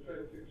signed the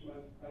first 6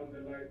 months down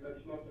the line,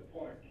 that's not the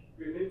point.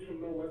 We need to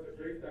know what the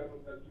breakdown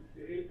of that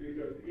 68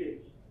 billion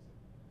is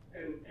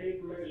and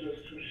take measures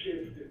to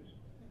shift it.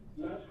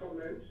 Last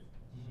comment,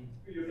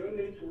 you don't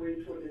need to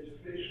wait for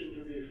legislation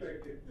to be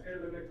effective. As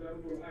an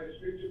example, I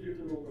speak to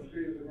people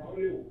overseas in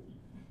Hollywood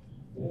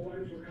who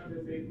want to come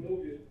and make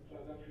movies in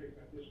South Africa,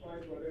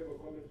 despite whatever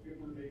comments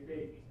people may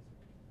make.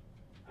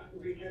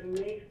 We can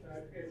make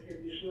that an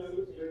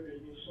additional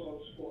revenue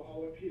source for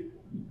our people.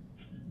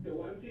 The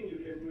one thing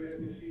you can do,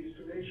 MEC, is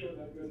to make sure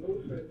that when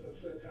those sets are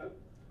set up,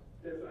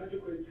 there's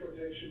adequate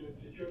protection and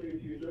security.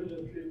 You don't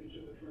just leave it to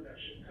the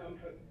production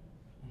company.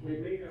 We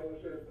make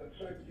ourselves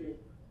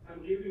attractive.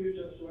 I'm giving you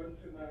just one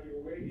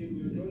scenario wherein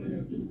you don't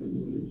have to go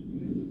to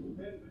legislative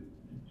amendment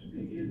to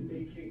begin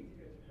making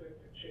an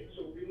effective change.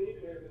 So we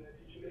need to have an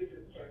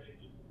articulated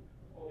strategy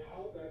of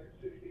how that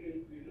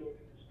 68 billion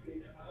is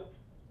split up,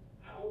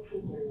 how to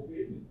go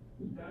with.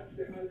 That's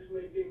the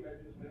ultimate thing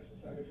that is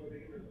necessary for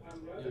the industry.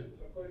 I'm rather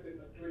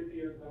disappointed that 20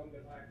 years down the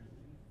line,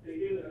 the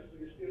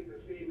industry is still the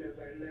same as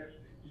I left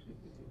it.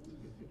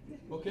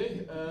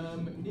 Okay,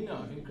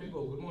 Nina in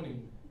Kringle, good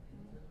morning.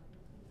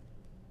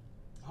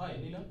 Hi,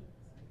 Nina.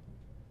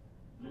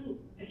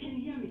 Can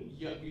you hear me?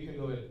 Yeah, you can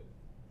go ahead.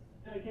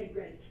 Okay,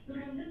 great. Look,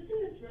 I'm just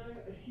going to throw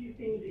a few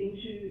things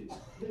into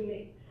the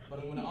mix. But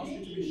I'm going to ask you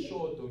to be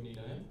short though,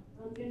 Nina.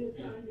 I'm going to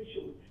try and be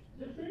short.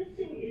 The first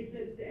thing is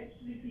that it's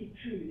absolutely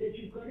true that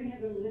you've got to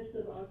have a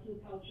Minister of Arts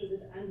and Culture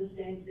that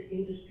understands the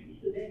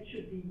industry, so that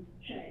should be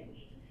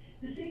changed.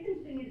 The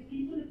second thing is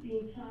people have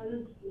been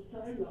silent for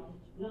so long,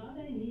 now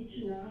they need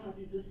to know how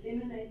to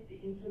disseminate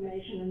the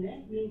information, and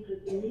that means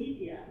that the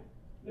media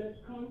must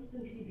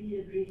constantly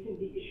be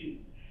addressing the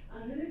issues.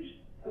 I heard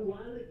a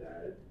while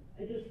ago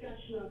a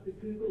discussion of the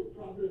Google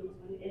problem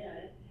on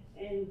air,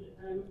 and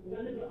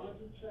one of the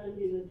artists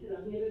phoned in and said,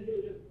 I've never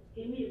heard of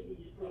any of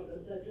these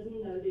problems, I didn't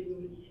know they were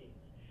meetings.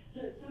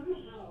 So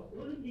somehow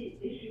all of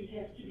these issues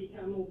have to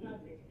become more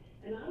public.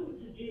 And I would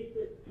suggest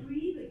that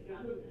the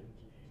government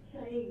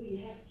saying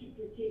we have to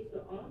protect the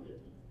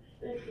artists,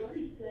 they've got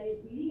to say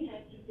we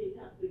have to set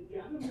up the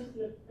government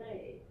must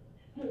pay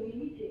for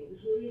meetings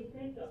where in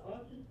fact the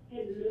artists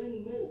can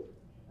learn more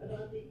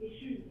about the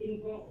issues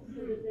involved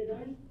so that they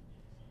don't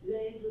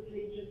land with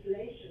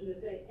legislation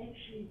that they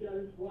actually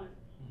don't want.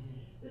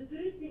 The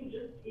third thing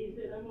just is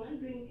that I'm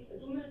wondering,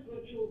 it's almost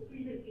what your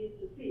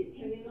predecessor said,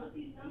 can there not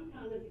be some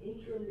kind of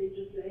interim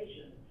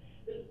legislation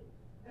that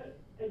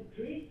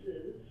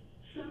addresses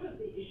some of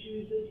the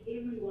issues that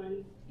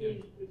everyone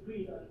is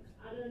agreed on?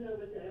 I don't know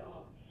what they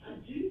are. I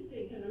do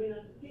think, and I mean,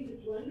 I think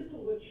it's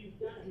wonderful what you've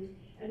done,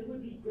 and it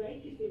would be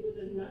great if there was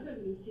another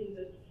meeting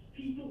that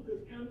people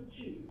could come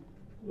to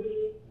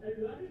where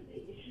a lot of the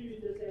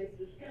issues that they've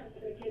discussed,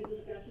 they can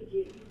discuss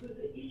again, because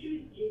the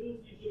issue is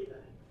getting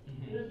together.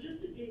 And I'm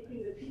just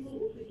suggesting that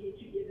people also get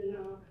together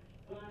now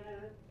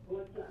via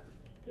WhatsApp,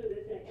 so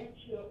that they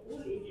actually are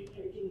all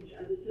educating each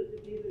other, so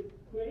that there's a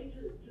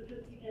greater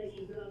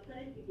sophistication. But I'll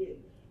say it again,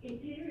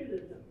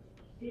 imperialism.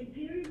 The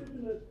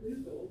imperialism of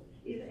Google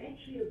is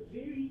actually a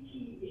very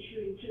key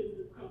issue in terms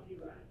of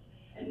copyright.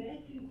 And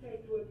that's in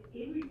fact what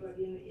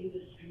everybody in the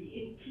industry,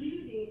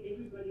 including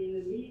everybody in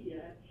the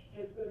media,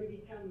 has got to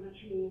become much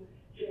more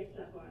jacked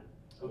up on.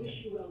 I wish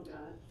you well,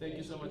 guys. Thank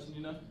you so much,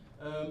 Nina.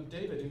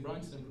 David in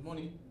Bryanston, good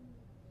morning.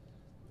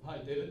 Hi,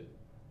 David.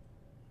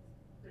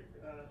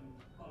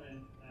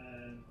 Comment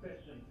and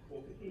question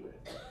for Katiwe.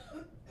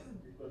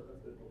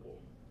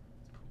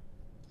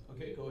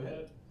 Okay, go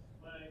ahead.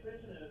 My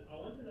question is, I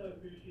want to know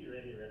who she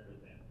really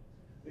represents.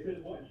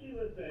 Because what she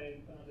was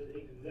saying sounded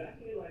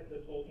exactly like the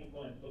talking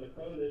points for the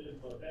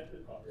Coalition for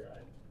Effective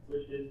Copyright,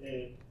 which is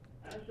a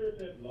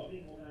astroturf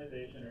lobbying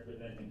organization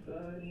representing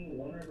Sony,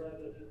 Warner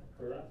Brothers,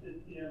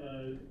 corrupted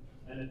CMOs,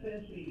 and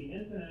essentially the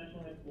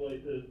international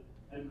exploiters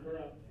and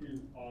corrupt who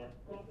are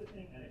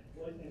profiting and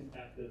exploiting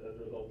taxes as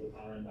a result of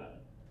power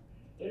imbalance.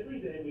 Every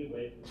day we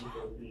wait for these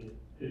bills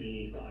to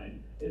be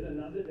signed is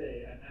another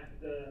day an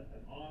actor,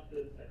 an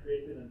artist, a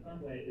creative in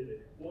some way is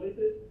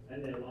exploited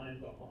and their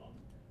lives are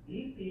harmed.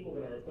 These people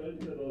that are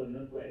opposing the bill in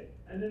this way,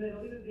 and then they're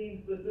not even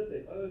being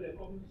specific, oh, there are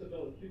problems with the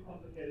bill, it's too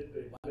complicated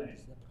to explain.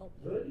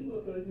 Those people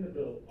opposing the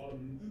bill are,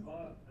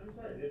 I'm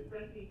sorry, they're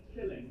frankly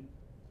killing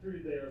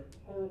through their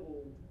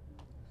horrible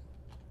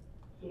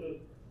sort of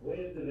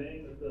way of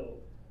delaying the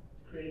bill,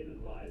 creative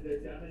lives.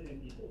 They're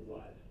damaging people's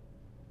lives.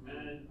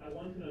 And I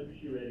want to know who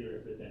she really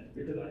represents,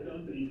 because I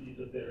don't believe she's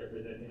just there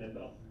representing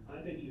herself.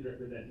 I think she's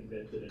representing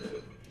their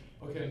citizens.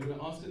 Okay, I'm going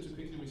to ask her to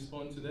quickly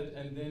respond to that,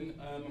 and then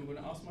I'm going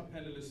to ask my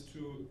panelists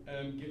to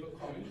give a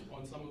comment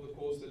on some of the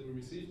calls that we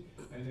received,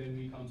 and then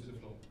we come to the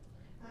floor.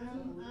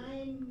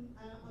 I'm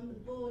on the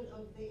board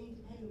of the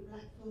Independent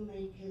Black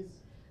Filmmakers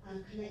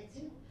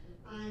Collective.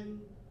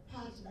 I'm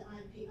part of the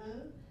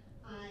IPO.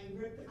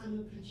 I'm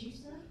a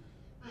producer,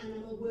 and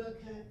I'm a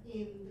worker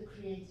in the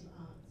creative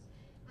arts.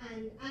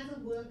 And as a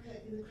worker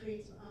in the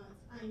creative arts,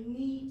 I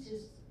need to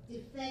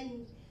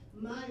defend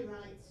my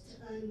rights to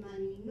earn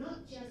money,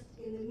 not just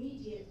in the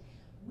immediate.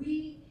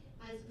 We,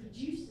 as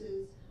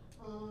producers,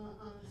 are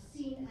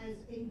seen as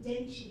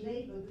indentured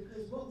labor,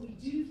 because what we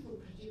do for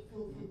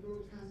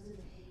broadcasters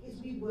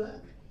is we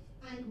work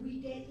and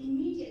we get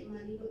immediate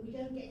money, but we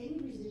don't get any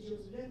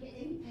residuals, we don't get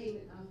any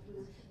payment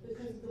afterwards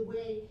because of the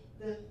way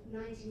the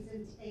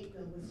 1978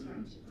 bill was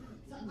structured.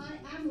 So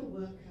I am a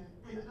worker,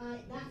 and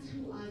that's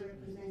who I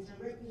represent.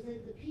 I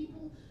represent the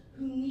people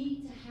who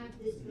need to have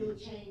this bill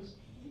changed.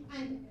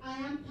 And I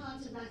am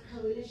part of that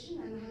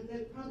coalition, and I have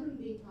no problem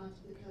being part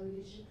of the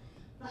coalition,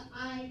 but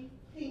I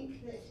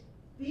think that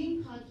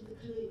being part of the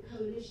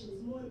coalition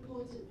is more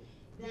important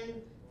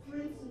than, for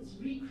instance,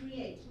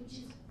 Recreate, which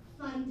is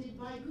funded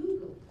by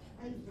Google,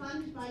 and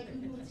funded by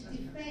Google to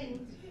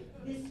defend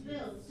this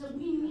bill. So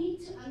we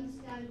need to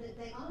understand that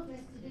there are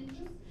vested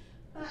interests,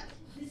 but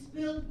this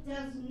bill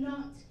does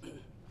not,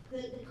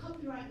 the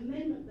Copyright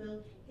Amendment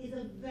Bill is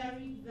a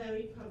very,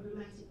 very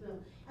problematic bill,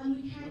 and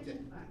we can't talk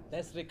about it.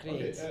 Let's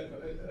Recreate.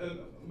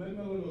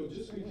 Madam,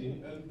 just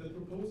quickly, the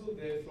proposal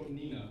there from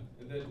Nina,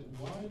 that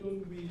why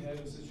don't we have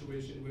a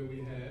situation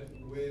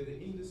where the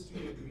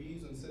industry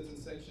agrees on certain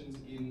sections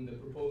in the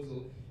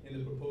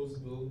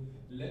proposed bill,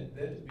 let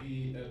that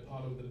be a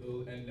part of the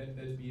bill, and let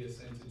that be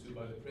assented to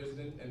by the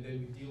president, and then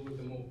we deal with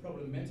the more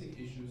problematic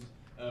issues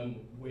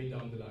way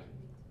down the line.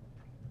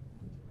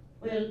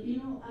 Well, you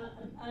know,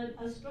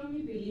 I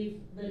strongly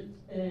believe that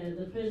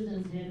the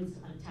president's hands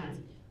are tied.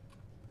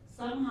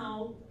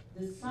 Somehow,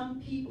 there's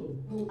some people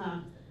who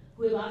have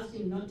asked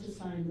him not to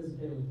sign this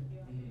bill.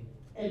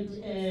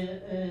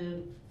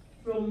 And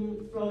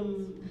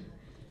from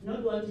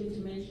not wanting to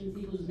mention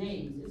people's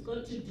names, it's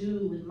got to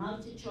do with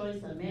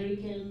multi-choice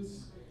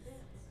Americans.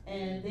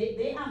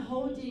 They are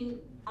holding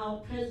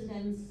our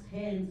president's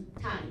hands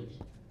tied,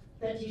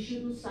 that he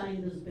shouldn't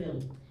sign this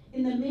bill.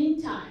 In the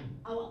meantime,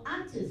 our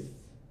artists,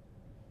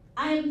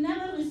 I have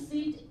never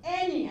received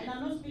any, and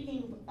I'm not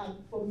speaking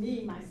for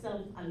me,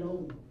 myself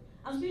alone.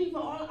 I'm speaking for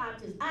all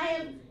artists. I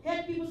have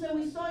heard people say,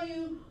 we saw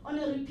you on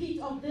a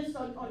repeat of this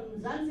on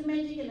Zanzi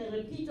Magic and a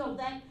repeat of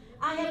that.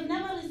 I have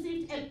never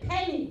received a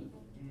penny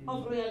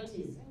of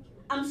royalties.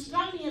 I'm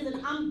struggling as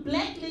I'm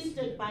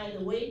blacklisted, by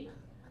the way.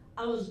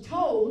 I was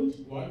told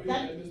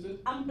that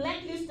I'm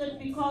blacklisted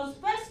because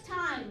first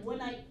time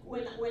when I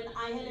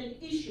had an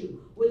issue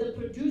with the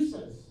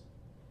producers,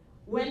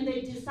 when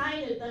they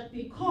decided that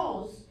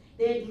because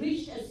they had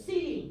reached a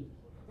ceiling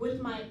with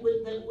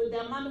the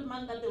amount of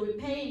money that they were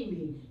paying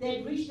me, they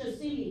had reached a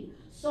ceiling.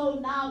 So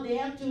now they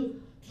have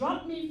to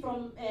drop me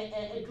from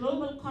a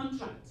global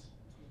contract.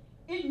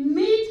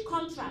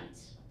 Mid-contract,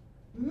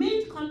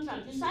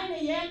 you sign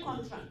a year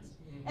contract,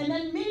 and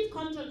then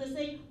mid-contract they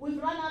say,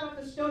 we've run out of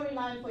a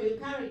storyline for your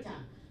character,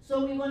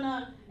 so we're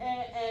gonna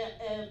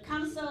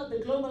cancel the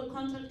global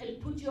contract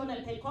and put you on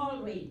a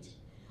per-call rate.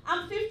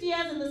 I'm 50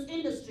 years in this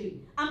industry.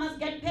 I must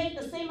get paid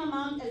the same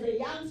amount as a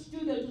young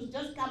student who's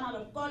just come out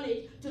of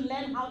college to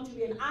learn how to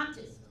be an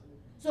artist.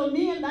 So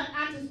me and that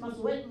artist must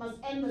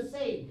end the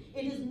same.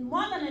 It is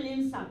more than an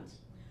insult.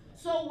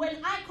 So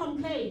when I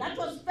complained, that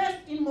was first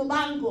in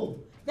Mubango,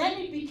 then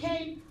it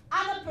became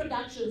other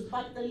productions,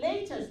 but the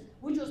latest,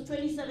 which was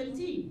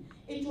 2017,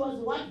 it was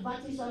what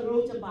Vatisa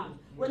wrote about.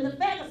 When the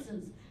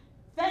Fergusons,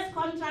 first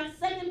contract,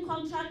 second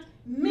contract,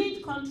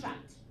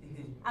 mid-contract,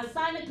 I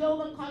signed a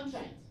global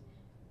contract.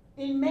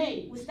 In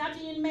May, we're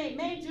starting in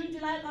May, June,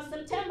 July, August,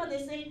 September,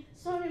 they say,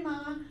 sorry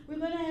Mama, we're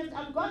gonna have,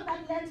 I've got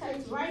that letter,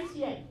 it's right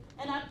here.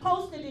 And I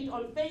posted it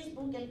on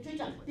Facebook and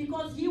Twitter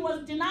because he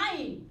was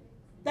denying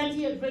that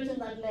he had written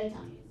that letter.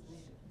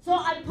 So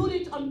I put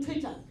it on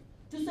Twitter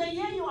to say,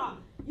 here you are,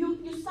 you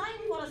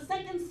signed me for a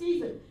second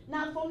season.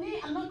 Now for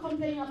me, I'm not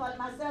complaining about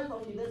myself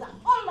only, there's a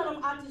whole lot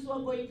of artists who are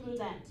going through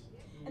that.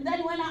 And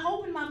then when I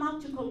opened my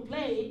mouth to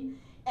complain,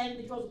 and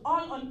it was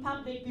all on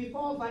public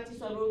before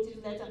Vatisa wrote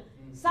his letter,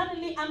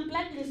 suddenly I'm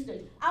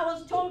blacklisted. I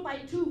was told by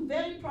two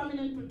very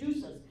prominent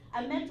producers,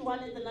 I met one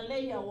at the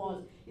Naledi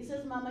Awards. He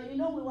says, Mama, you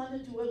know we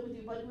wanted to work with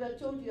you, but we are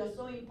told you are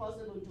so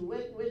impossible to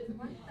work with.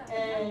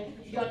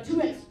 You are too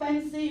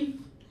expensive.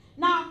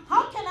 Now,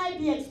 how can I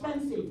be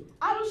expensive?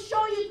 I will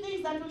show you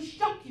things that will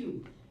shock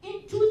you.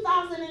 In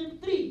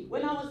 2003,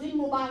 when I was in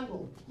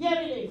Mubango, here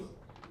it is.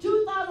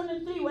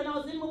 2003, when I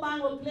was in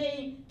Mubango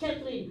playing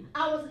Catherine,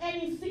 I was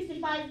earning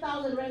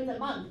 65,000 rand a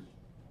month.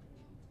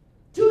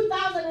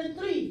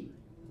 2003.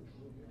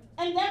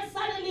 And then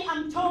suddenly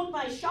I'm told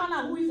by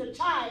Shauna, who is a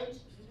child,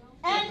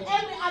 and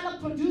every other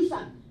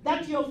producer,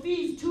 that your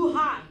fee is too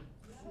high.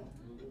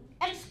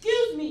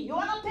 Excuse me, you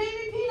want to pay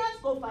me peanuts?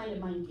 Go find a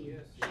monkey.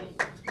 I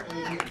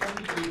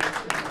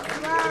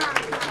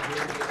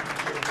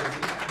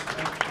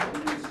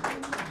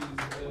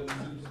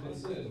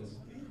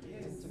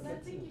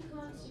think you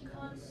can't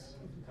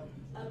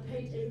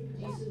paint every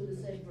producer with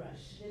the same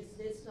brush.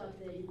 Let's start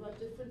there. You've got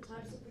different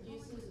types of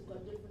producers, you've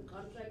got different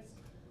contracts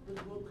with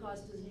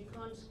broadcasters, and you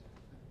can't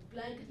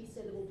blanketly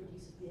say that all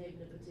producers behave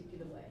in a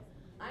particular way.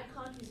 I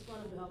can't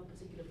respond on behalf of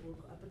particular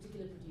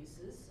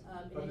producers.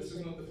 But this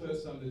is not the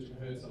first time that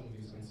you've heard some of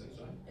these concerns,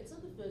 right? It's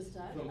not the first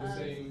time. From the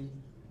same.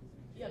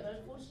 Yeah,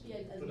 but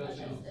unfortunately, as an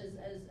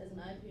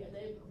IPO,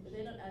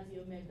 they're not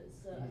IPO members,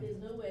 so there's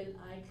no way that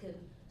I can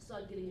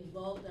start getting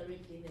involved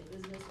directly in their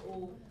business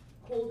or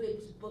call them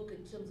to book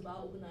in terms of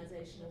our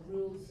organizational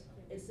rules,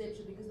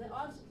 etc. Because they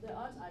aren't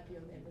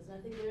IPO members, and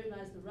I think they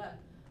recognize the rub.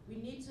 We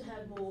need to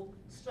have more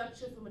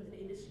structure from an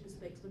industry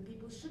perspective, and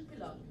people should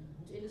belong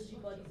to industry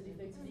bodies that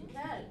effectively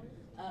can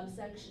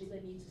sanction if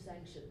they need to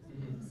sanction.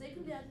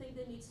 Secondly, I think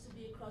there needs to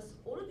be across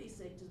all of these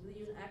sectors, whether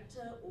you're an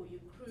actor or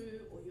you're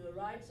crew or you're a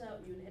writer or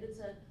you're an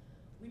editor,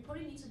 we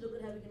probably need to look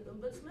at having an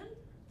ombudsman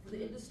for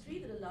the industry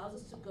that allows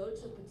us to go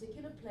to a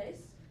particular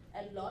place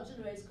and lodge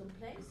and raise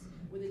complaints,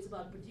 whether it's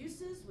about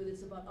producers, whether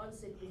it's about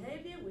on-set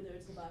behavior, whether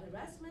it's about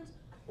harassment,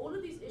 all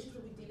of these issues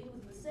that we're dealing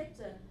with in the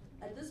sector.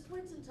 At this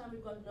point in time,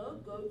 we've got no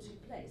go-to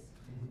place.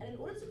 And in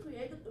order to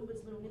create an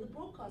ombudsman, we need the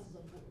broadcasters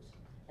on board.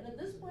 And at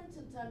this point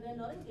in time, they're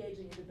not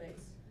engaging in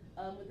debates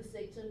with the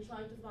sector and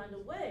trying to find a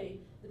way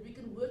that we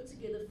can work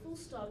together full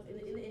stop in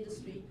the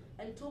industry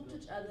and talk to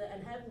each other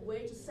and have a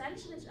way to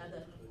sanction each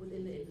other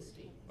within the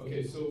industry.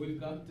 Okay, so we've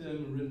got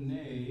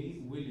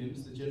Renee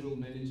Williams, the General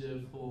Manager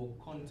for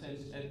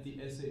Content at the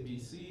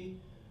SABC.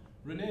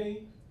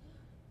 Renee,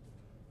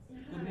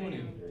 good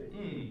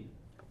morning.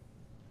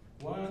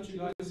 Why aren't you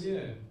guys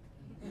here?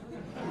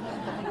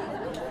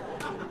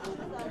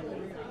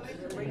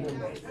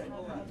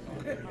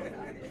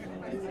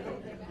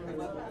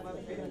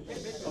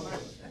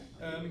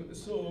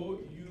 So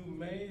you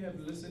may have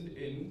listened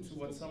in to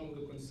what some of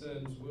the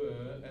concerns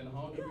were and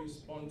how do we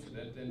respond to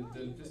that,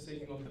 and just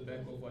taking off the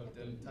back of what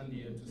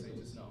Thandi had to say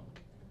just now.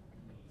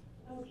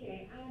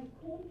 Okay, I've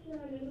caught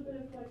a little bit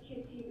of what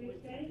Chetty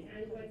said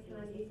and what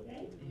Thandi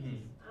said.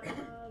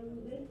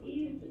 This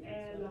is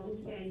a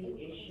long-standing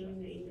issue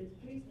in the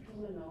industry. It's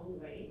come a long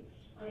way.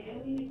 I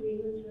am in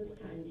agreement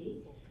with Thandi.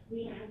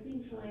 We have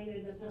been trying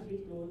as a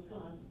public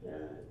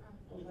broadcaster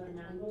over a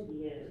number of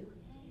years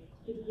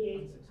to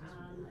get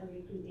a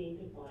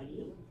representative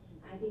body.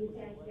 I think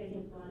SASCA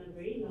has gone a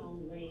very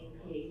long way in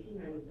creating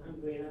an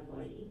umbrella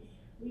body.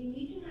 We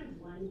need to have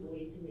one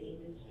voice in the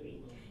industry.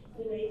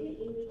 The labor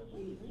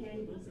industry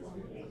can be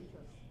complex,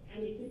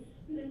 and if it's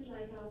split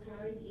like our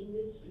current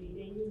industry,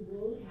 then you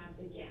will have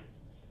the gap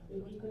where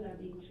people are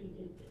being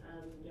treated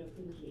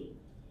differently.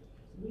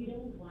 We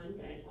don't want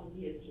that,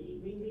 obviously.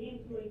 When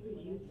we employ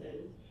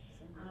producers,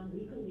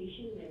 we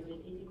commission them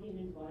with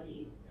independent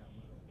bodies,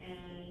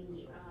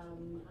 and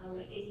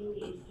our aim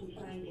is to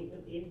try and get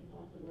the best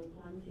possible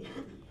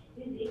content.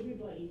 There's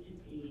everybody to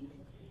please,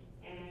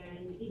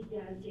 and it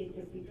does get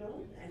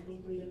difficult. I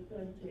think we're the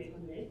first to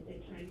admit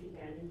they're trying to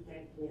balance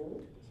that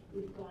ball.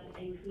 We've got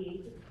a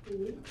creative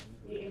school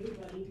where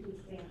everybody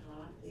puts their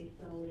heart, their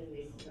soul, and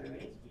their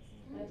spirit.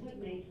 That's what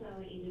makes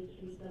our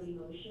industry so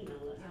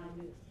emotional.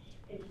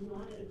 It's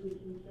not a goods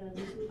and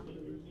services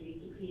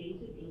industry, it's a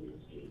creative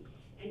industry.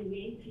 And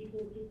when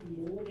people put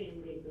more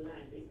than their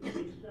blood, they put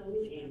their soul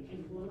in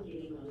and will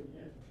get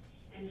emotive.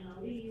 And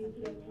how do you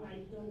put a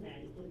price on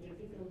that? It's a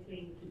difficult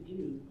thing to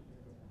do.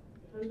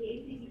 From the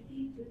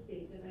SABC's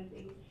perspective, I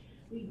think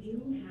we do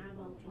have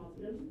our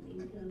problem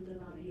in terms of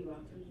our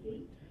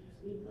bureaucracy.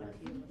 We've got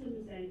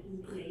systems that's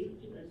in place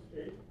to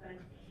assist, but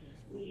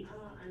we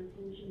are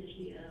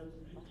unfortunately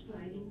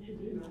striving to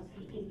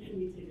bureaucracy to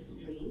its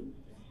extreme.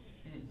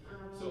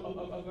 So I've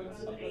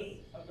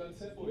got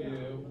Seppo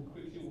here who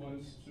quickly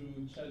wants to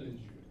challenge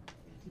you.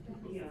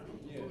 Yeah.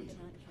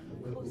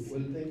 Well,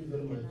 thank you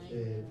very much.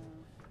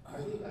 I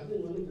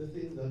think one of the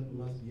things that we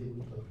must be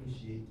able to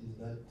appreciate is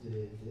that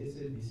the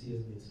SABC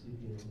has been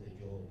sleeping on the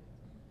job.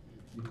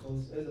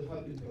 Because as a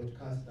public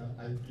broadcaster,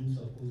 I do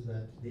suppose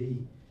that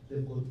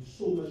they've got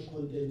so much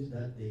content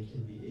that they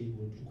can be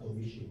able to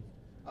commission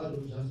out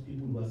of just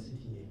people who are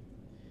sitting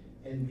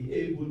here, and be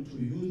able to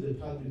use the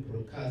public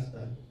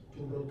broadcaster to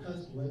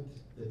broadcast what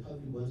the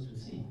public wants to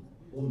see,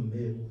 or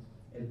memo,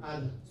 and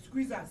other.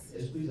 Squeeze us.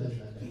 Squeeze us.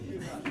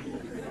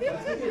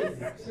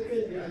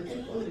 Secondly, I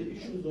think on the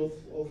issues of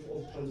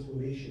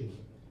transformation,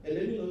 and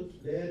let me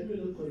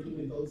not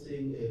continue without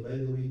saying, by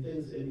the way,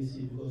 thanks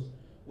MEC, because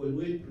when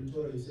we in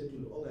Pretoria, you said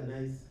you'll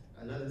organize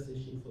another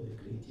session for the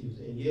creatives,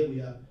 and here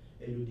we are,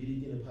 and you did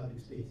it in a public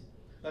space.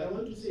 But I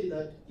want to say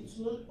that it's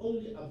not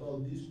only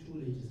about these two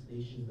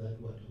legislations that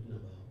we're talking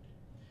about.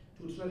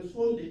 To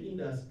transform the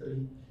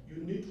industry,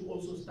 you need to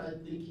also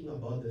start thinking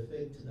about the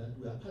fact that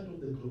we are part of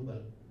the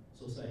global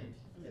society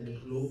and the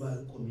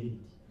global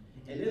community.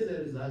 And as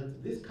a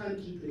result, this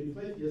country,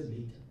 25 years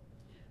later,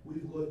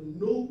 we've got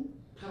no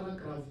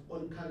paragraph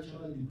on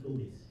cultural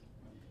diplomacy.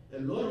 A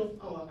lot of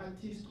our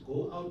artists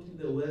go out in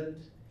the world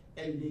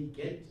and they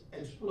get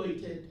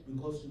exploited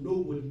because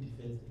nobody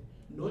defends them.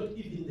 Not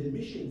even the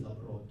missions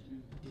abroad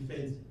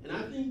defends them. And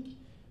I think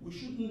we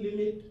shouldn't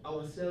limit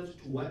ourselves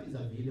to what is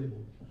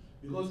available,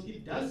 because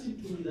it does seem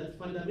to me that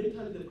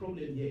fundamentally the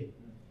problem here,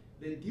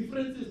 the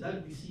differences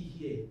that we see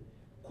here,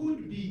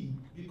 could be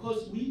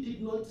because we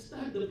did not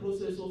start the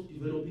process of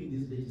developing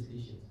these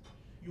legislations.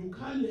 You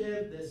can't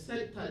have the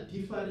sector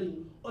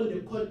differing on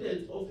the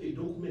contents of a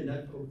document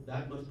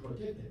that must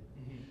protect them.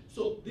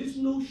 So this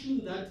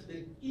notion that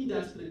the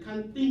industry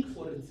can think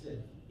for itself,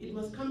 it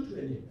must come to an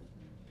end.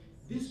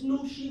 This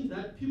notion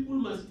that people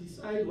must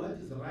decide what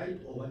is right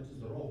or what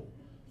is wrong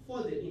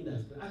for the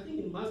industry, I think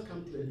it must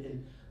come to an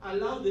end.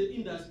 Allow the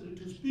industry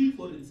to speak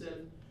for itself,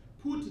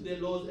 put the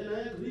laws, and I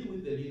agree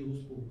with the lady who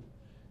spoke.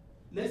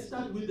 Let's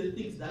start with the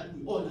things that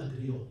we all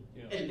agree on,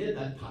 and let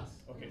that pass.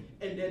 Okay.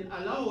 And then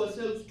allow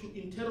ourselves to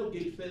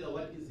interrogate further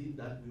what is it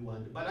that we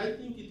want. But I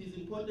think it is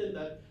important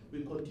that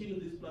we continue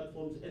these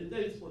platforms, and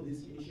thanks for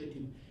this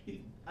initiative.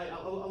 I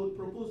would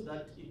propose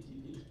that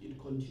it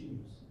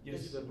continues.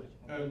 Yes.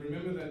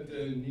 Remember that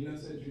Nina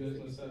said you guys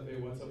must have a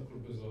WhatsApp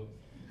group as well.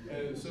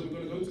 So we're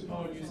going to go to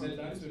Power News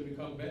headlines. When we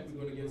come back,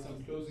 we're going to get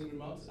some closing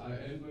remarks. I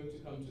am going to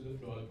come to the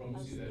floor. I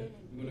promise you that.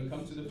 We're going to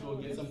come to the floor,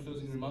 get some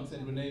closing remarks,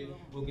 and Renee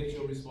will get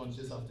your response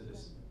just after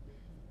this.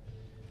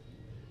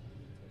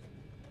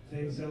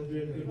 Thanks,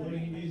 Aldrin. Good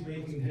morning. News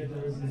making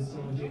headlines. This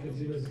Jacob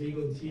Zuma's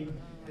legal team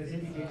has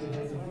indicated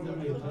that the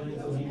fully applying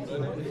for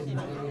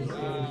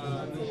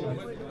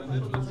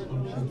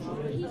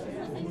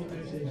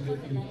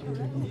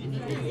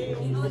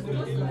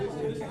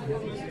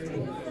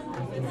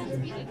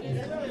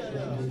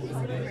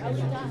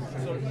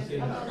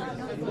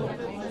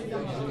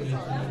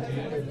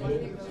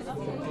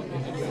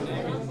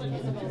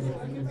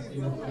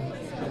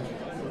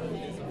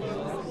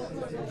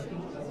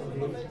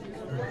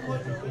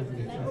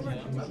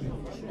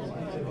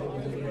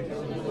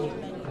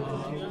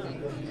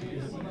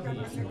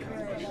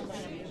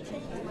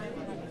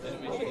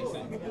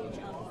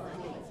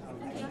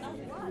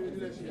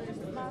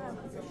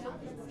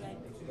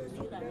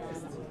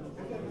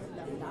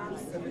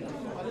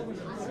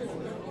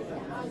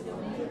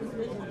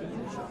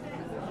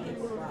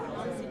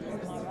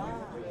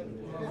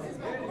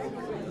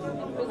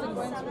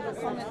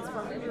comments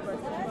from everybody.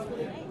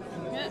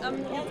 Yeah,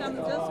 you can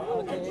just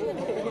okay.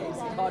 It's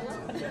hot.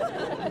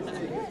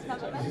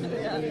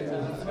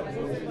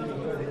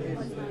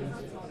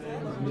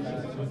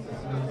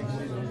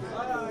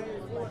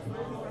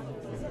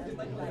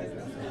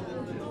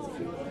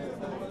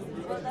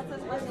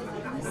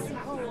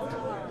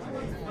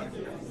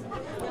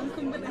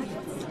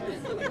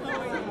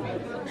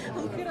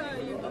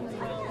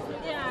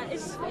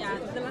 Yeah,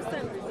 the last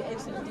time we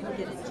actually didn't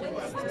get a chance to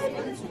speak to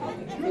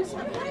you,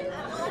 but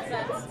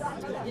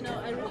you know,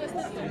 I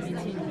requested a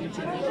meeting and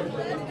she responded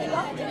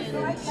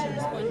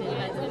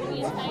like the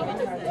week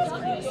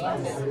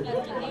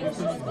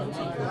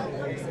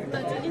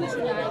but in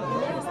July we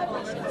made a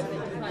submission to the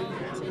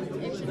department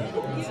and actually had a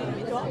meeting with the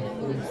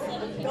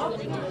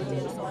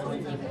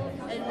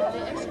and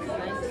they actually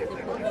liked the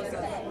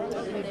proposal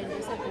and then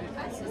they said we would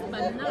assist,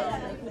 but now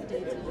like the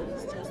data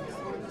is just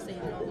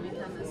saying no, we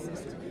can't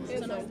assist. So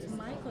now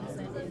my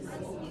concern is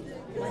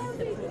once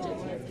the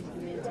project gets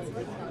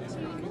implemented, how to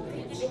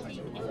engage.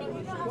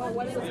 Well,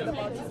 what is it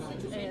about the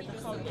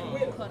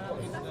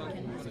corrupt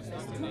African music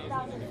festival?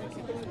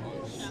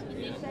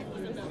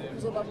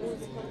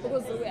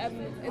 Because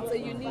it's a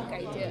unique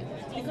idea.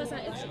 Because I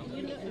actually,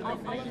 you know,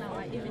 right now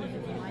I even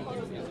have my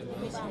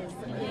envelope which has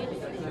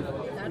everything,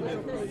 that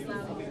proposal,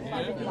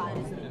 everything that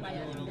is required in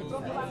the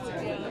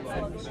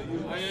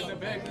I in the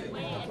back.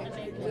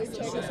 So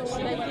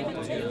should I give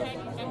it to you?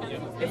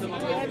 Do you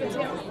have it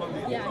here?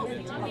 Yeah, I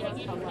have it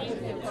here.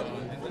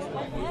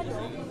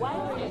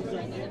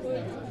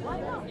 Why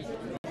not?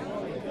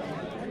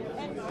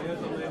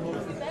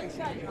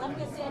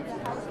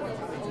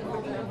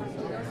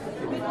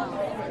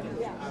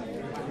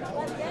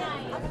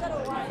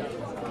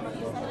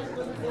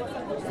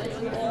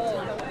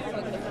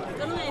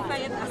 Don't know if I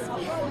get that.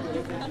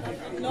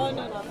 No.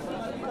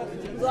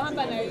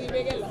 Zohamba na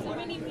ibegela. So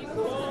many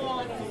people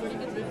want to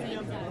make it the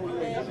same time.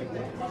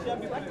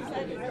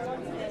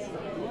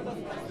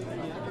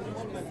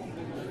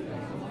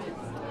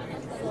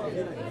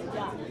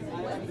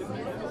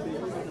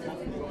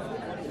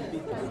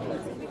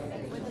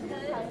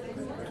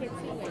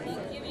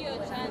 Give you a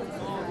chance.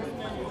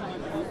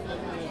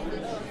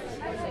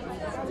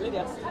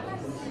 Lydia.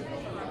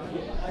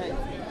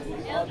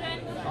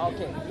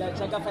 Okay, yeah,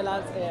 check out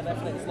Fela's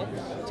reference,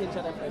 change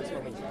the reference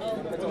for me.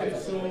 Okay,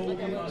 so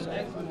we are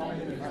left with how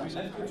many minutes?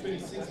 We're left with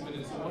 26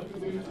 minutes. So what we're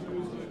going to do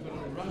is we're going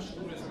to rush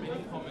through as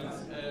many comments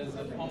as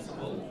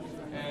possible,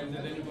 and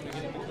then we're going to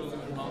get the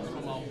closing remarks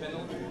from our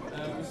panel.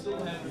 We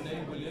still have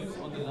Renee Williams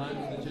on the line,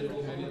 the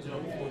General Manager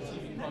for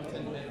TV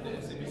Content at the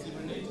SABC.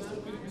 Renee, just a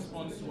quick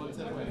response to what's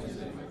everyone to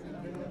say.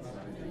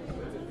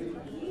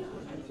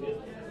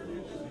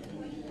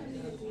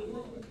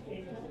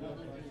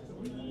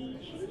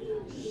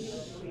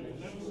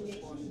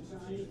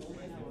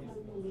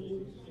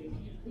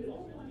 We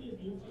all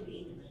contribute to the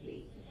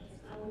industry.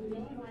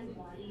 No one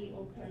body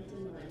or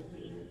person runs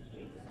the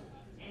industry.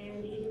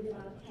 And it is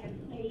about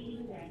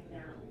cascading that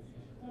down.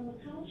 From a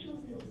cultural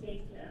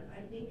perspective,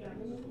 I think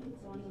government has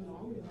gone a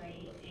long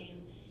way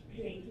in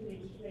creating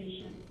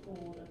legislation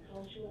for the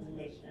cultural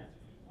sector.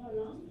 For a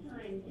long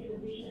time,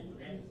 television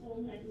and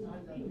film has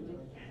not been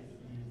looked at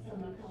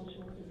from a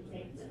cultural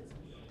perspective.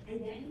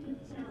 And that in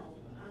itself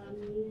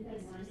means that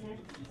one has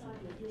to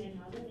start looking at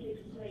how that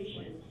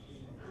legislation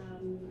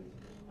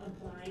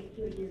apply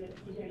to a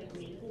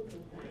developmental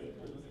society.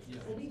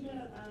 I think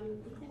the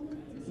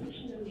Performance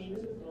Protection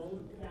Amendment Bill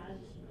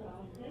does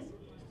craft it,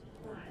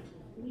 but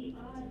we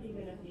are a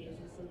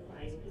developmental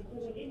society.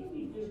 So whatever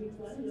we do, we've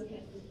got to look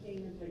at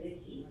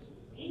sustainability.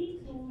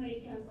 Any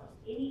filmmaker,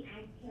 any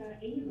actor,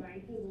 any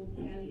writer will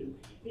tell you,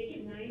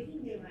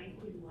 recognizing their rights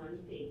is one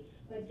thing,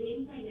 but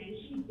then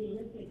financially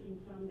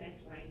benefiting from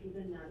that right is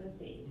another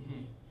thing.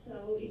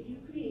 So if you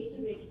create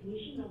the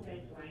recognition of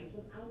that right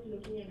without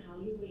looking at how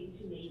you're going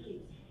to make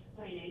it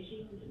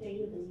financially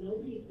sustainable,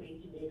 nobody is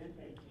going to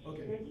benefit.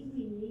 Okay. And I think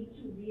we need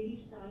to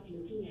really start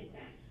looking at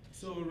that.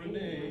 So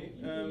Renee,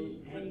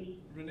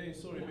 Renee,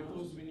 sorry,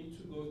 because we need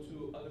to go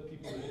to other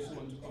people who also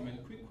want to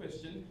comment. Quick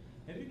question.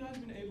 Have you guys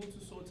been able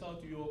to sort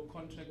out your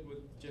contract with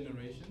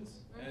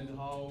Generations and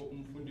how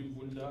Mfundi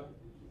Vunda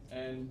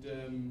and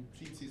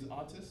treats his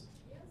artists?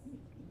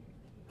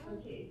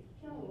 Okay,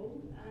 so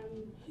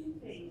two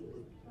things.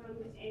 From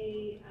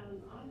a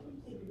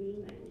artist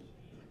agreement,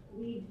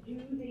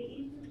 there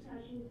is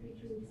discussions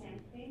between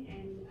SASPEC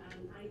and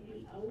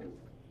IPO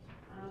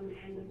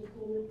and the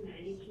performance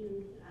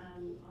management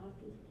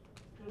artist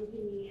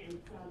company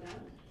and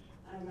product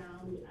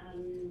around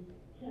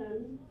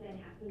terms that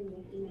happen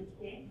within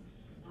a set,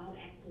 how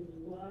actors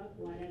work,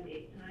 what are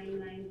their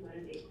timelines, what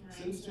are their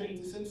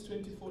timeframes. Since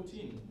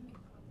 2014?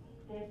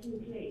 That's in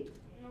place.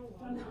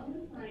 From our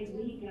side,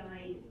 we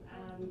guide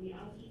the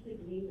artist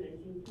agreement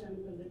in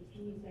terms of the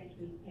fees that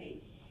we pay.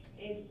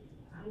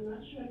 I'm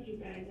not sure if you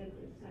guys have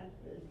discussed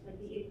this, but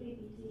the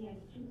SABC has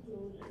two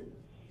clauses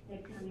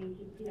that come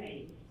into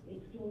play.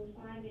 It's clause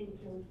 5 and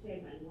clause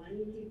 7. One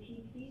is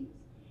repeat fees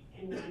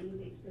and one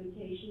is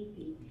exploitation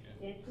fees.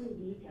 That's where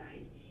we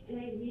guide. And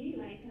I'd really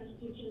like us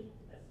to just,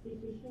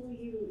 before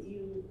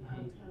you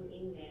come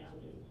in there,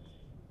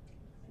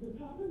 the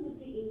problem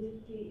with the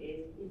industry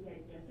is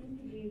that different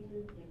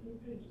producers,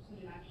 different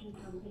production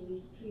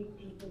companies treat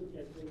people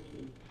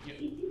differently.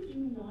 If you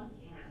do not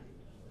have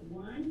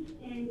one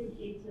standard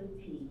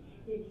SOP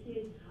that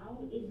says how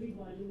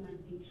everybody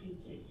must be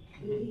treated,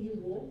 whether you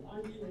walk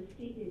onto a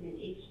set as an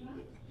extra,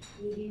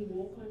 whether you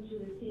walk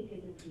onto a set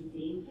as a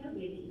presenter,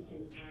 whether it's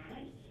an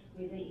ad,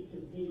 whether it's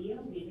a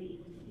video, whether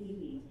it's a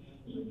series,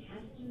 it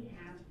has to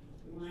have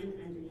one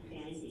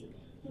understanding.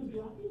 So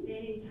dropping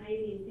that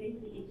entirely and saying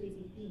to the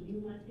SABC,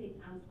 you must take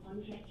out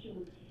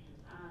contractual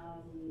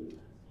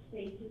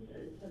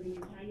statuses for the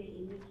entire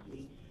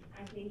industry,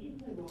 I think it's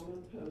the wrong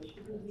approach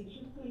because we're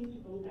just going to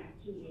go back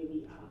to where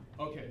we are.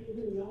 Okay.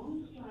 There's a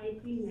long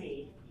stride being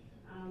made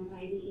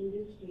by the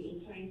industry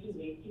in trying to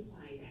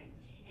rectify that.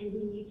 And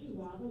we need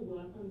to rather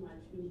work on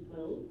what's been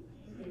built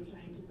than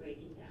trying to break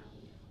it down.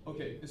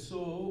 Okay,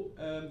 so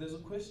there's a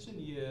question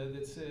here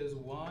that says,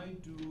 why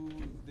do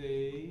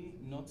they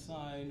not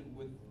sign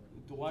with,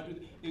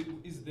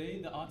 is they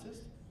the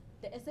artist?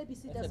 The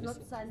SABC does not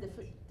sign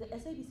the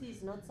SABC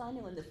is not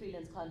signing on the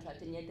freelance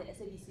contract, and yet the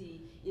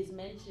SABC is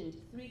mentioned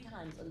 3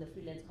 times on the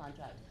freelance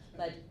contract.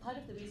 But part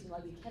of the reason why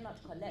we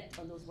cannot collect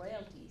on those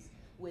royalties,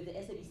 where the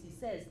SABC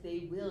says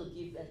they will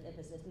give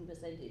a certain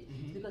percentage,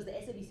 is because the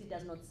SABC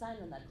does not sign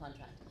on that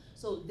contract.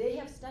 So they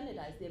have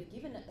standardized, they've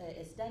given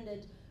a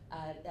standard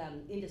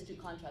industry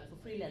contract for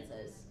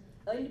freelancers,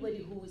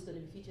 anybody who is going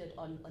to be featured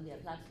on their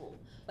platform,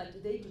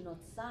 but they do not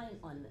sign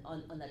on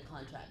that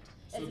contract.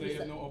 So they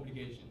have no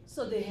obligation?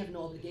 So they have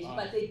no obligation,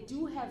 but they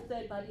do have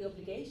third-party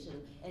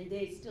obligation, and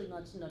they're still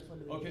not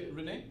following. Okay,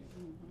 Renee?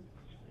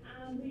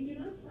 We do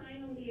not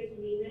sign on the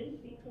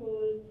agreement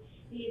because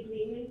the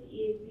agreement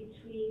is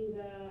between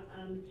the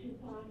two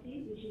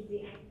parties, which is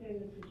the actor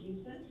and the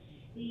producer.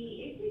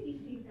 The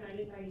SABC is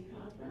guided by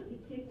CASA. It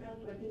sets out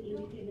what an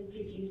independent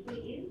producer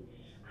is.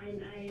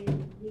 And I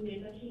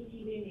remember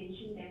KTV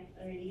mentioned that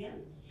earlier.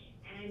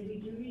 And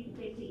we do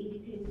respect the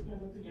independence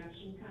of a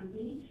production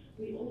company.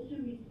 We also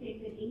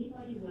respect that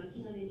anybody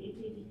working on an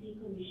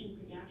SABC commission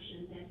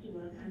production has to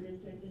work under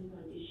certain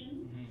conditions.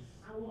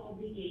 our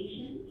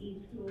obligation is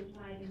clause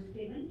 5 and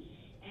 7,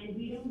 and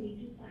we don't need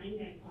to sign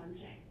that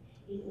contract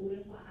in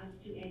order for us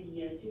to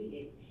adhere to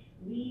it.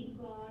 We've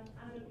got,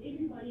 out of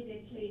everybody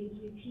that claims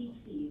repeat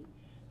fees,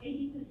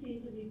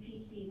 80% of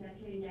repeat fees are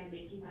claimed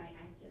directly by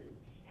actors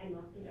and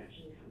not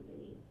production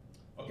companies.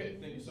 Okay,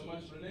 thank you so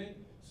much, Renee.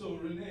 So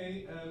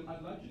Renee,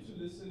 I'd like you to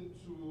listen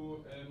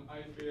to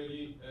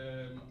Ifeli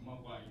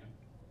Mabanya.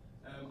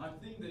 I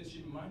think that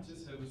she might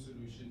just have a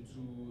solution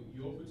to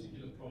your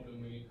particular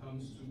problem when it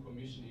comes to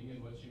commissioning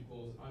and what she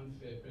calls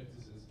unfair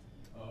practices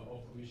of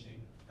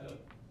commissioning. Hello.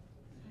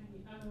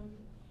 Hi.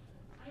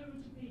 I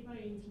wrote a paper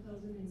in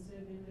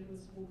 2007 that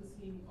was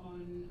focusing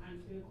on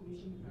unfair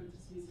commissioning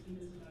practices in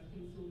the South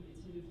African film and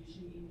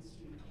television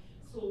industry.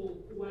 So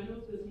one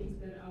of the things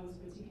that I was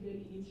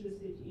particularly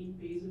interested in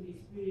based on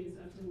experience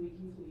after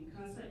working for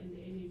ICASA and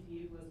the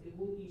NFVA was the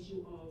whole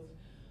issue of,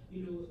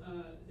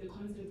 the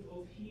concept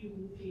of he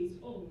who pays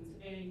owns.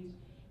 And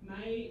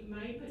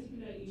my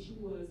particular issue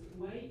was,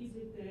 why is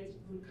it that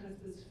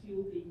broadcasters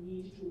feel the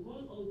need to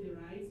hold all the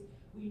rights?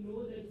 We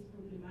know that it's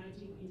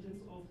problematic in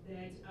terms of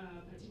that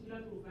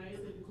particular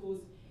provider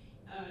because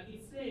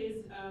it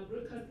says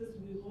broadcasters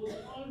will hold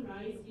all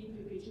rights in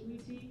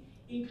perpetuity,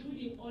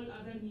 including all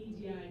other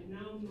media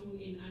now known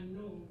and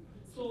unknown.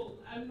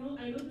 So I know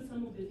that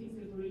some of the things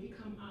have already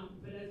come up,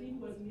 but I think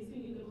what's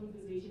missing in the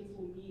conversation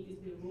for me is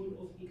the role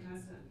of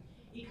ICASA.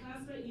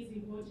 ICASA is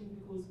important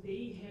because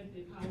they have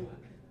the power.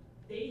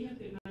 They have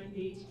the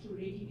mandate to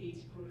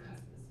regulate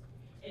broadcasters.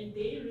 And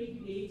they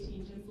regulate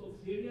in terms of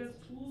various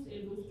tools,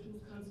 and those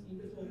tools come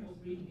in the form of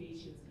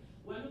regulations.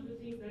 One of the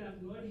things that I've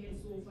not had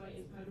so far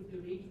as part of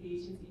the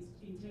regulations is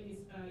in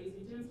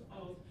terms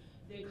of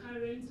the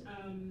current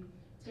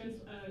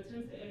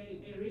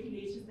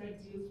regulations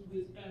that deals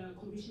with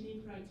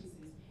commissioning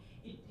practices.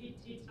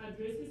 It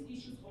addresses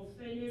issues of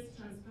fairness,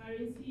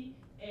 transparency,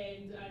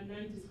 and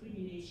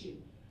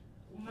non-discrimination.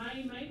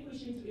 My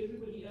question to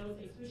everybody else,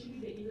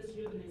 especially the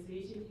industry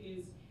organization,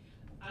 is: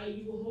 are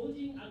you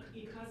holding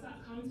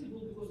ICASA accountable?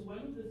 Because one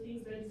of the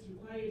things that is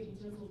required in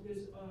terms of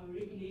this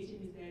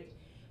regulation is that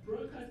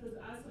broadcasters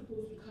are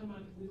supposed to come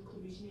up with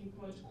commissioning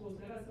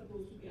protocols that are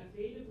supposed to be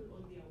available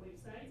on their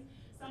websites.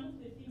 Some of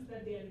the things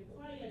that they are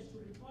required to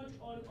report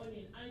on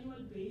an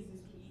annual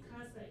basis to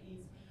ICASA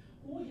is: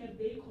 who have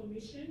they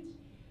commissioned,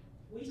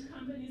 which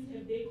companies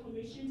have they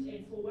commissioned,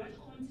 and for what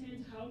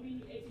content, how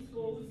many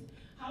episodes,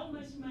 how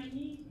much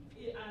money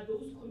are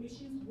those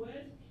commissions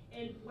worth,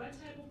 and what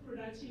type of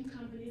production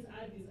companies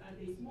are these? Are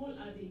they small,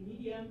 are they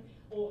medium,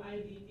 or are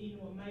they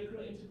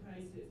micro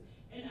enterprises?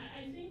 And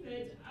I think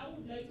that I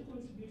would like to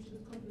contribute to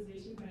this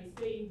conversation by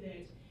saying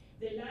that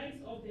the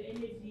likes of the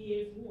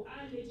NFVF, who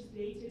are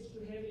legislated to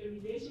have a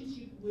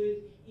relationship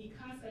with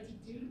ICASA to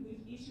deal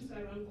with issues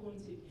around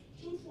content,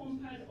 should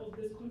form part of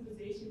this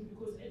conversation,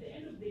 because at the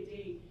end of the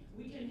day,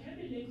 we can have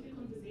a lengthy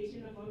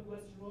conversation about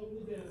what's wrong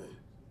with the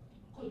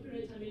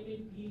Copyright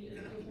Amendment Bill and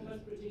the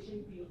Performance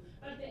Protection Bill,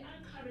 but there are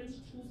current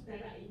tools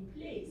that are in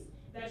place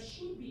that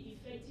should be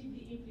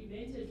effectively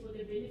implemented for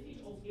the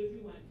benefit of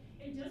everyone.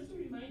 And just to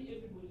remind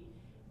everybody,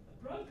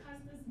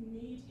 broadcasters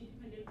need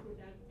independent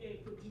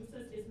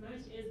producers as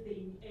much as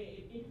the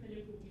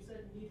independent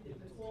producers need the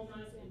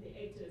performers and the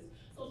actors.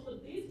 So for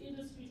this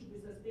industry to be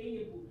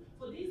sustainable,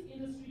 for this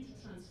industry to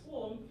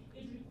transform,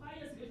 it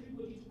requires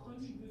everybody to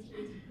contribute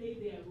and to play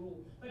their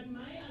role. But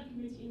my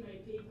argument in my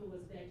paper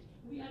was that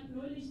we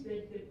acknowledge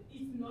that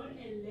it's not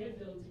a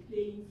leveled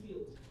playing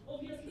field.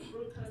 Obviously,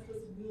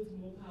 broadcasters wield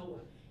more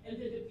power,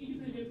 and that the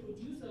independent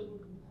producer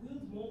would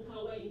wield more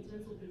power in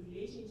terms of the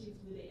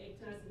relationships with the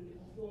actors and the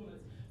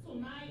performers. So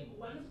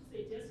one of the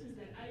suggestions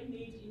that I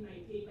made in my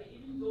paper,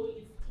 even though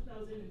it's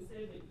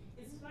 2007,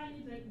 it's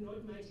funny that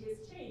not much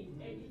has changed,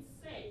 and it's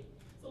sad.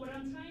 So what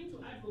I'm trying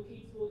to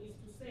advocate for is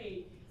to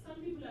say,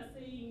 some people are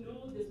saying,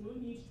 no, there's no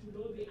need to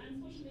lobby.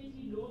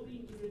 Unfortunately,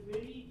 lobbying is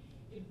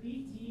a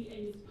big deal,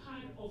 and it's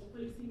part of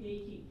policy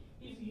making.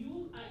 If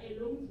you are a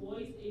lone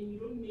voice and you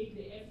don't make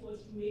the effort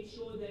to make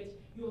sure that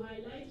you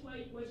highlight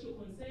what your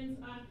concerns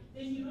are,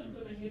 then you're not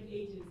going to have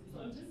agency.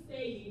 So I'm just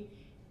saying,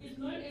 it's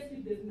not as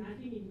if there's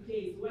nothing in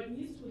place. What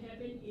needs to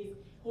happen is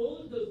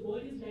hold the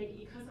bodies like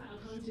ICASA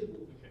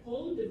accountable,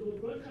 hold the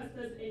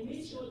broadcasters, and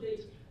make sure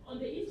that on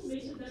the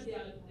information that they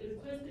are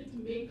requested to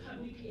make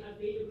publicly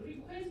available,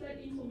 request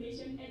that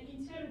information and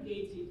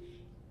interrogate it.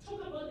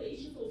 Talk about the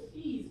issues of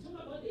fees, talk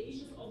about the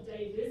issues of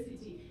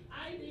diversity.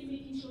 Are they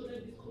making sure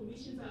that these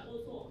commissions are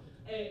also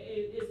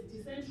as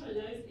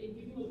decentralized and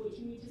giving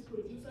opportunities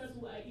producers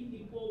who are in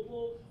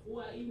Limpopo, who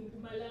are in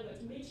Mpumalanga,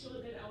 to make sure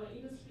that our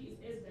industry is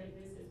as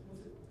diverse as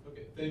possible?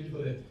 Okay, thank you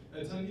for that.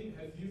 Tangi,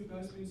 have you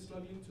guys been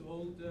struggling to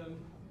hold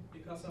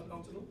ICASA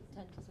accountable?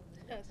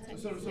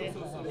 Sorry,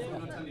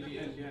 not Tangi,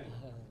 Leanne.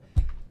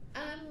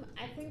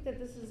 I think that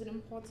this is an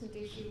important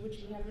issue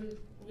which we haven't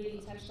really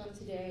touched on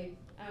today,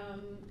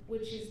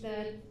 which is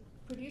that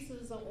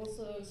producers are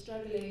also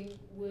struggling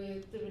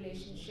with the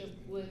relationship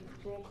with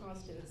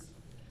broadcasters,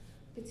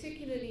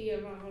 particularly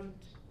around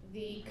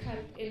the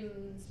cut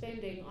in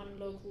spending on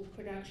local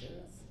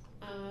productions,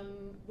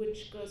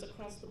 which goes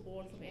across the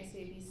board from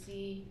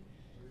SABC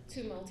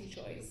to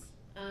multi-choice.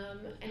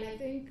 And I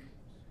think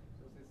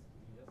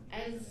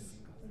as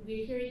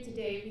we're hearing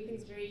today,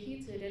 everything's very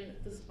heated, and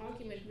this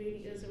argument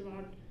really is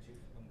around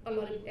a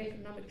lot of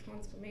economic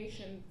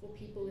transformation for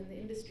people in the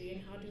industry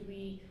and how do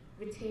we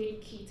retain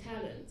key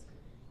talent.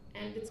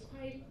 And it's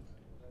quite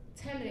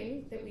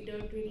telling that we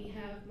don't really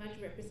have much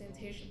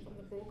representation from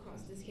the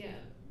broadcasters here.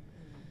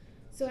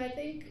 So I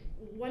think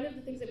one of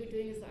the things that we're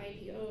doing as the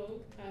IPO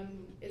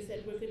is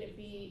that we're going to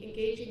be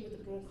engaging with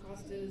the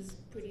broadcasters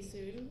pretty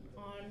soon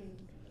on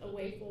a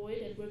way forward,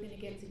 and we're going to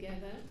get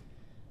together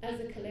as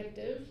a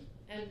collective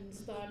and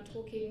start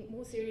talking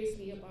more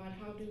seriously about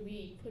how do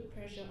we put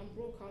pressure on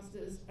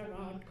broadcasters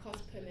around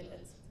cost per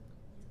minute.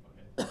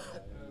 Thank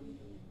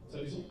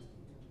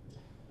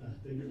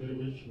you very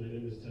much. My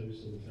name is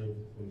Tabiso Mtau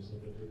from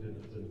South African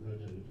Arts and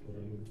Culture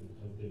Forum in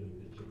Gauteng and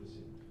HBC.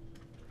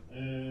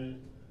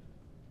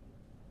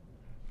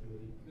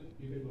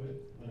 You can go ahead.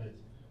 All right.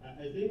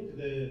 I think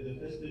the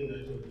first thing that I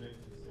would like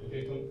to say.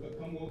 Okay,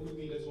 come walk with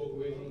me. Let's walk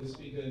away from the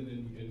speaker, and then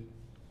we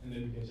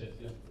can chat.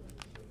 Yeah.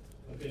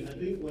 Okay, I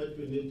think what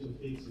we need to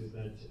fix is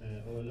that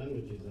our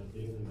languages are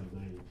being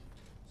undermined.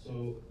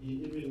 So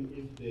even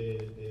if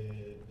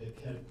the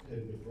cap can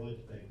be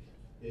brought back,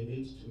 they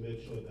need to make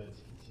sure that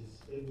it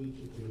is able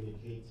to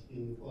communicate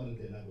in all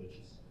the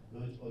languages,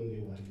 not only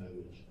one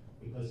language.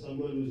 Because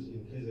someone who's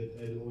in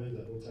KZN or in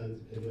the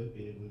Otanzi cannot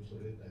be able to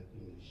read that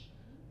English.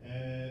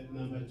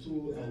 Number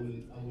two, I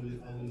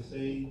will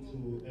say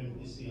to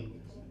MEC,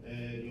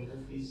 your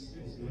office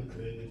is not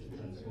ready to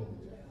transform.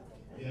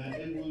 They are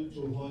able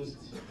to host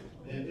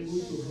a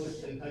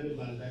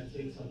carnival that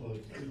takes about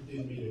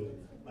 15 million,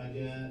 but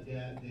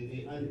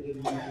they aren't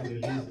able to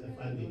release a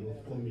funding of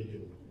 4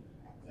 million,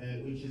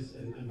 which is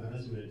an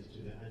embarrassment to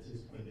the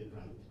artists on the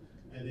ground.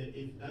 And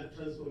if that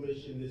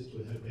transformation needs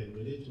to happen,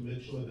 we need to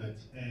make sure that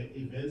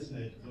events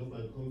like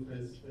Global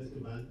Conference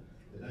Festival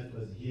that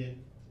was here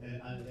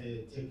are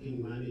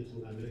taking money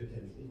to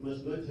Americans. It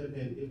must not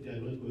happen if they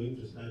are not going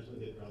to start on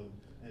the ground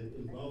and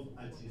involve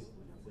artists.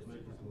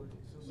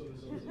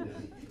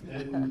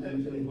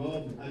 And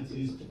involve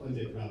artists on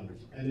the ground.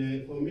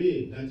 And for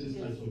me, that is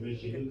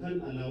transformation. You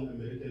can't allow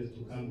Americans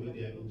to come with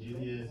their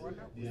engineers,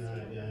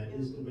 their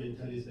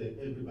instrumentalists, and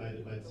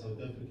everybody, but South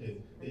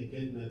Africans, they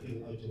get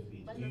nothing out of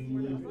it.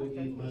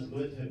 It must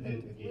not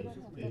happen again.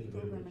 Thank you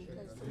very much.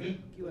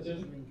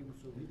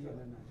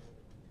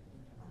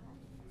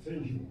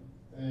 Thank you.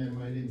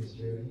 My name is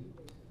Jerry.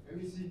 Let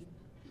me see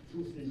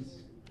two things.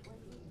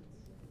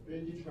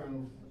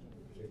 2012,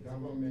 the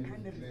government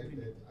declared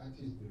that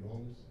artists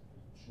belongs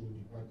to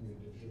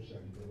Department of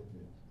Social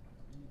Development.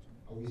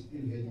 Are we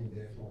still heading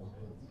there for our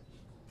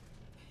grants?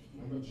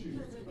 Number two,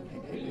 yes,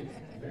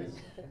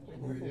 we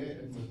were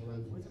there at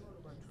Matlantla.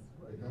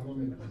 The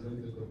government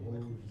presented the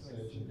whole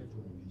research and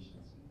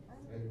recommendations,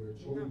 and we were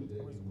told that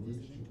we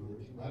need to go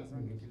to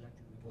Department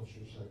of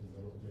Social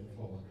Development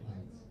for our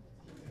clients.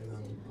 And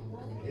I'm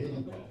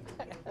heading there.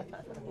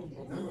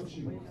 Number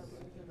two,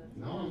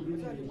 now I'm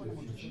looking into the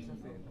future.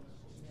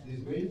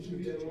 There's going to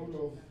be a lot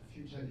of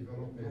future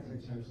development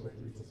in terms of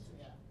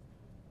infrastructure,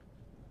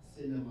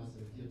 cinemas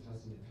and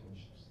theaters in the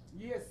townships.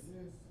 Yes.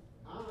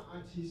 Are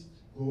artists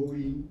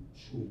going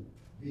to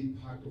be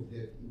part of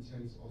that in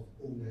terms of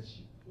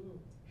ownership,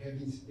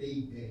 having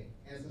stayed there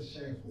as a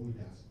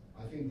shareholders?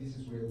 I think this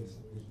is where we're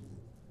supposed to go.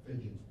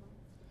 Thank you.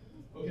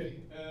 Okay,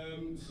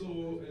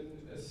 so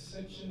a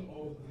section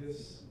of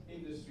this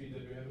industry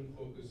that we haven't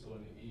focused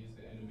on is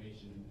the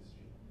animation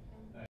industry.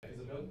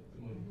 Isabel,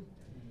 good morning.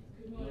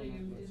 Good morning,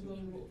 I'm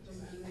Isabel Rook from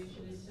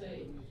Animation SA.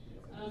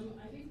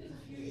 I think there's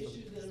a few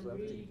issues that are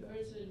really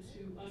pertinent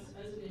to us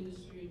as an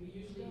industry, and we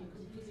usually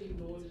completely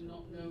ignored and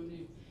not known.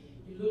 If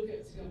you look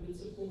at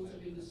government support of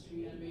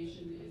industry,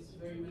 animation is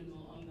very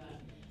minimal on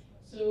that.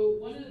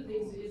 So one of the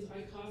things is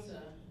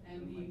ICASA,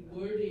 and the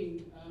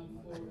wording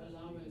for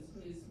allowance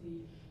is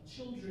the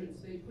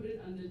children's. They put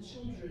it under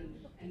children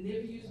and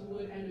never use the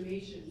word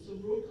animation. So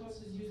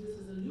broadcasters use this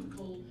as a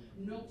loophole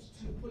not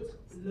to put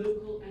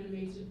local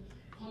animated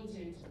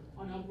content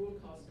on our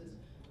broadcasters.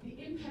 The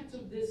impact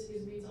of this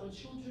means our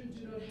children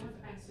do not have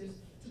access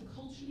to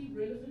culturally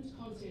relevant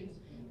content.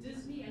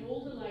 Disney and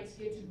all the likes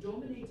get to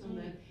dominate on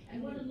that.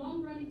 And what a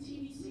long-running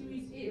TV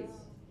series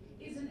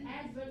is an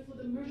advert for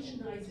the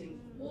merchandising.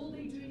 All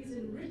they're doing is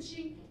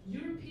enriching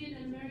European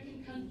and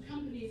American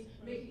companies,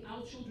 making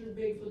our children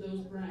beg for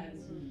those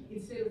brands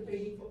instead of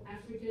begging for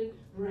African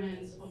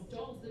brands of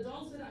dolls. The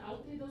dolls that are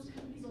out there, those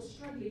companies are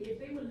struggling. If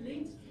they were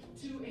linked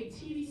to a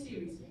TV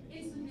series,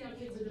 instantly our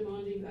kids are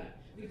demanding that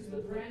because the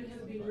brand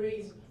has been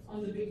raised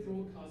on the big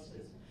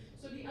broadcasters.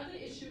 So the other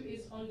issue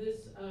is on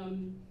this,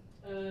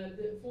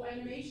 for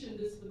animation,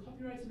 the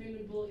Copyright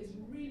Amendment Bill is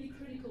really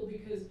critical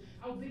because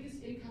our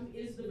biggest income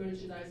is the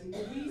merchandising.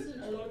 The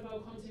reason a lot of our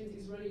content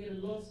is running at a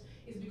loss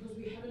is because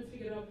we haven't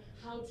figured out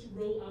how to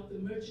roll out the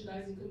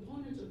merchandising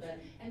component of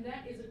that. And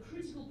that is a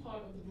critical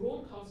part of the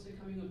broadcaster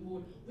coming on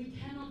board. We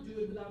cannot do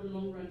it without a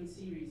long-running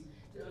series.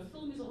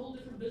 Film is a whole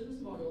different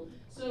business model.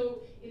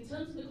 So in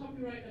terms of the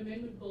Copyright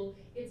Amendment Bill,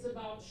 it's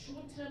about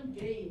short-term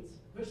gains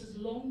versus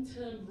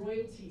long-term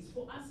royalties.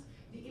 For us,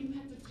 the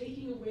impact of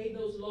taking away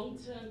those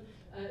long-term,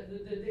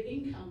 the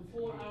income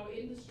for our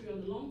industry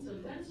on the long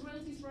term. That is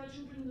royalties for our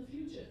children in the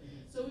future.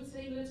 So it's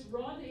saying let's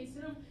rather,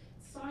 instead of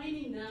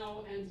signing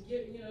now and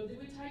get,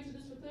 we're tied to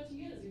this for 30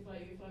 years, if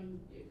I'm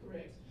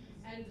correct.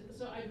 And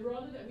so I'd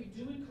rather that we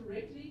do it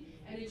correctly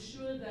and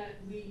ensure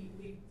that we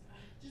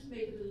just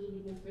make it a little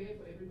bit more fair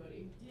for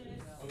everybody. Yes.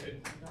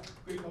 Okay.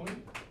 Quick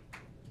comment.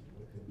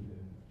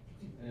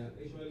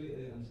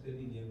 Actually, I'm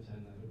standing here in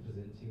China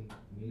representing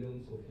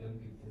millions of young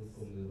people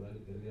from the rural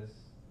areas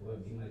who are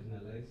being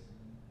marginalized.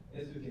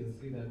 As you can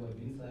see, that we're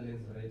being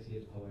silenced right here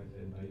at Power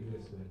FM by you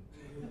as well.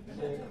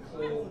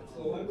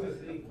 So what we're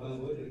saying,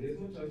 there's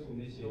no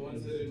transformation. The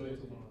ones that invited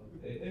you.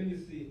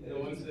 MEC. The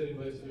ones that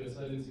invited you are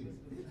silencing.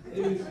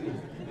 MEC.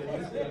 The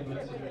ones that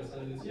invited you are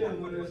silencing. Yeah,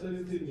 when you're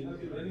silencing me, I've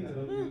been running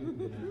around.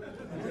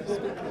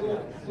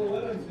 So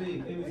what I'm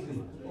saying, MEC,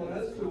 for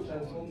us to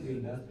transform the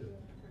industry,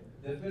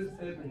 the first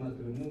step we must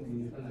remove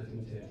Minister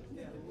Natimche.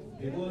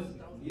 Because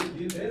he's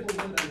been there for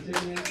more than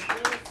 10 years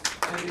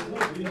and he's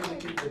not doing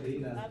anything for the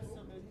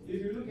industry. If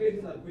you look at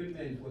his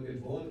appointment for the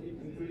board,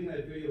 including your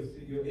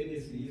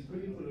NAC, he's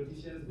putting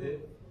politicians there.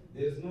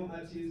 There's no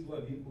artists who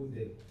are being put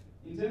there.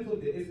 In terms of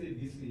the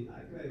SABC,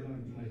 I don't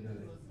want to be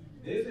marginalized.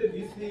 The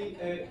SABC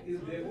is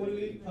the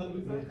only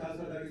public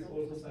broadcaster that is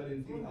also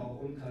silencing our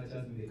own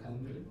cultures in the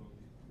country.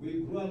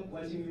 We grew up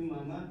watching You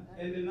Mama,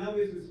 and then now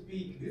as we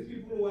speak, these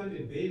people want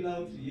a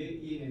bailout year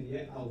in and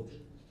year out.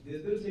 They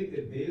still take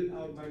the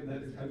bailout money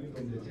that is coming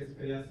from the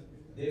taxpayers,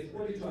 they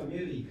export it to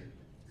America.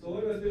 So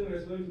what we're saying in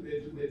response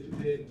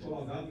to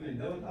our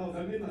government, our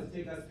government must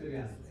take us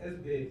serious as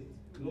the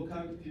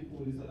local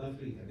people in South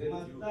Africa. They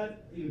must start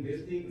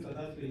investing in South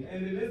Africa,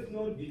 and let's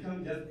not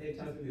become just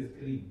actors in the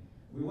screen.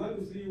 We want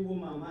to see You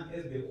Mama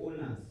as the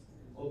owners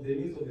of the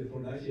means of the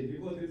production,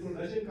 because the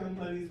production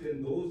companies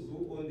and those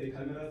who own the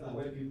cameras are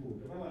white people.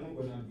 We're not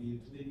going to be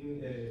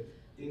speaking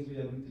things which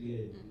are not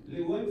clear.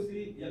 We want to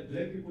see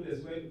black people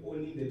as well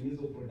owning the means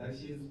of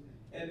productions,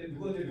 and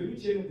because the value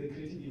chain of the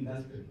creative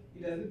industry,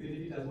 it doesn't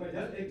benefit us. We're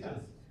just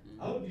actors.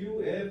 How do you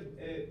have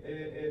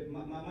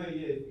Mama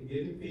here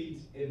getting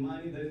paid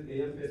money that is a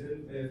young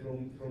person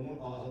from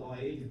our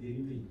age is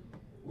getting paid?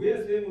 We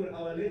are saying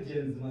our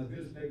legends must be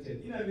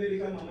respected. In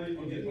America, Mama, you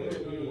can get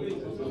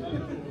paid.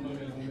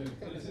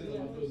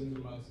 Closing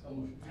remarks. Come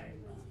on.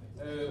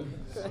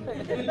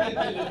 Can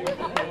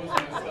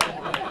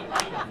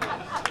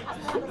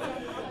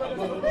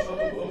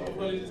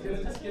I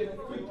just get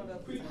quick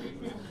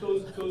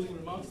closing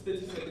remarks,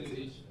 30 seconds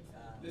each.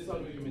 Let's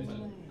start with you,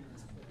 Metal.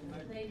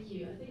 Thank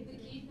you. I think the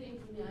key thing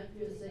from the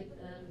IPOSEC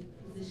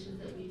position is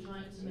that we're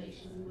trying to make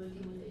sure we're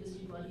working with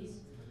industry bodies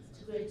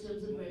to create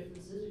terms of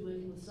references. We're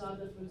working with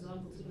SAGA, for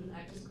example, to put an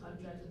actors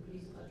contract and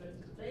producer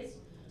contract into place,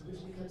 which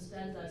becomes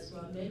standardized for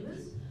our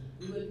members.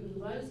 We're working with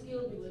the Writers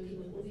Guild, we're working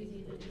with all these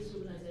industry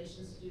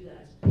organizations to do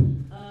that.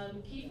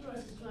 Key for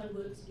us is to try and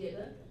work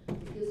together,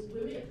 because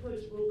when we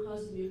approach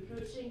broadcasting, we're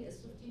approaching as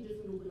 15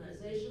 different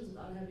organizations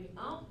without having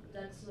our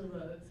ducks in a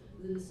row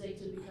within the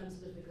sector. It becomes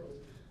difficult.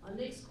 Our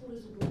next call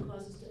is for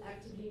broadcasters to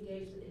actively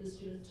engage the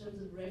industry in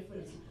terms of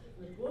reference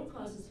from the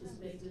broadcaster's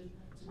perspective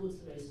towards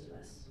the rest of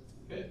us.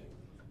 Okay.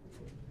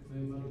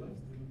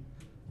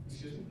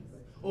 Excuse me?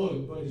 Oh,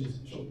 apologies.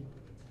 Sure.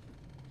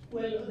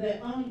 Well, the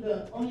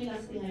only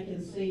last thing I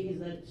can say is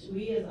that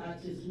we as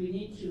artists, we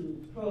need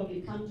to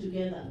probably come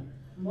together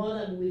more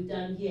than we've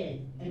done here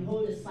and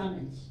hold a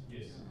summit.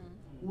 Yes.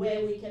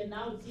 Where we can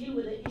now deal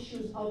with the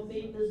issues of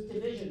being this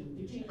division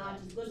between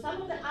artists. Because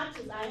some of the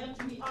artists, I have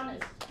to be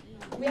honest,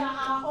 we are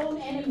our own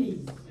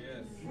enemies.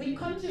 Yes. We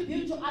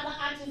contribute to other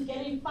artists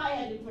getting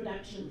fired in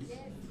productions. Yes.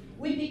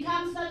 We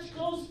become such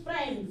close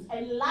friends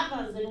and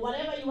lovers and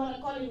whatever you want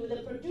to call it with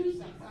the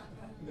producer.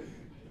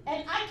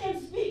 And I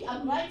can speak.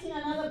 I'm writing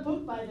another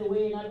book, by the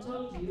way, and I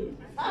told you.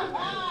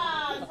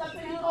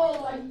 Something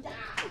old and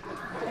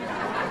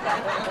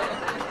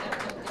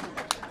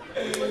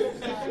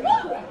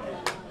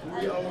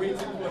we are waiting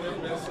for the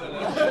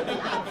bestseller.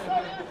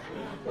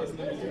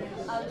 Thank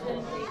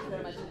you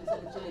very much for this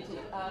opportunity.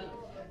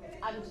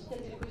 I'm just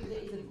going to agree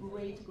there is a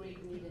great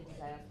need and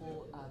desire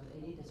for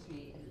an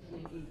industry, an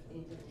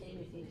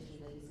entertainment industry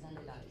that is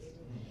standardized.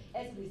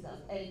 As a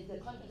result, and the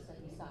contracts that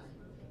we sign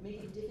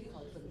make it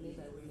difficult for the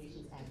Labour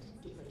Relations Act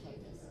to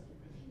protect us.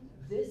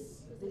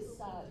 This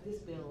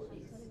bill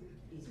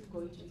is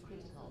going to be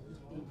critical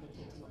in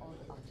protecting all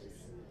the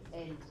artists.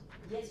 And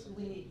yes,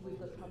 we've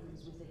got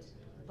problems with it,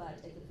 but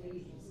at the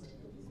very least,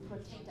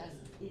 protect us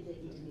in the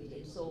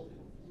intermediate. So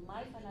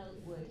my final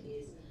word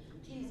is,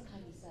 please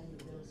kindly sign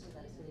the bill so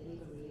that the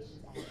Labour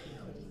Relations Act can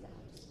protect the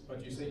artists.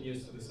 But you're saying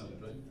yes to the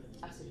summit, right?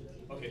 Absolutely.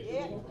 Okay.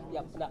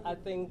 Yeah. No, I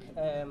think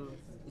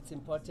it's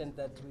important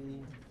that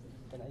we.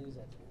 Can I use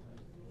that?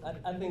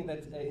 I think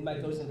that in my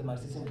closing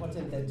remarks, it's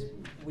important that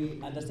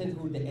we understand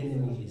who the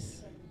enemy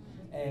is.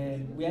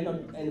 We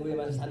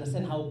must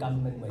understand how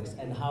government works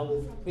and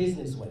how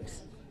business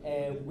works.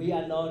 We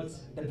are not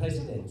the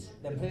president.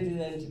 The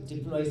president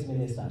deploys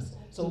ministers.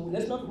 So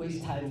let's not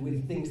waste time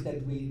with things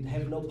that we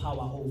have no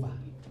power over.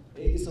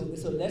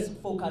 So let's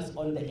focus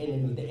on the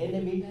enemy. The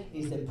enemy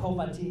is the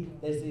poverty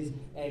that is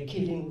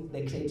killing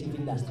the creative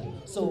industry.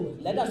 So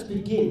let us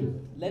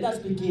begin. Let us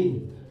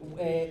begin.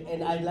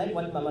 And I like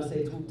what Mama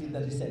said, who did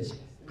the research.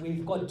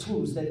 We've got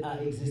tools that are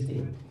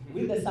existing.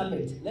 With the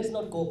summit, let's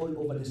not go all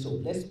over the show.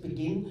 Let's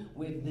begin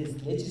with this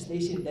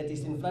legislation that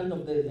is in front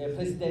of the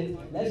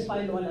president. Let's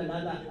find one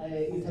another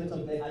in terms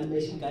of the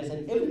animation guys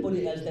and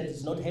everybody else that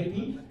is not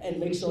happy, and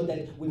make sure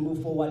that we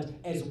move forward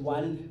as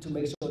one to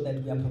make sure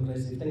that we are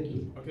progressive. Thank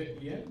you. Okay,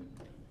 yeah?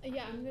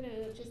 Yeah, I'm going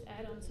to just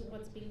add on to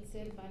what's being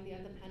said by the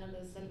other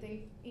panelists. I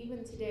think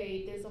even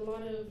today there's a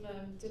lot of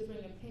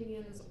differing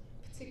opinions,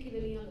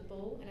 particularly on the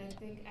bill, and I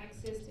think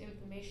access to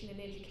information and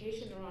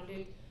education around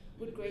it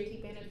would greatly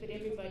benefit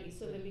everybody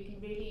so that we can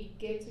really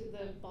get to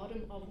the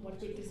bottom of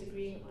what we're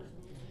disagreeing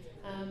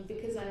on.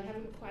 Because I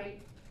haven't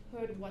quite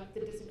heard what the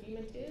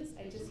disagreement is,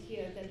 I just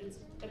hear that it's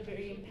a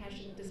very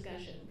impassioned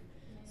discussion.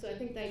 So I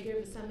think the idea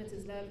of a summit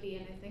is lovely,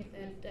 and I think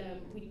that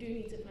we do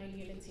need to find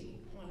unity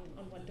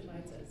on what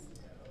divides us.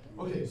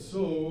 Okay,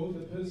 so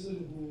the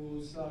person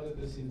who started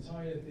this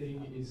entire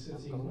thing is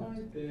sitting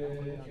right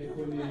there,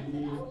 equally. 10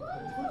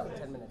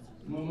 minutes.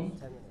 Mama?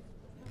 10 minutes.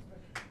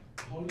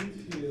 How do you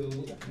feel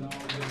now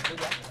that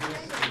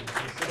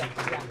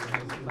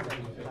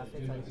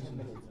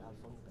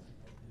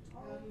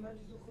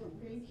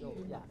Thank you.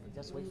 Yeah,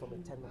 just wait for me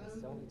 10 minutes.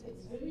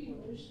 It's very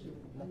emotional.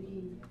 I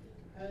mean,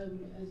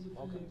 as you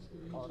connect the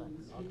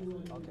regions,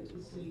 everyone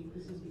is saying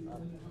this has been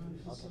going on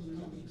for so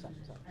long.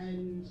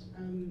 And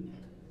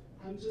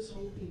I'm just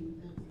hoping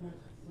that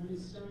what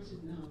is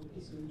started now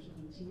is going to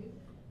continue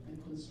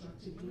and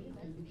constructively,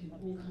 and we can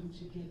all come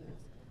together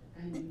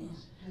and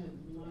have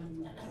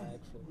one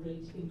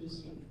great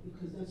industry,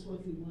 because that's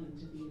what we want at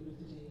the end of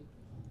the day.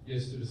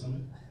 Yes to the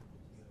summit?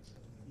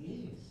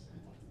 Yes.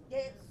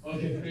 Yes.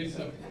 Okay, great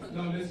stuff.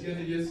 Now let's get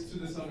a yes to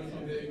the summit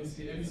from the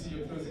MEC. MEC,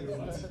 your closing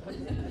remarks.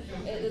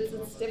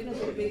 It's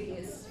definitely a big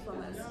yes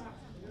from us.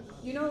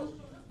 You know,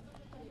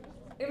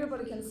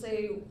 everybody can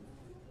say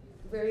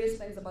various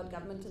things about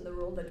government and the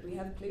role that we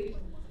have played,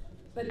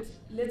 but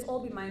let's all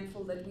be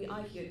mindful that we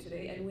are here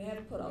today and we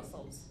have put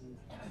ourselves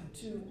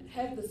to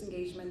have this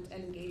engagement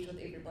and engage with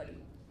everybody.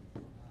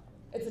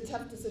 It's a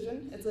tough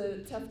decision, it's a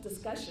tough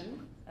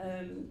discussion,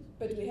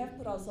 but we have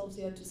put ourselves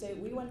here to say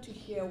we want to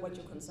hear what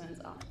your concerns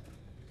are.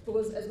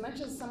 Because as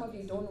much as some of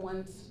you don't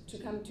want to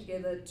come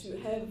together to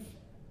have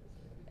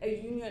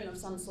a union of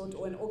some sort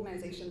or an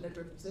organization that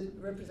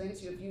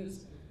represents your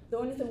views, the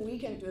only thing we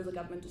can do as a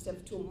government is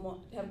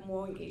have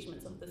more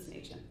engagements of this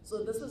nature.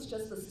 So this was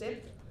just the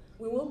step.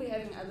 We will be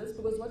having others,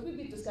 because what we'll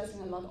be discussing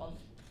a lot of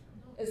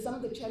is some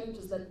of the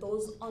challenges that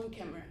those on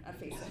camera are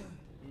facing.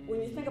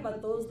 When you think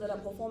about those that are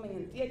performing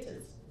in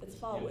theaters, it's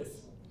far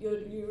worse.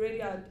 You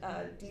really are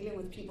dealing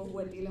with people who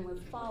are dealing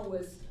with far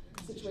worse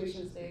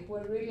situations there, who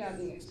are really are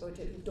being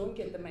exploited, who don't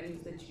get the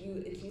monies that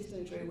you at least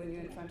enjoy when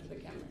you're in front of the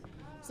camera.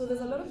 So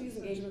there's a lot of these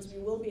engagements we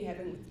will be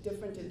having with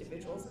different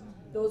individuals,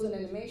 those in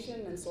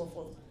animation and so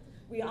forth.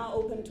 We are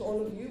open to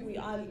all of you. We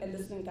are a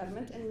listening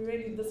government, and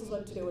this is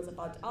what today was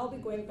about. I'll be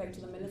going back to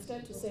the minister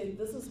to say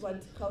this is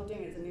what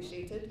Gauteng has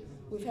initiated.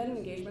 We've had an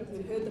engagement.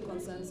 We've heard the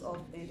concerns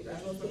of the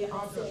individuals. They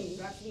are saying,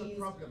 please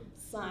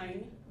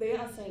sign. They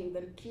are saying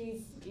that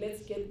please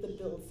let's get the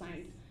bill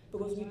signed,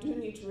 because we do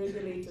need to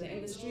regulate the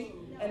industry,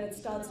 and it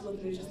starts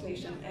with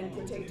legislation and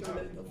protecting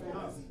the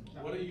performers.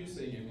 What are you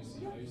saying,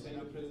 MEC? Are you saying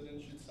the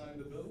president should sign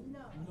the bill?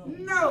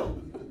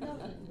 No.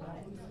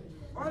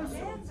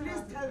 Also,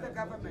 please tell the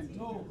government,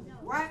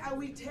 why are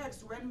we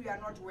taxed when we are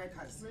not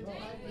workers?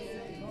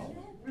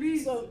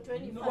 Please. So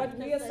what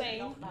we are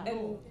saying,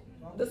 and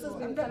this has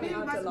been coming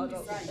out a lot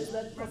of, is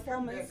that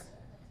performers,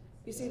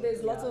 you see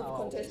there's lots of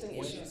contesting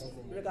issues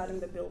regarding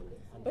the bill.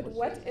 But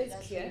what is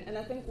clear, and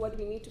I think what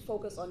we need to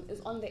focus on,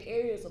 is on the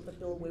areas of the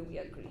bill where we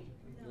agree.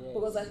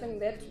 Because I think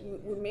that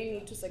we may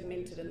need to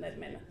segment it in that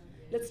manner.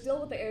 Let's deal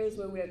with the areas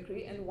where we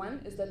agree, and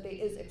one is that there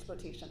is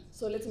exploitation.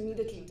 So let's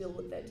immediately deal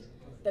with that.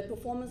 That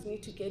performers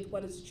need to get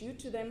what is due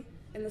to them,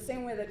 in the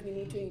same way that we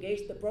need to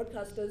engage the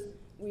broadcasters,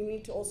 we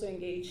need to also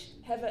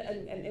have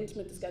an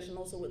intimate discussion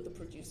also with the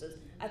producers.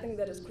 I think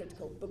that is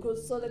critical,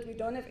 because so that we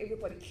don't have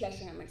everybody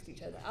clashing amongst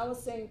each other. I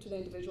was saying to the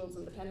individuals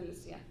and the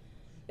panelists here,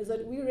 is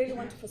that we really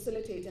want to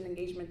facilitate an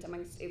engagement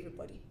amongst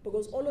everybody,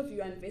 because all of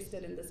you are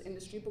invested in this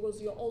industry,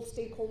 because you're all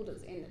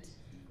stakeholders in it.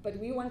 But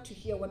we want to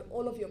hear what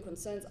all of your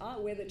concerns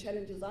are, where the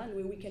challenges are, and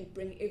where we can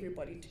bring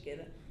everybody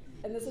together.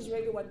 And this is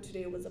really what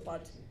today was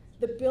about.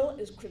 The bill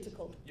is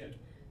critical. Yeah.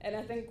 And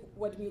I think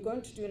what we're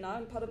going to do now,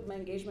 and part of my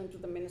engagement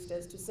with the minister,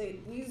 is to say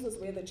these is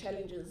where the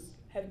challenges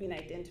have been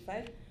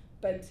identified,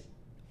 but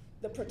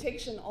the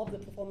protection of the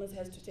performers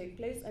has to take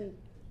place. And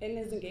in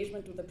his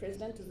engagement with the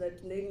president is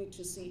that they need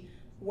to see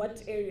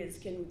what areas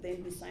can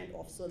then be signed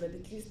off, so that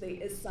at least there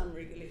is some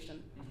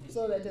regulation.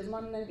 So that, as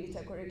Mam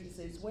Nandita correctly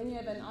says, when you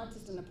have an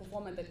artist and a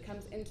performer that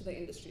comes into the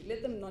industry,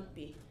 let them not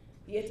be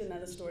yet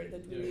another story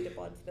that we read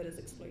about that is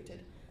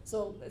exploited.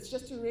 So it's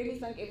just to really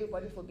thank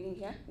everybody for being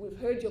here. We've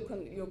heard your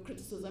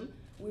criticism.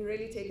 We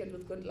really take it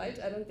with good light.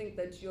 I don't think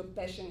that you're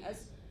bashing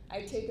us.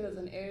 I take it as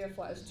an area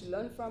for us to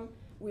learn from.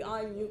 We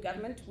are a new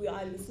government, we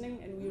are listening,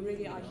 and we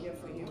really are here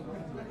for you.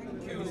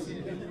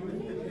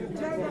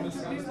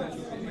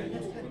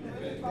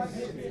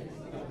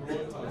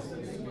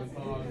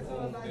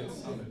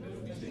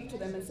 Speak to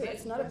them and say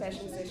it's not a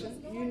passion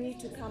session, you need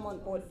to come on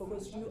board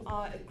because you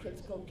are a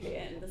critical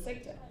player in the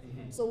sector.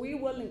 So we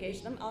will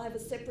engage them. I'll have a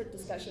separate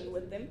discussion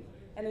with them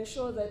and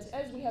ensure that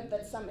as we have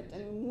that summit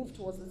and we move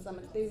towards the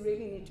summit, they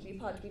really need to be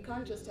part. We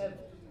can't just have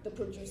the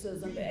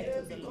producers and the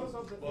actors alone.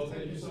 Well,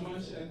 thank you so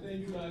much, and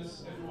thank you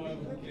guys, everyone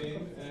who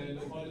came, and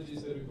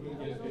apologies that we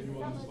couldn't get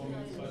everyone's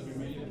comments, but we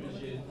really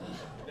appreciate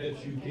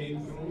that you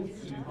came through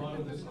to be part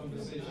of this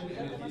conversation,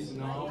 and at least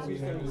now we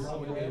have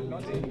someone that will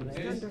be taking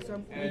place,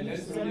 and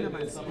let's forget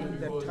that someone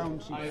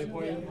because I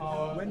appoint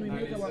power, when we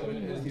make our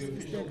own as the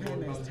official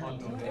government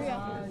partner.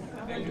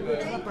 Thank you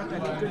guys.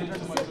 Thank you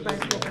so much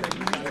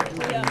for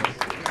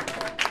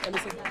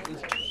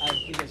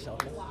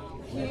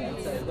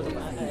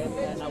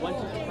and I want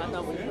you to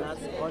partner with us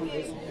on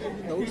this,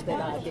 those that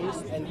are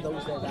against and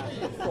those that are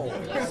for.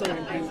 So we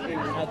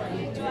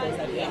agree to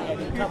this again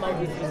and come out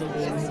with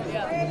resolutions to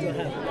have.